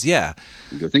it is. Yeah,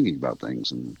 you go thinking about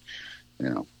things, and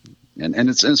and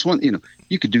it's one,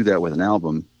 you could do that with an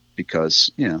album, because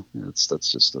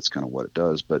that's kind of what it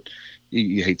does. But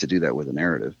you hate to do that with a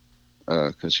narrative,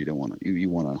 because you don't want to. You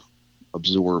want to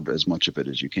absorb as much of it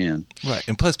as you can. Right,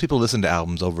 and plus people listen to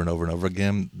albums over and over and over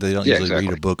again. They don't usually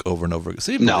read a book over and over again.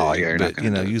 So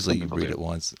usually you read it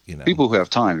once. People who have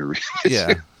time to read it.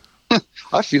 Yeah,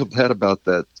 I feel bad about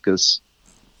that, because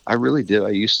I really did. I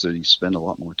used to spend a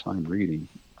lot more time reading,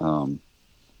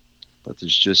 but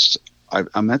there's just.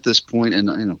 I'm at this point, and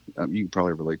you can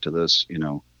probably relate to this.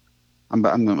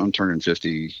 I'm turning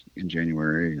 50 in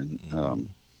January, and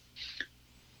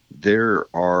there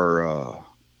are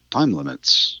time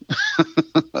limits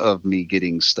of me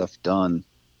getting stuff done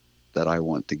that I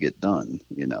want to get done.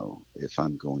 If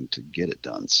I'm going to get it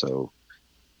done. So,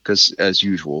 because as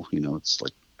usual, it's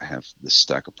like I have this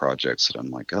stack of projects that I'm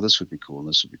like, oh, this would be cool, and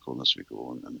this would be cool, and this would be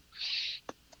cool, and then.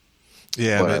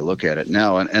 Yeah, but I look at it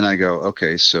now and I go,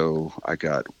 okay, so I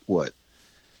got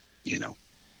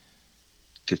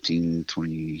 15,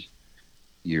 20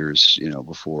 years,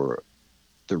 before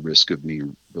the risk of me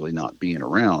really not being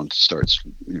around starts,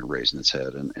 raising its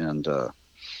head, and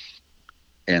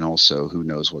also who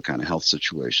knows what kind of health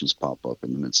situations pop up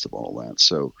in the midst of all that.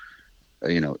 So,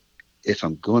 if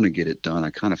I'm going to get it done, I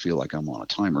kind of feel like I'm on a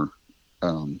timer.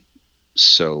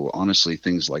 So honestly,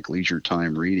 things like leisure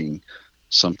time reading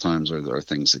sometimes are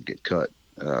things that get cut,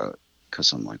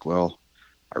 because I'm like, well,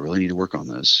 I really need to work on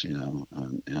this,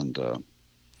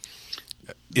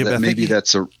 maybe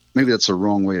that's a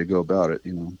wrong way to go about it,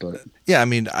 but yeah, I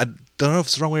mean, I don't know if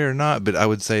it's the wrong way or not, but I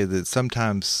would say that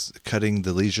sometimes cutting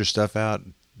the leisure stuff out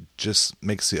just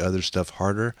makes the other stuff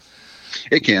harder.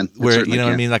 It can. Where, what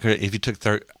I mean? Like if you took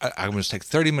I'm going to take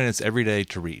 30 minutes every day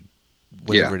to read,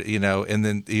 whatever, and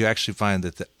then you actually find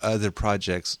that the other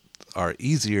projects are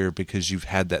easier because you've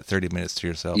had that 30 minutes to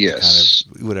yourself. Yes. To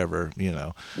kind of whatever,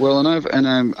 Well,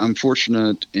 I'm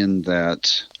fortunate in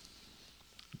that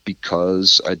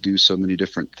because I do so many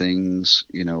different things,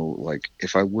 like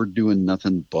if I were doing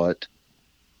nothing but,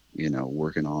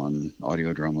 working on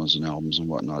audio dramas and albums and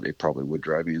whatnot, it probably would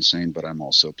drive me insane. But I'm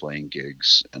also playing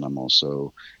gigs, and I'm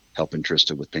also helping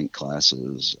Trista with paint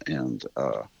classes, and,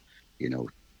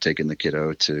 taking the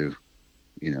kiddo to,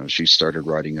 she started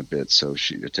writing a bit. So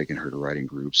taking her to writing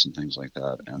groups and things like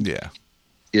that. And yeah,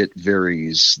 it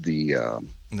varies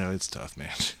no, it's tough, man,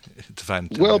 to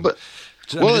find time. Well, but,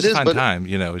 it is, but time,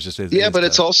 it's just,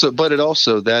 it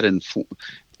also that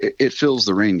it fills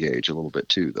the rain gauge a little bit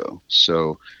too, though.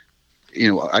 So,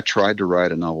 I tried to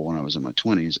write a novel when I was in my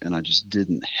 20s, and I just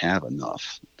didn't have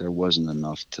enough. There wasn't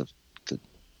enough to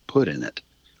put in it.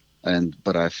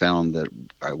 But I found that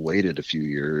I waited a few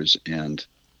years, and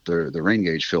the rain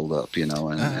gauge filled up, and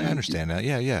I understand that.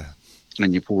 Yeah.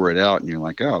 And you pour it out, and you're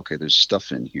like, oh, okay, there's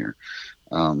stuff in here.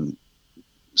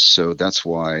 So that's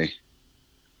why,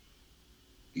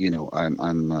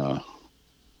 I'm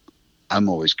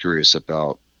always curious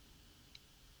about,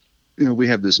 we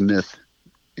have this myth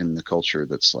in the culture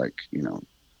that's like,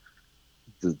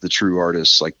 the true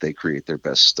artists, like they create their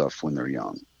best stuff when they're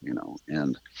young,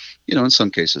 and, in some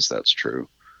cases that's true,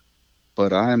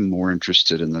 but I'm more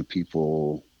interested in the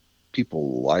people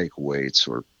like Waits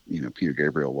or, Peter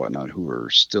Gabriel, whatnot, who are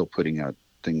still putting out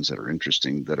things that are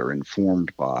interesting, that are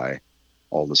informed by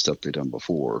all the stuff they've done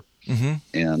before. Mm-hmm.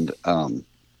 And,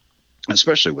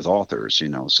 especially with authors,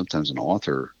 sometimes an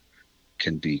author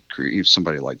can be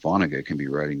somebody like Vonnegut can be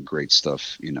writing great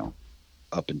stuff,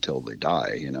 up until they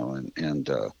die, and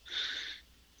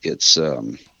it's,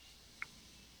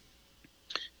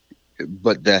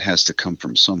 but that has to come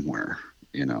from somewhere,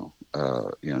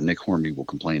 Nick Hornby will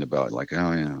complain about like,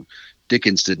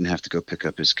 Dickens didn't have to go pick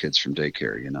up his kids from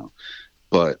daycare,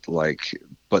 but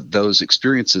those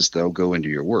experiences though go into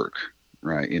your work,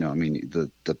 right? I mean,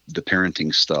 the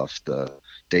parenting stuff, the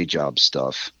day job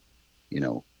stuff,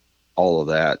 all of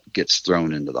that gets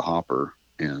thrown into the hopper.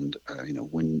 And,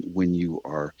 when you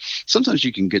are, sometimes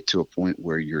you can get to a point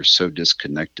where you're so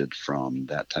disconnected from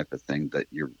that type of thing that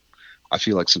I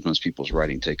feel like sometimes people's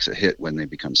writing takes a hit when they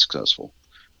become successful,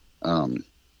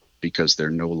 because they're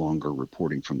no longer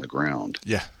reporting from the ground.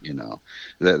 Yeah.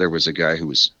 There was a guy who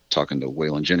was talking to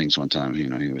Waylon Jennings one time, he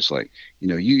was like,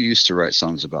 you used to write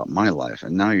songs about my life,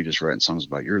 and now you're just writing songs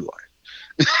about your life.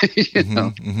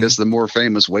 Because the more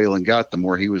famous Waylon got, the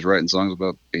more he was writing songs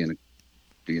about being a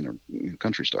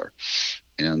country star,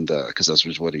 and because that's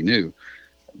just what he knew.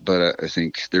 But I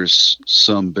think there's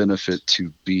some benefit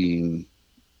to being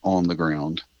on the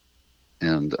ground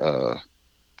and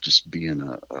just being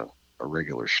a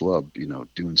regular schlub,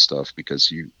 doing stuff,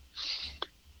 because you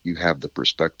have the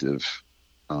perspective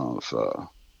of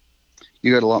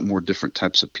you got a lot more different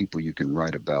types of people you can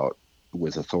write about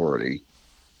with authority.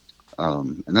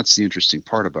 And that's the interesting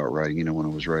part about writing. When I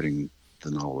was writing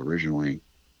the novel originally,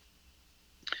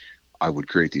 I would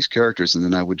create these characters, and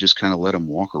then I would just kind of let them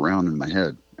walk around in my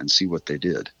head and see what they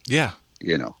did. Yeah.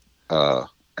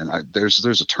 And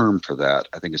there's a term for that.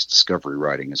 I think it's discovery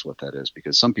writing is what that is,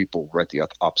 because some people write the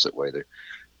opposite way.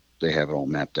 They have it all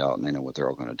mapped out and they know what they're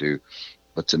all going to do.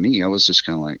 But to me, I was just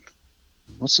kind of like,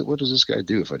 what does this guy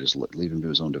do if I just leave him to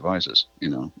his own devices,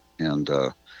 And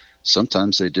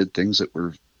sometimes they did things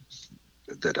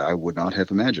that I would not have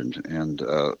imagined. And,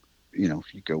 you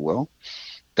go, well,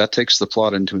 that takes the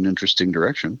plot into an interesting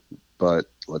direction, but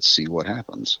let's see what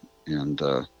happens. And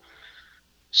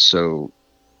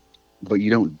but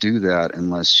you don't do that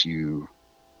unless you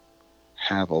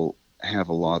have a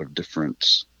lot of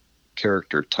different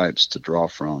character types to draw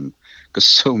from, because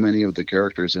so many of the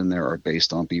characters in there are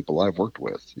based on people I've worked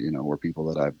with, or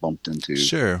people that I've bumped into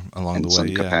along the way,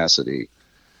 some capacity,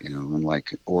 and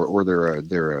like, or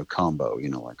they're a combo,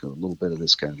 like a little bit of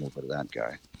this guy, a little bit of that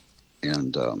guy.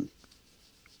 And,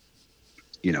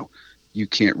 you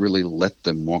can't really let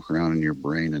them walk around in your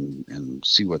brain and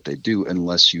see what they do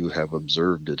unless you have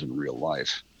observed it in real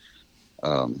life.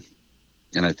 And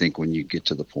I think when you get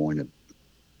to the point of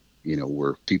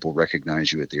where people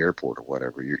recognize you at the airport or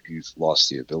whatever. You've lost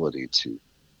the ability to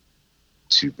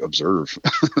observe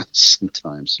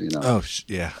sometimes, Oh,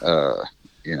 yeah.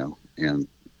 And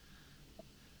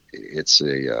it's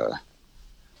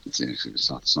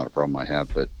not a problem I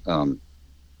have, but I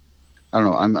don't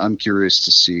know. I'm curious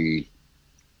to see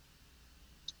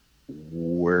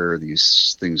where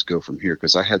these things go from here,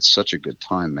 because I had such a good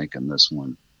time making this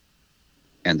one,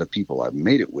 and the people I've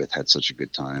made it with had such a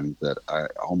good time that I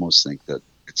almost think that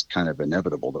it's kind of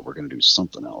inevitable that we're going to do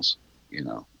something else.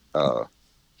 Yeah,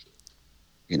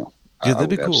 that'd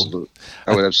be cool.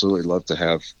 I would absolutely love to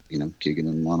have Keegan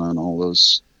and Lana and all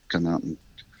those come out and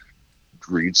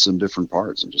read some different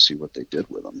parts and just see what they did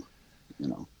with them.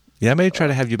 Yeah, I may try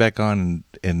to have you back on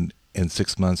in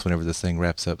 6 months whenever this thing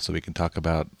wraps up, so we can talk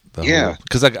about the whole.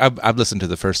 Because I've listened to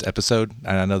the first episode,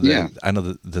 and I know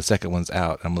that the second one's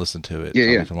out. I'm listening to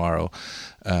it tomorrow.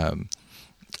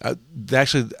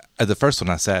 Actually, the first one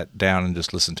I sat down and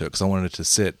just listened to it because I wanted to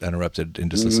sit uninterrupted and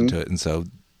just listen to it, and so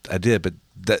I did. But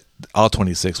that all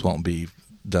 26 won't be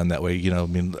done that way. I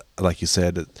mean, like you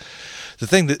said, the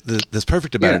thing that's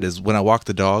perfect about it is when I walk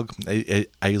the dog, I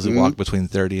usually walk between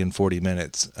 30 and 40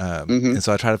 minutes, and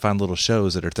so I try to find little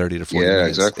shows that are 30 to 40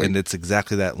 minutes, exactly. And it's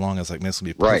exactly that long. I was like, man, it's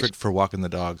gonna be perfect for walking the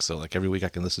dog. So like every week I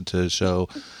can listen to a show,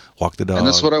 walk the dog, and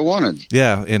that's what I wanted.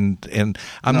 Yeah, and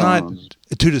I'm not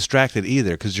too distracted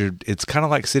either because it's kind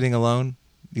of like sitting alone.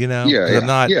 I'm not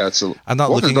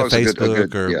looking at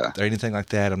Facebook or anything like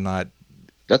that. I'm not.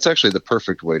 That's actually the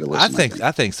perfect way to listen.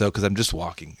 I think so, because I'm just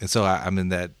walking, and so I'm in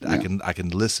that I can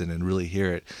listen and really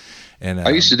hear it. And I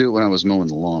used to do it when I was mowing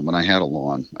the lawn. When I had a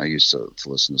lawn, I used to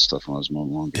listen to stuff when I was mowing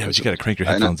the lawn. Yeah, but you got to crank your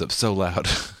headphones up so loud.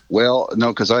 Well,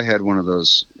 no, because I had one of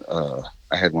those.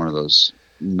 I had one of those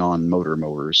non-motor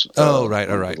mowers. Oh, right,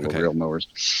 all right, okay. Real mowers.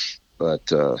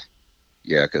 But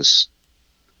because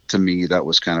to me that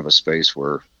was kind of a space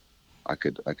where I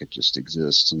could just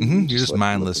exist. And You're just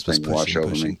mindless, just pushing,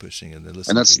 and then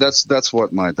listen. And that's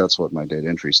what my data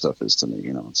entry stuff is to me.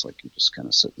 It's like you're just kind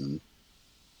of sitting.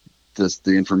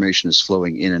 The information is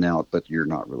flowing in and out, but you're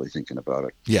not really thinking about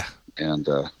it. Yeah. And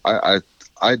I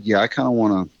kind of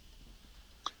want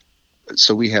to.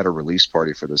 So we had a release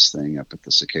party for this thing up at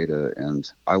the Cicada,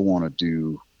 and I want to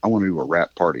do a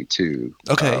rap party too.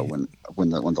 Okay. When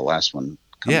the last one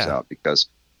comes out, because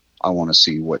I want to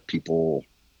see what people.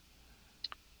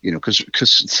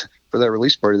 Because for that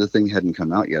release party, the thing hadn't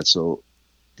come out yet. So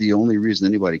the only reason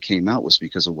anybody came out was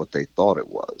because of what they thought it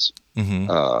was. Mm-hmm.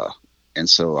 And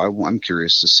so I'm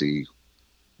curious to see,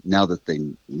 now that they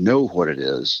know what it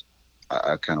is,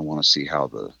 I kind of want to see how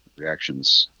the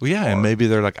reactions. Well, yeah, and maybe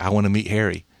they're like, I want to meet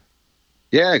Harry.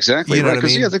 Yeah, exactly. You know what I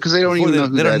mean? Because they don't even know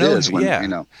who that is.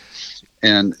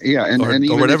 And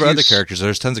or whatever other characters.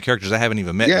 There's tons of characters I haven't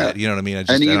even met yet. You know what I mean?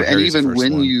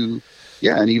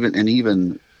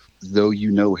 Even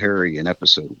though Harry in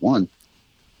episode 1,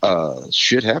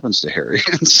 shit happens to Harry,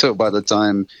 and so by the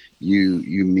time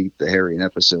you meet the Harry in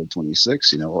episode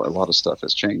 26, a lot of stuff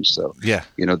has changed. So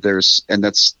there's, and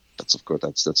that's of course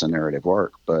that's a narrative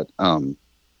arc, but I've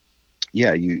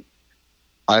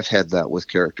had that with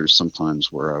characters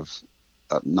sometimes where I've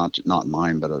not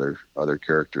mine, but other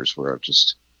characters where I've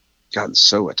just gotten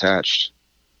so attached,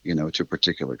 to a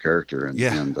particular character,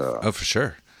 and oh, for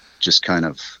sure, just kind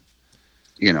of,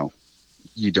 you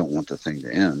don't want the thing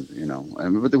to end,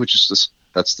 but which is just,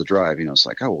 that's the drive, it's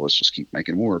like, oh, well, let's just keep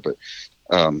making more. But,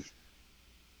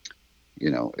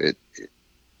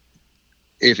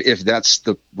 if that's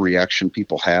the reaction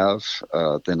people have,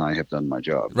 then I have done my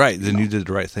job. Right. Then you did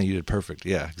the right thing. You did perfect.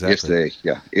 Yeah, exactly.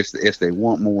 If they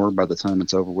want more by the time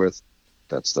it's over with,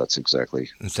 that's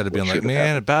exactly. Instead of being like,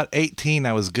 man, about 18,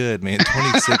 I was good, man.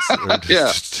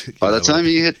 26. By the time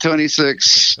you hit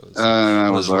 26, I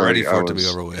was ready for it to be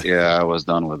over with. Yeah, I was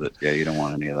done with it. Yeah, you don't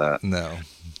want any of that. No,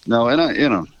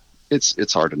 and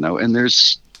it's hard to know. And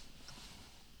there's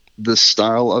the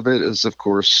style of it is, of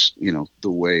course, the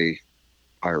way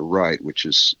I write, which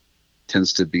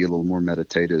tends to be a little more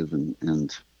meditative,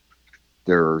 and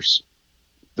there's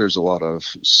a lot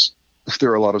of.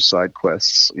 There are a lot of side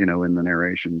quests, in the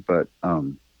narration, but I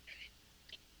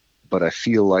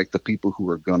feel like the people who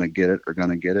are going to get it are going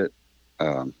to get it.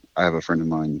 I have a friend of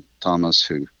mine, Thomas,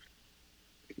 who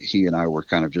he and I were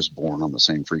kind of just born on the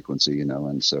same frequency,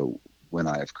 and so when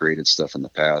I have created stuff in the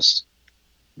past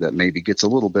that maybe gets a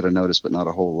little bit of notice, but not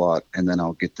a whole lot, and then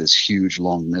I'll get this huge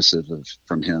long missive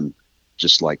from him,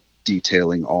 just like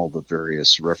detailing all the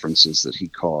various references that he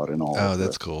caught and all. Oh,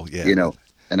 that's cool. Yeah.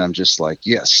 And I'm just like,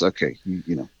 yes, okay,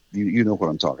 you know what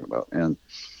I'm talking about, and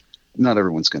not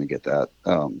everyone's going to get that,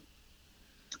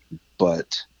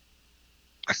 but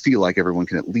I feel like everyone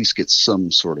can at least get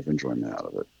some sort of enjoyment out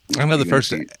of it. I know the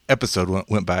first episode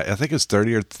went by, I think it was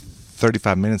 30 or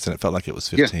 35 minutes, and it felt like it was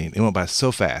 15. Yeah. It went by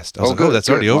so fast. I was like, that's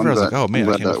already over. I was like, oh man,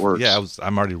 that works. Yeah,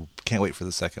 can't wait for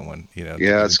the second one. Yeah,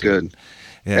 it's good.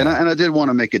 Yeah. And I did want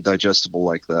to make it digestible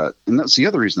like that. And that's the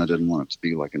other reason I didn't want it to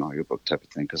be like an audiobook type of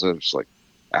thing, because it was like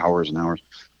hours and hours,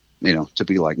 to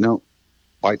be like, no,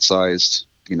 bite-sized,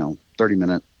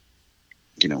 30-minute,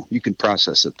 you can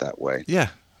process it that way. Yeah,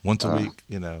 once a week,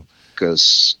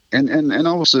 Because, and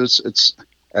also it's,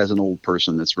 as an old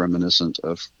person, it's reminiscent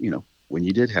of, when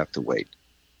you did have to wait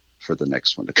for the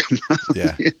next one to come out.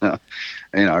 Yeah.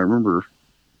 And I remember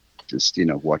just,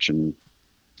 watching,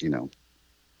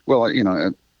 well,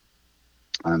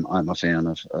 I'm a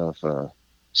fan of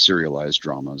serialized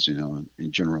dramas, and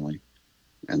generally.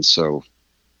 And so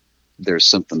there's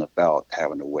something about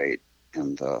having to wait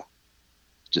and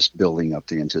just building up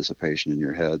the anticipation in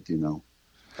your head,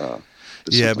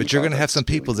 Yeah, but you're going to have some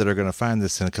people that are going to find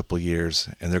this in a couple of years,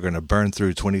 and they're going to burn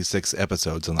through 26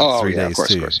 episodes in 3 days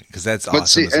too, because that's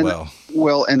awesome as well.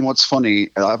 Well, and what's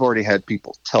funny, I've already had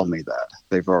people tell me that.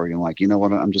 They've already been like, you know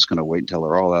what, I'm just going to wait until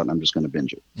they're all out, and I'm just going to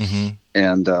binge it. Mm-hmm.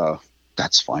 And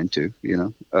that's fine too,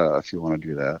 if you want to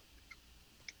do that.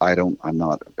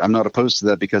 I'm not opposed to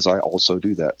that, because I also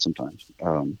do that sometimes.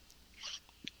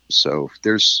 So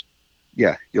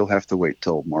you'll have to wait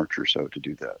till March or so to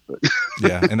do that. But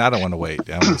yeah, and I don't want to wait.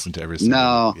 I want to listen to every single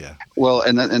No. Yeah. Well,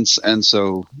 and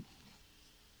so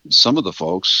some of the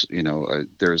folks,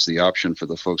 there's the option for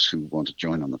the folks who want to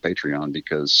join on the Patreon,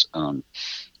 because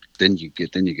then you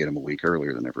get them a week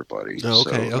earlier than everybody. Oh,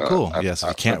 okay. So, cool. Yes,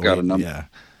 I can't wait.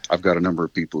 I've got a number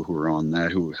of people who are on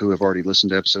that who have already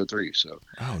listened to episode 3. So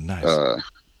oh, nice.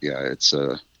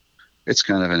 It's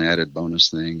kind of an added bonus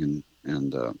thing,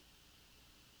 and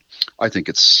I think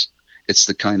it's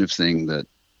the kind of thing that,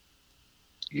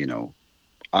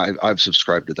 I've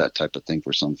subscribed to that type of thing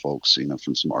for some folks,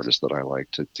 from some artists that I like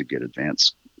to get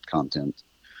advanced content.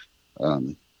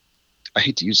 I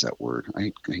hate to use that word.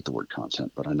 I hate the word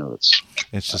content, but I know it's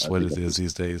just what it is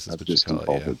these days. I've just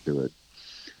defaulted to it.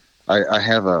 I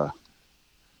have I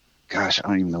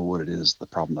don't even know what it is. The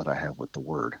problem that I have with the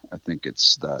word, I think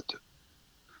it's that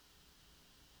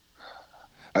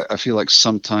I feel like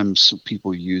sometimes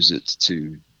people use it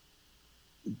to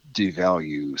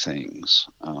devalue things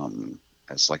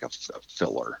as like a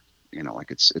filler,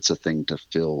 like it's a thing to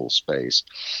fill space.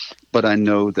 But I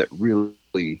know that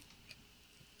really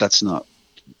that's not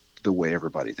the way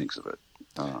everybody thinks of it.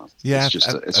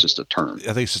 It's just a term.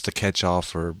 I think it's just a catch-all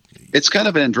for. It's kind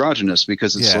of androgynous,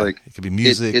 because it's like it could be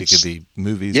music, it could be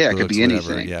movies, yeah, books, it could be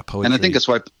whatever. anything. Yeah, poetry. And I think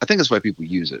that's why people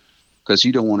use it, because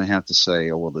you don't want to have to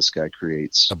say, oh well, this guy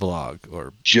creates a blog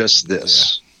or just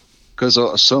this, because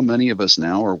so many of us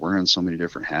now are wearing so many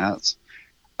different hats,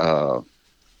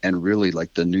 and really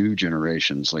like the new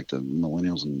generations, like the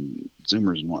millennials and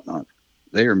Zoomers and whatnot,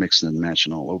 they are mixing and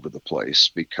matching all over the place,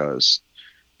 because.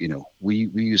 We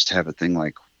used to have a thing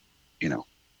like, I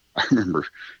remember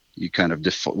you kind of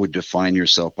would define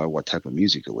yourself by what type of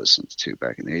music you listened to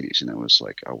back in the 80s. It was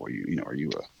like, oh, are you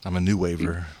I'm a new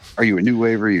waver. Are you a new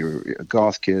waver? Are you a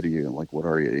goth kid? Are you like, what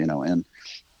are you?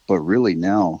 But really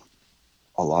now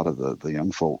a lot of the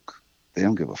young folk, they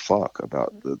don't give a fuck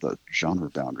about the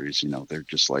genre boundaries. They're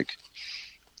just like,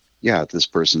 yeah, this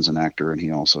person's an actor and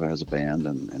he also has a band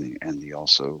and he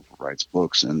also writes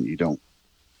books, and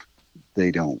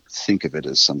they don't think of it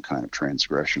as some kind of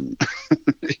transgression.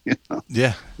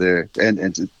 Yeah.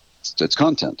 And it's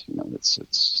content, it's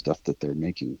stuff that they're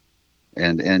making.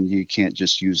 And you can't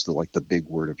just use the big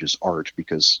word of just art,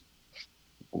 because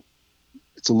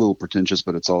it's a little pretentious,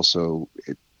 but it's also,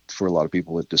 for a lot of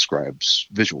people, it describes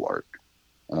visual art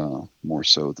more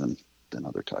so than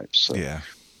other types. So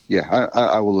yeah,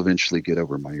 I will eventually get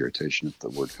over my irritation at the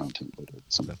word content, but at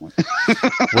some point.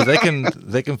 Well,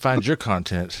 they can find your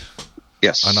content.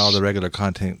 Yes. On all the regular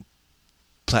content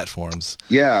platforms.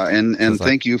 Yeah, and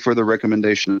thank you for the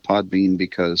recommendation of Podbean,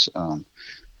 because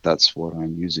that's what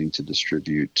I'm using to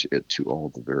distribute it to all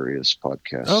the various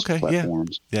podcast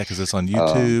platforms. Yeah, because it's on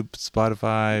YouTube,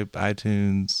 Spotify,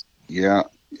 iTunes. Yeah,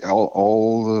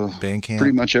 all the Bandcamp.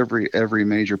 Pretty much every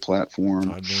major platform.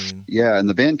 Podbean. Yeah, and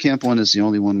the Bandcamp one is the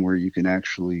only one where you can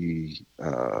actually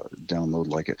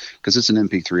download it, because it's an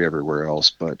MP3 everywhere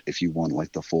else. But if you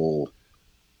want the full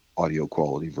audio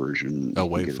quality version,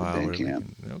 WAV file.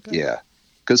 Okay. Yeah,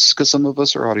 because some of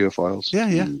us are audiophiles. Yeah.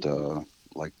 And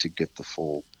like to get the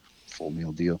full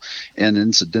meal deal. And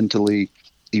incidentally,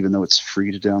 even though it's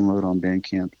free to download on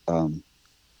Bandcamp,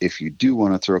 if you do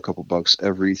want to throw a couple bucks,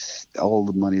 all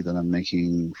the money that I'm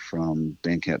making from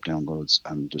Bandcamp downloads,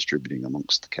 I'm distributing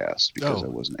amongst the cast because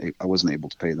I wasn't able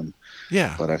to pay them.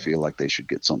 Yeah, but I feel like they should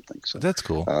get something. So that's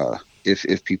cool.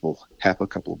 If people have a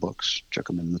couple of bucks, chuck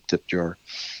them in the tip jar.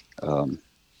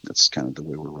 That's kind of the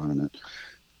way we're running it.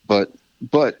 But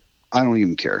I don't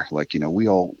even care. Like,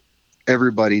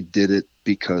 everybody did it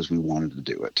because we wanted to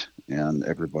do it, and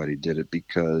everybody did it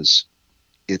because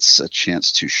it's a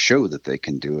chance to show that they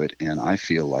can do it. And I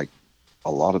feel like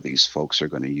a lot of these folks are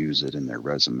going to use it in their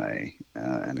resume,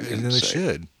 and they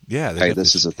should. Yeah. Hey,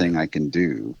 this is a thing I can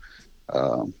do.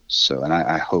 And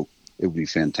I hope it would be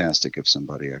fantastic if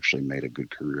somebody actually made a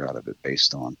good career out of it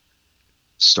based on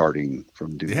starting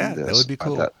from doing this. That would be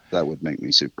cool. That would make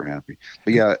me super happy.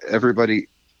 But yeah, everybody,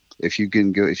 if you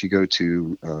go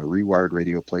to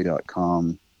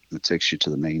rewiredradioplay.com, it takes you to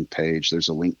the main page. There's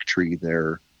a link tree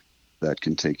there that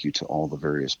can take you to all the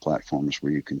various platforms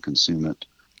where you can consume it.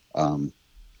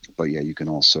 But yeah, you can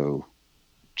also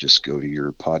just go to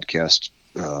your podcast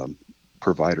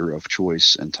provider of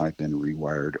choice and type in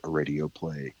Rewired Radio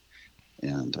Play,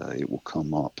 and it will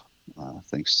come up,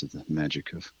 thanks to the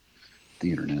magic of the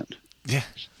internet. Yeah.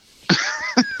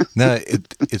 No,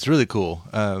 it's really cool.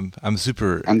 I'm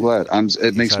glad.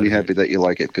 It makes me happy that you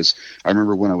like it, because I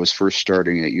remember when I was first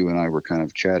starting it, you and I were kind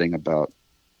of chatting about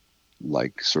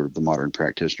like sort of the modern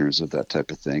practitioners of that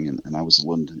type of thing, and I was a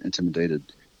little intimidated,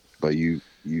 but you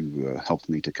helped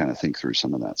me to kind of think through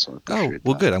some of that. So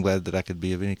well, good. I'm glad that I could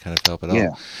be of any kind of help at all.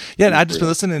 Yeah. And I've just been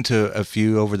listening to a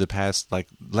few over the past, like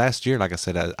last year. Like I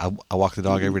said, I walk the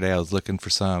dog every day. I was looking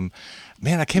for some.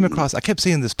 Man, I kept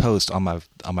seeing this post on my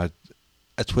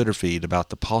a Twitter feed about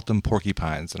the Paltom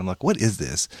porcupines, and I'm like, what is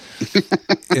this?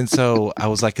 And so I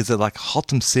was like, is it like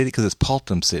Haltom City? Because it's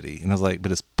Paltom City. And I was like,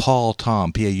 but it's Paul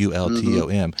Tom,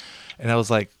 Paultom. And I was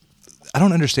like, I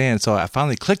don't understand. So I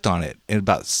finally clicked on it, and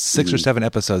about 6 or 7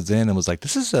 episodes in, and was like,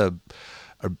 this is a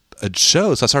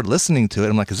show. So I started listening to it.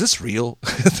 I'm like, is this real?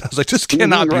 I was like, this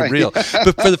cannot be real.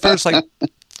 But for the first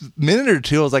minute or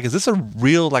two, I was like, is this a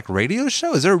real radio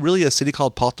show? Is there really a city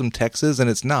called Paltom, Texas? And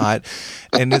it's not.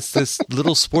 And it's this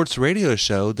little sports radio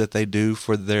show that they do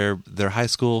for their high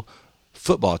school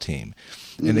football team.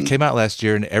 And it came out last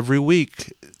year, and every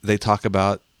week they talk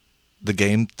about the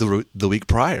game the week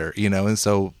prior, and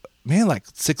so, man, like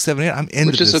 6, 7, 8, I'm into this.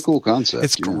 Which is a cool concept.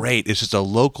 It's great. It's just a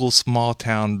local small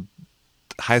town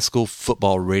high school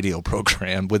football radio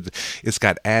program it's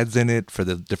got ads in it for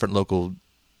the different local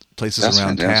places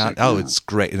around town. Oh, it's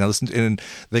great. And I listened, and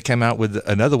they came out with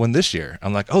another one this year.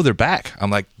 I'm like, oh, they're back. I'm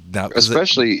like, now,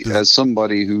 especially as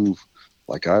somebody who,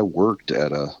 like, I worked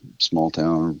at a small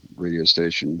town radio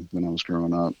station when I was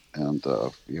growing up, and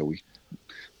we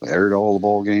aired all the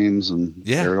ball games and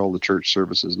aired all the church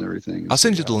services and everything. I'll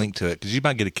send you the link to it, because you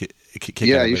might get a kick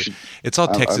out of it. You should. It's all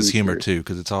Texas humor too,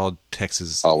 because it's all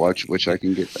Texas. I'll watch, which I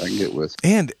can get with.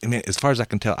 And I mean, as far as I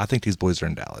can tell, I think these boys are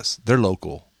in Dallas. They're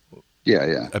local.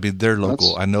 Yeah. I mean, they're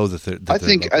local. I know that they're. I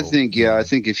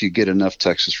think if you get enough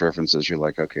Texas references, you're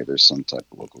like, okay, there's some type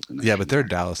of local connection. Yeah, but they're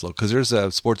Dallas local, because there's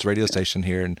a sports radio station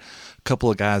here, and a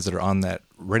couple of guys that are on that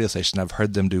radio station, I've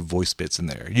heard them do voice bits in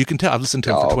there. You can tell. I've listened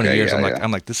to them for 20 years.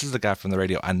 I'm like, this is the guy from the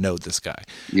radio. I know this guy.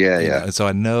 Yeah. And so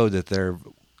I know that they're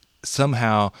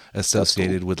somehow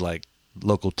associated with like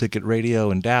local ticket radio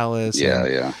in Dallas.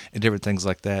 And different things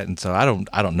like that. And so I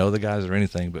don't know the guys or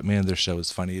anything, but man, their show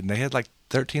is funny. And they had like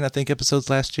 13, I think, episodes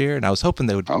last year, and I was hoping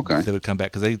they would come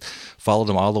back, because they followed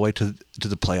them all the way to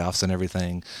the playoffs and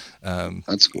everything.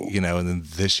 That's cool. And then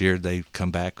this year they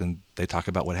come back and they talk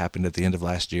about what happened at the end of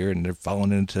last year, and they're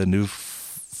following into a new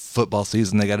football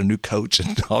season. They got a new coach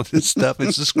and all this stuff.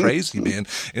 It's just crazy, man.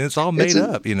 And it's all made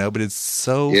up, but it's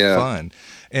so fun.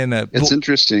 And it's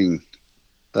interesting.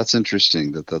 That's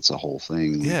interesting that's a whole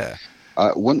thing. Yeah.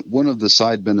 One of the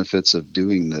side benefits of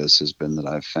doing this has been that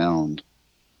I've found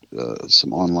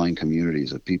some online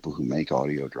communities of people who make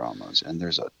audio dramas, and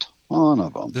there's a ton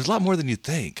of them. There's a lot more than you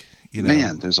think.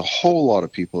 Man, there's a whole lot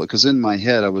of people, because in my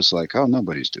head I was like, oh,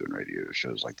 nobody's doing radio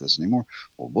shows like this anymore.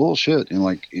 Well, bullshit. And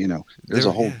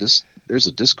there's there's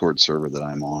a Discord server that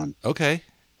I'm on. Okay.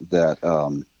 That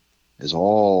is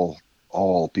all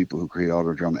people who create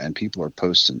audio drama, and people are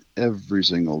posting every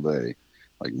single day,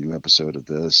 like, new episode of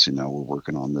this. We're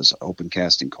working on this open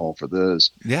casting call for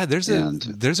this. Yeah, there's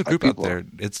a group out there.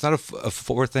 It's not a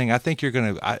for thing. I think you're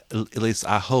gonna. At least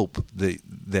I hope that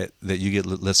you get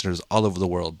listeners all over the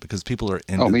world, because people are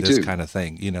into this kind of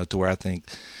thing. To where I think,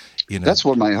 that's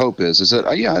what my hope is. Is that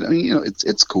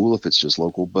it's cool if it's just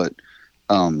local, but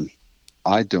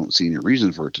I don't see any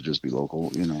reason for it to just be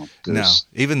local. No,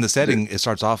 even the setting, it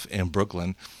starts off in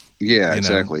Brooklyn. Yeah,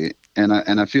 exactly. And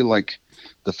I feel like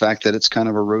the fact that it's kind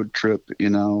of a road trip,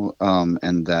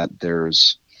 and that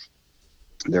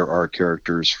there are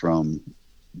characters from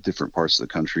different parts of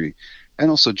the country, and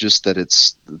also just that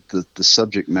it's the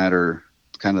subject matter,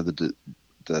 kind of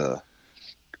the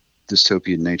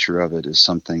dystopian nature of it is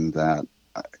something that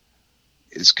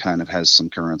is kind of has some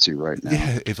currency right now.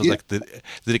 Yeah, it feels like that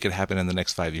it could happen in the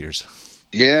next 5 years.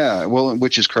 Yeah, well,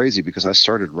 which is crazy because I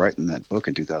started writing that book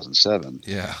in 2007.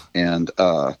 Yeah. And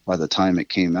by the time it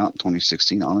came out in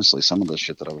 2016, honestly, some of the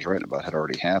shit that I was writing about had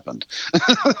already happened.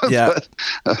 Yeah.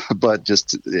 but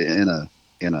just in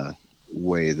a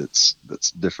way that's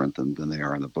different than they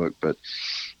are in the book. But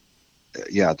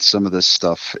yeah, some of this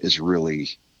stuff is really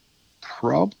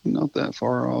probably not that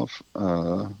far off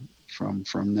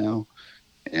from now.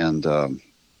 And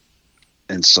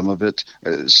some of it,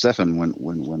 Stefan,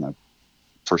 when I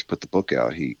first put the book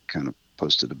out, he kind of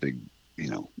posted a big,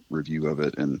 review of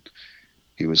it. And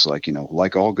he was like,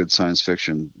 like all good science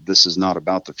fiction, this is not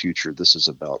about the future. This is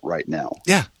about right now.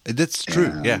 Yeah, that's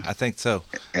true. Yeah, I think so.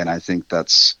 And I think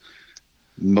that's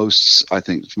most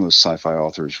sci-fi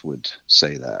authors would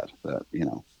say that,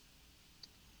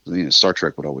 Star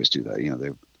Trek would always do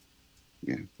that.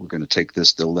 We're going to take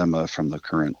this dilemma from the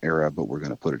current era, but we're going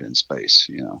to put it in space,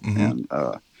 Mm-hmm. and,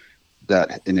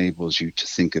 that enables you to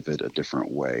think of it a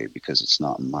different way because it's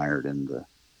not mired in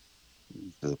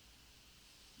the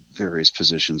various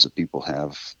positions that people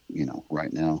have,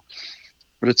 right now.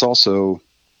 But it's also,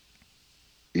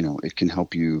 it can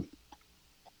help you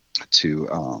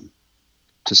to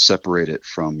separate it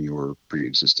from your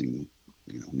pre-existing,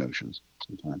 notions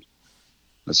sometimes.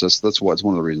 That's one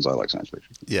of the reasons I like science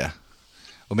fiction. Yeah.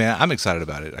 Well, man, I'm excited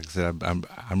about it. Like I said, I'm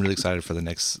really excited for the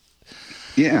next.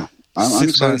 Yeah. I'm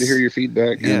excited to hear your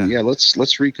feedback. Yeah. And yeah,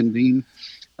 let's reconvene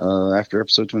after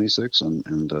episode 26,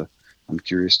 and I'm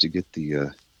curious to get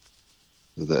the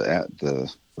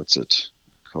what's it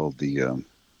called, the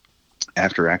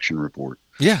after action report.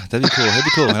 Yeah, that'd be cool. That'd be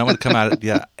cool. And I want to come out.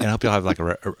 Yeah, and I hope y'all have like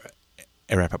a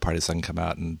wrap up party so I can come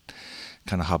out and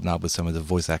kind of hobnob with some of the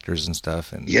voice actors and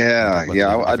stuff. And I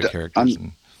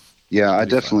definitely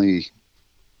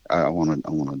I want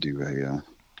to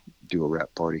do a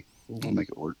rap party. We'll make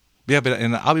it work. Yeah,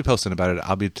 and I'll be posting about it.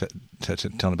 I'll be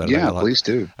telling about it. Yeah, please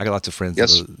do. I got lots of friends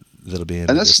that'll be in.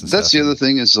 And that's the other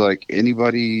thing is, like,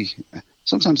 anybody.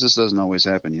 Sometimes this doesn't always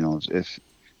happen, if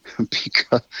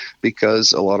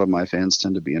because a lot of my fans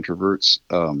tend to be introverts.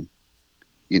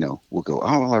 Will go,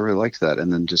 oh, well, I really like that,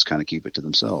 and then just kind of keep it to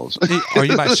themselves. Or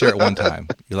you might share it one time.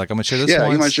 You're like, I'm gonna share this. Yeah,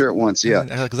 once. you might share it once. Yeah,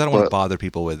 because I don't want to bother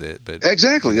people with it. But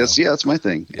exactly, that's my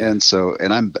thing. Yeah. And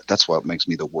that's what makes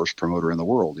me the worst promoter in the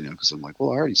world. Because I'm like,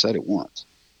 well, I already said it once.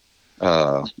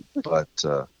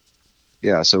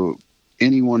 Yeah. So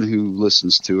anyone who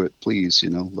listens to it, please,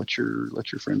 let your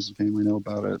friends and family know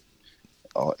about it.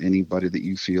 Anybody that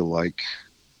you feel like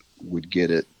would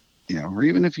get it, or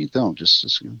even if you don't,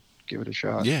 just give it a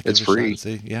shot. Yeah, it's free.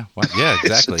 Yeah, yeah,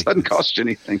 exactly. It doesn't cost you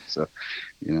anything, so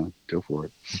go for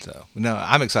it. So no,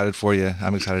 I'm excited for you.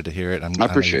 I'm excited to hear it. I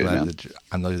appreciate it, man.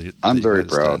 I'm very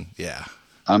proud. Yeah,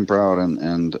 I'm proud,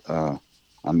 and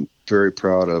I'm very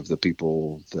proud of the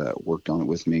people that worked on it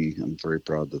with me. I'm very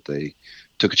proud that they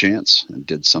took a chance and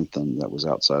did something that was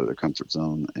outside of their comfort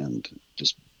zone and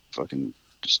just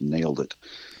nailed it.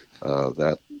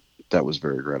 That was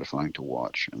very gratifying to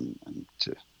watch and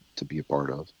to be a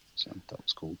part of. So that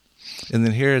was cool. And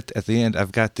then here at the end,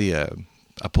 I've got I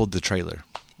pulled the trailer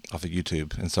off of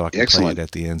YouTube, and so I can play it at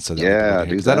the end. So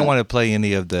because I don't want to play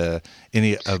any of the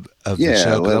show, because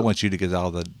I want you to get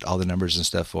all the numbers and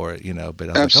stuff for it, But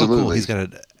I was absolutely. like, oh, cool, he's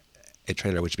got a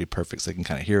trailer, which would be perfect, so they can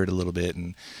kind of hear it a little bit.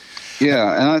 And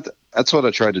and that's what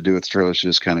I tried to do with the trailer,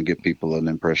 just kind of give people an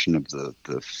impression of the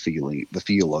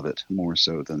feel of it more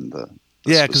so than the.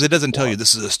 Yeah, because it doesn't tell you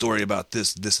this is a story about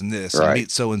this, and this. Right. And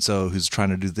meet so and so who's trying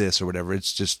to do this or whatever.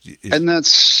 It's just. And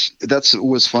that's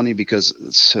was funny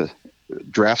because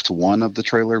draft one of the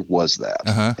trailer was that,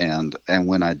 and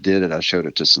when I did it, I showed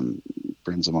it to some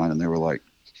friends of mine, and they were like,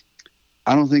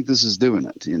 "I don't think this is doing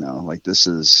it." Like this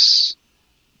is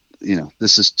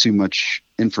too much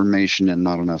information and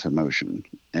not enough emotion,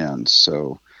 and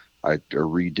so I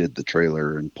redid the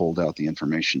trailer and pulled out the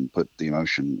information, put the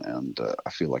emotion, and I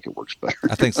feel like it works better.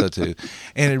 I think so too,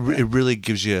 and it really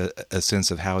gives you a sense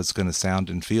of how it's going to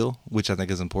sound and feel, which I think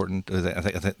is important.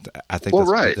 I think. Well,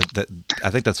 right.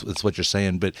 I think that's what you're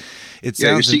saying, but it sounds.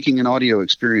 Yeah, you're seeking an audio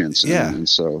experience. And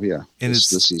so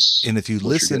and if you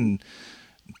listen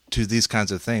to these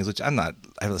kinds of things, which I haven't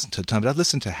listened to a ton, but I've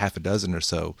listened to half a dozen or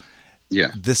so.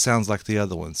 Yeah. this sounds like the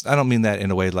other ones. I don't mean that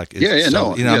in a way like it's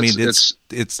no, you know, yeah, I mean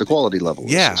it's the quality level.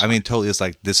 Yeah, I mean totally. It's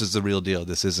like this is the real deal.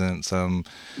 This isn't some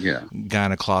guy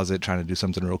in a closet trying to do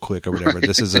something real quick or whatever. Right.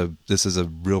 This is a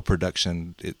real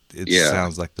production. It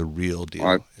sounds like the real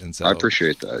deal. And so I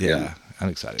appreciate that. Yeah, I'm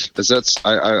excited because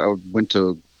I went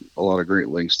to a lot of great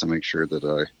lengths to make sure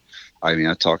that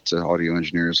I talked to audio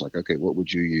engineers like, okay, what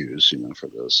would you use, for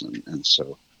this, and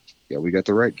so we got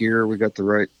the right gear, we got the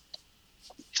right.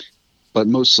 But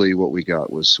mostly, what we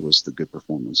got was the good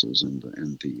performances and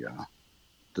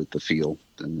the feel,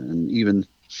 and even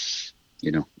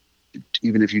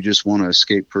even if you just want to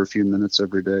escape for a few minutes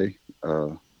every day,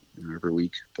 every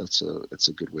week, it's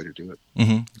a good way to do it.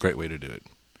 Mm-hmm. Great way to do it,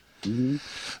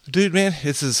 dude. Man,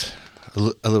 this is a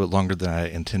little bit longer than I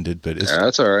intended, but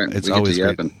that's all right. It's always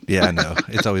great. Yeah, I know.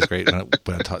 It's always great when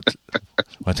I talk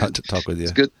with you.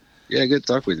 It's good. Yeah, good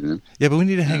to talk with you, man. Yeah, but we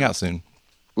need to hang out soon.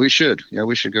 We should. Yeah,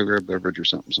 we should go grab a beverage or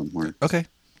something somewhere. Okay.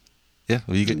 Yeah.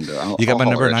 Well, you got my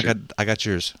number, and I got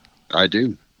yours. I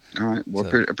do. All right. Well,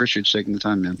 appreciate you taking the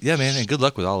time, man. Yeah, man, and good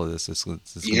luck with all of this. It's gonna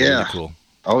be really cool.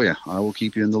 Oh yeah, I will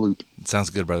keep you in the loop. Sounds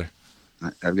good, brother. All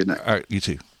right, have a good night. All right, you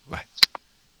too. Bye.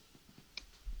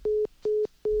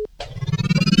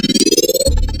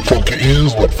 Funky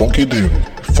is what funky do.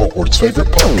 Fort Worth's favorite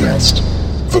podcast,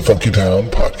 the Funky Town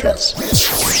Podcast.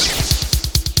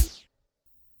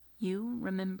 You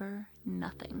remember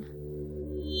nothing.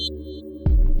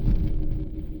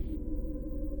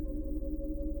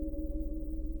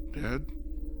 Dad?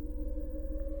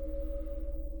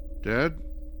 Dad?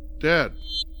 Dad?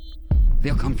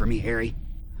 They'll come for me, Harry.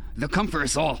 They'll come for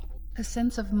us all. A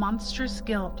sense of monstrous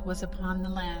guilt was upon the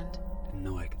land. Didn't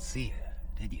know I could see you,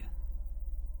 did you?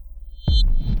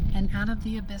 And out of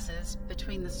the abysses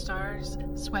between the stars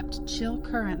swept chill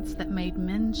currents that made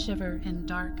men shiver in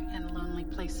dark and lonely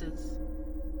places.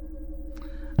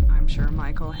 I'm sure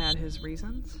Michael had his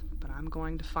reasons, but I'm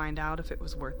going to find out if it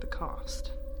was worth the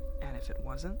cost. And if it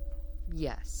wasn't?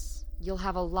 Yes. You'll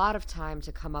have a lot of time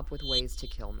to come up with ways to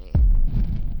kill me.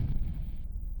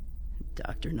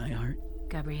 Dr. Nyhart.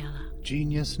 Gabriella.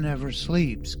 Genius never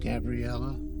sleeps,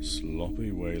 Gabriella.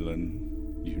 Sloppy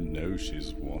Waylon. You know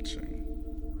she's watching.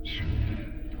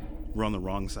 We're on the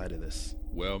wrong side of this.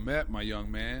 Well met, my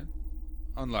young man.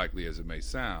 Unlikely as it may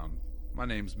sound, my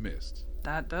name's Mist.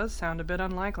 That does sound a bit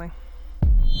unlikely.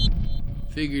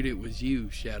 Figured it was you,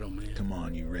 Shadow Man. Come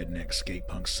on, you redneck skate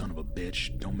punk son of a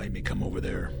bitch. Don't make me come over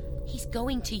there. He's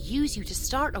going to use you to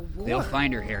start a war. They'll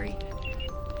find her, Harry.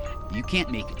 You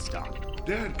can't make it stop.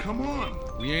 Dad, come on.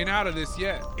 We ain't out of this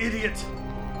yet. Idiot!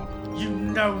 You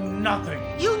know nothing.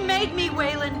 You made me,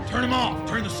 Waylon. Turn him off.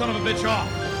 Turn the son of a bitch off.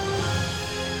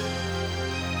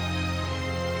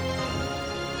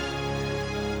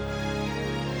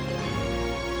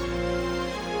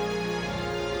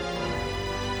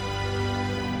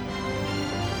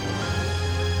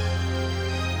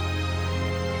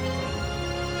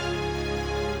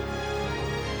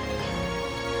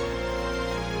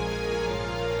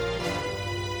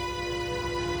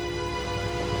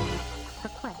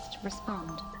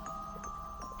 Respond.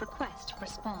 Request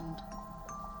respond.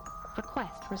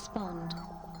 Request respond.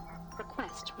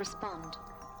 Request respond.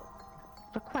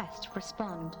 Request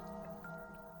respond.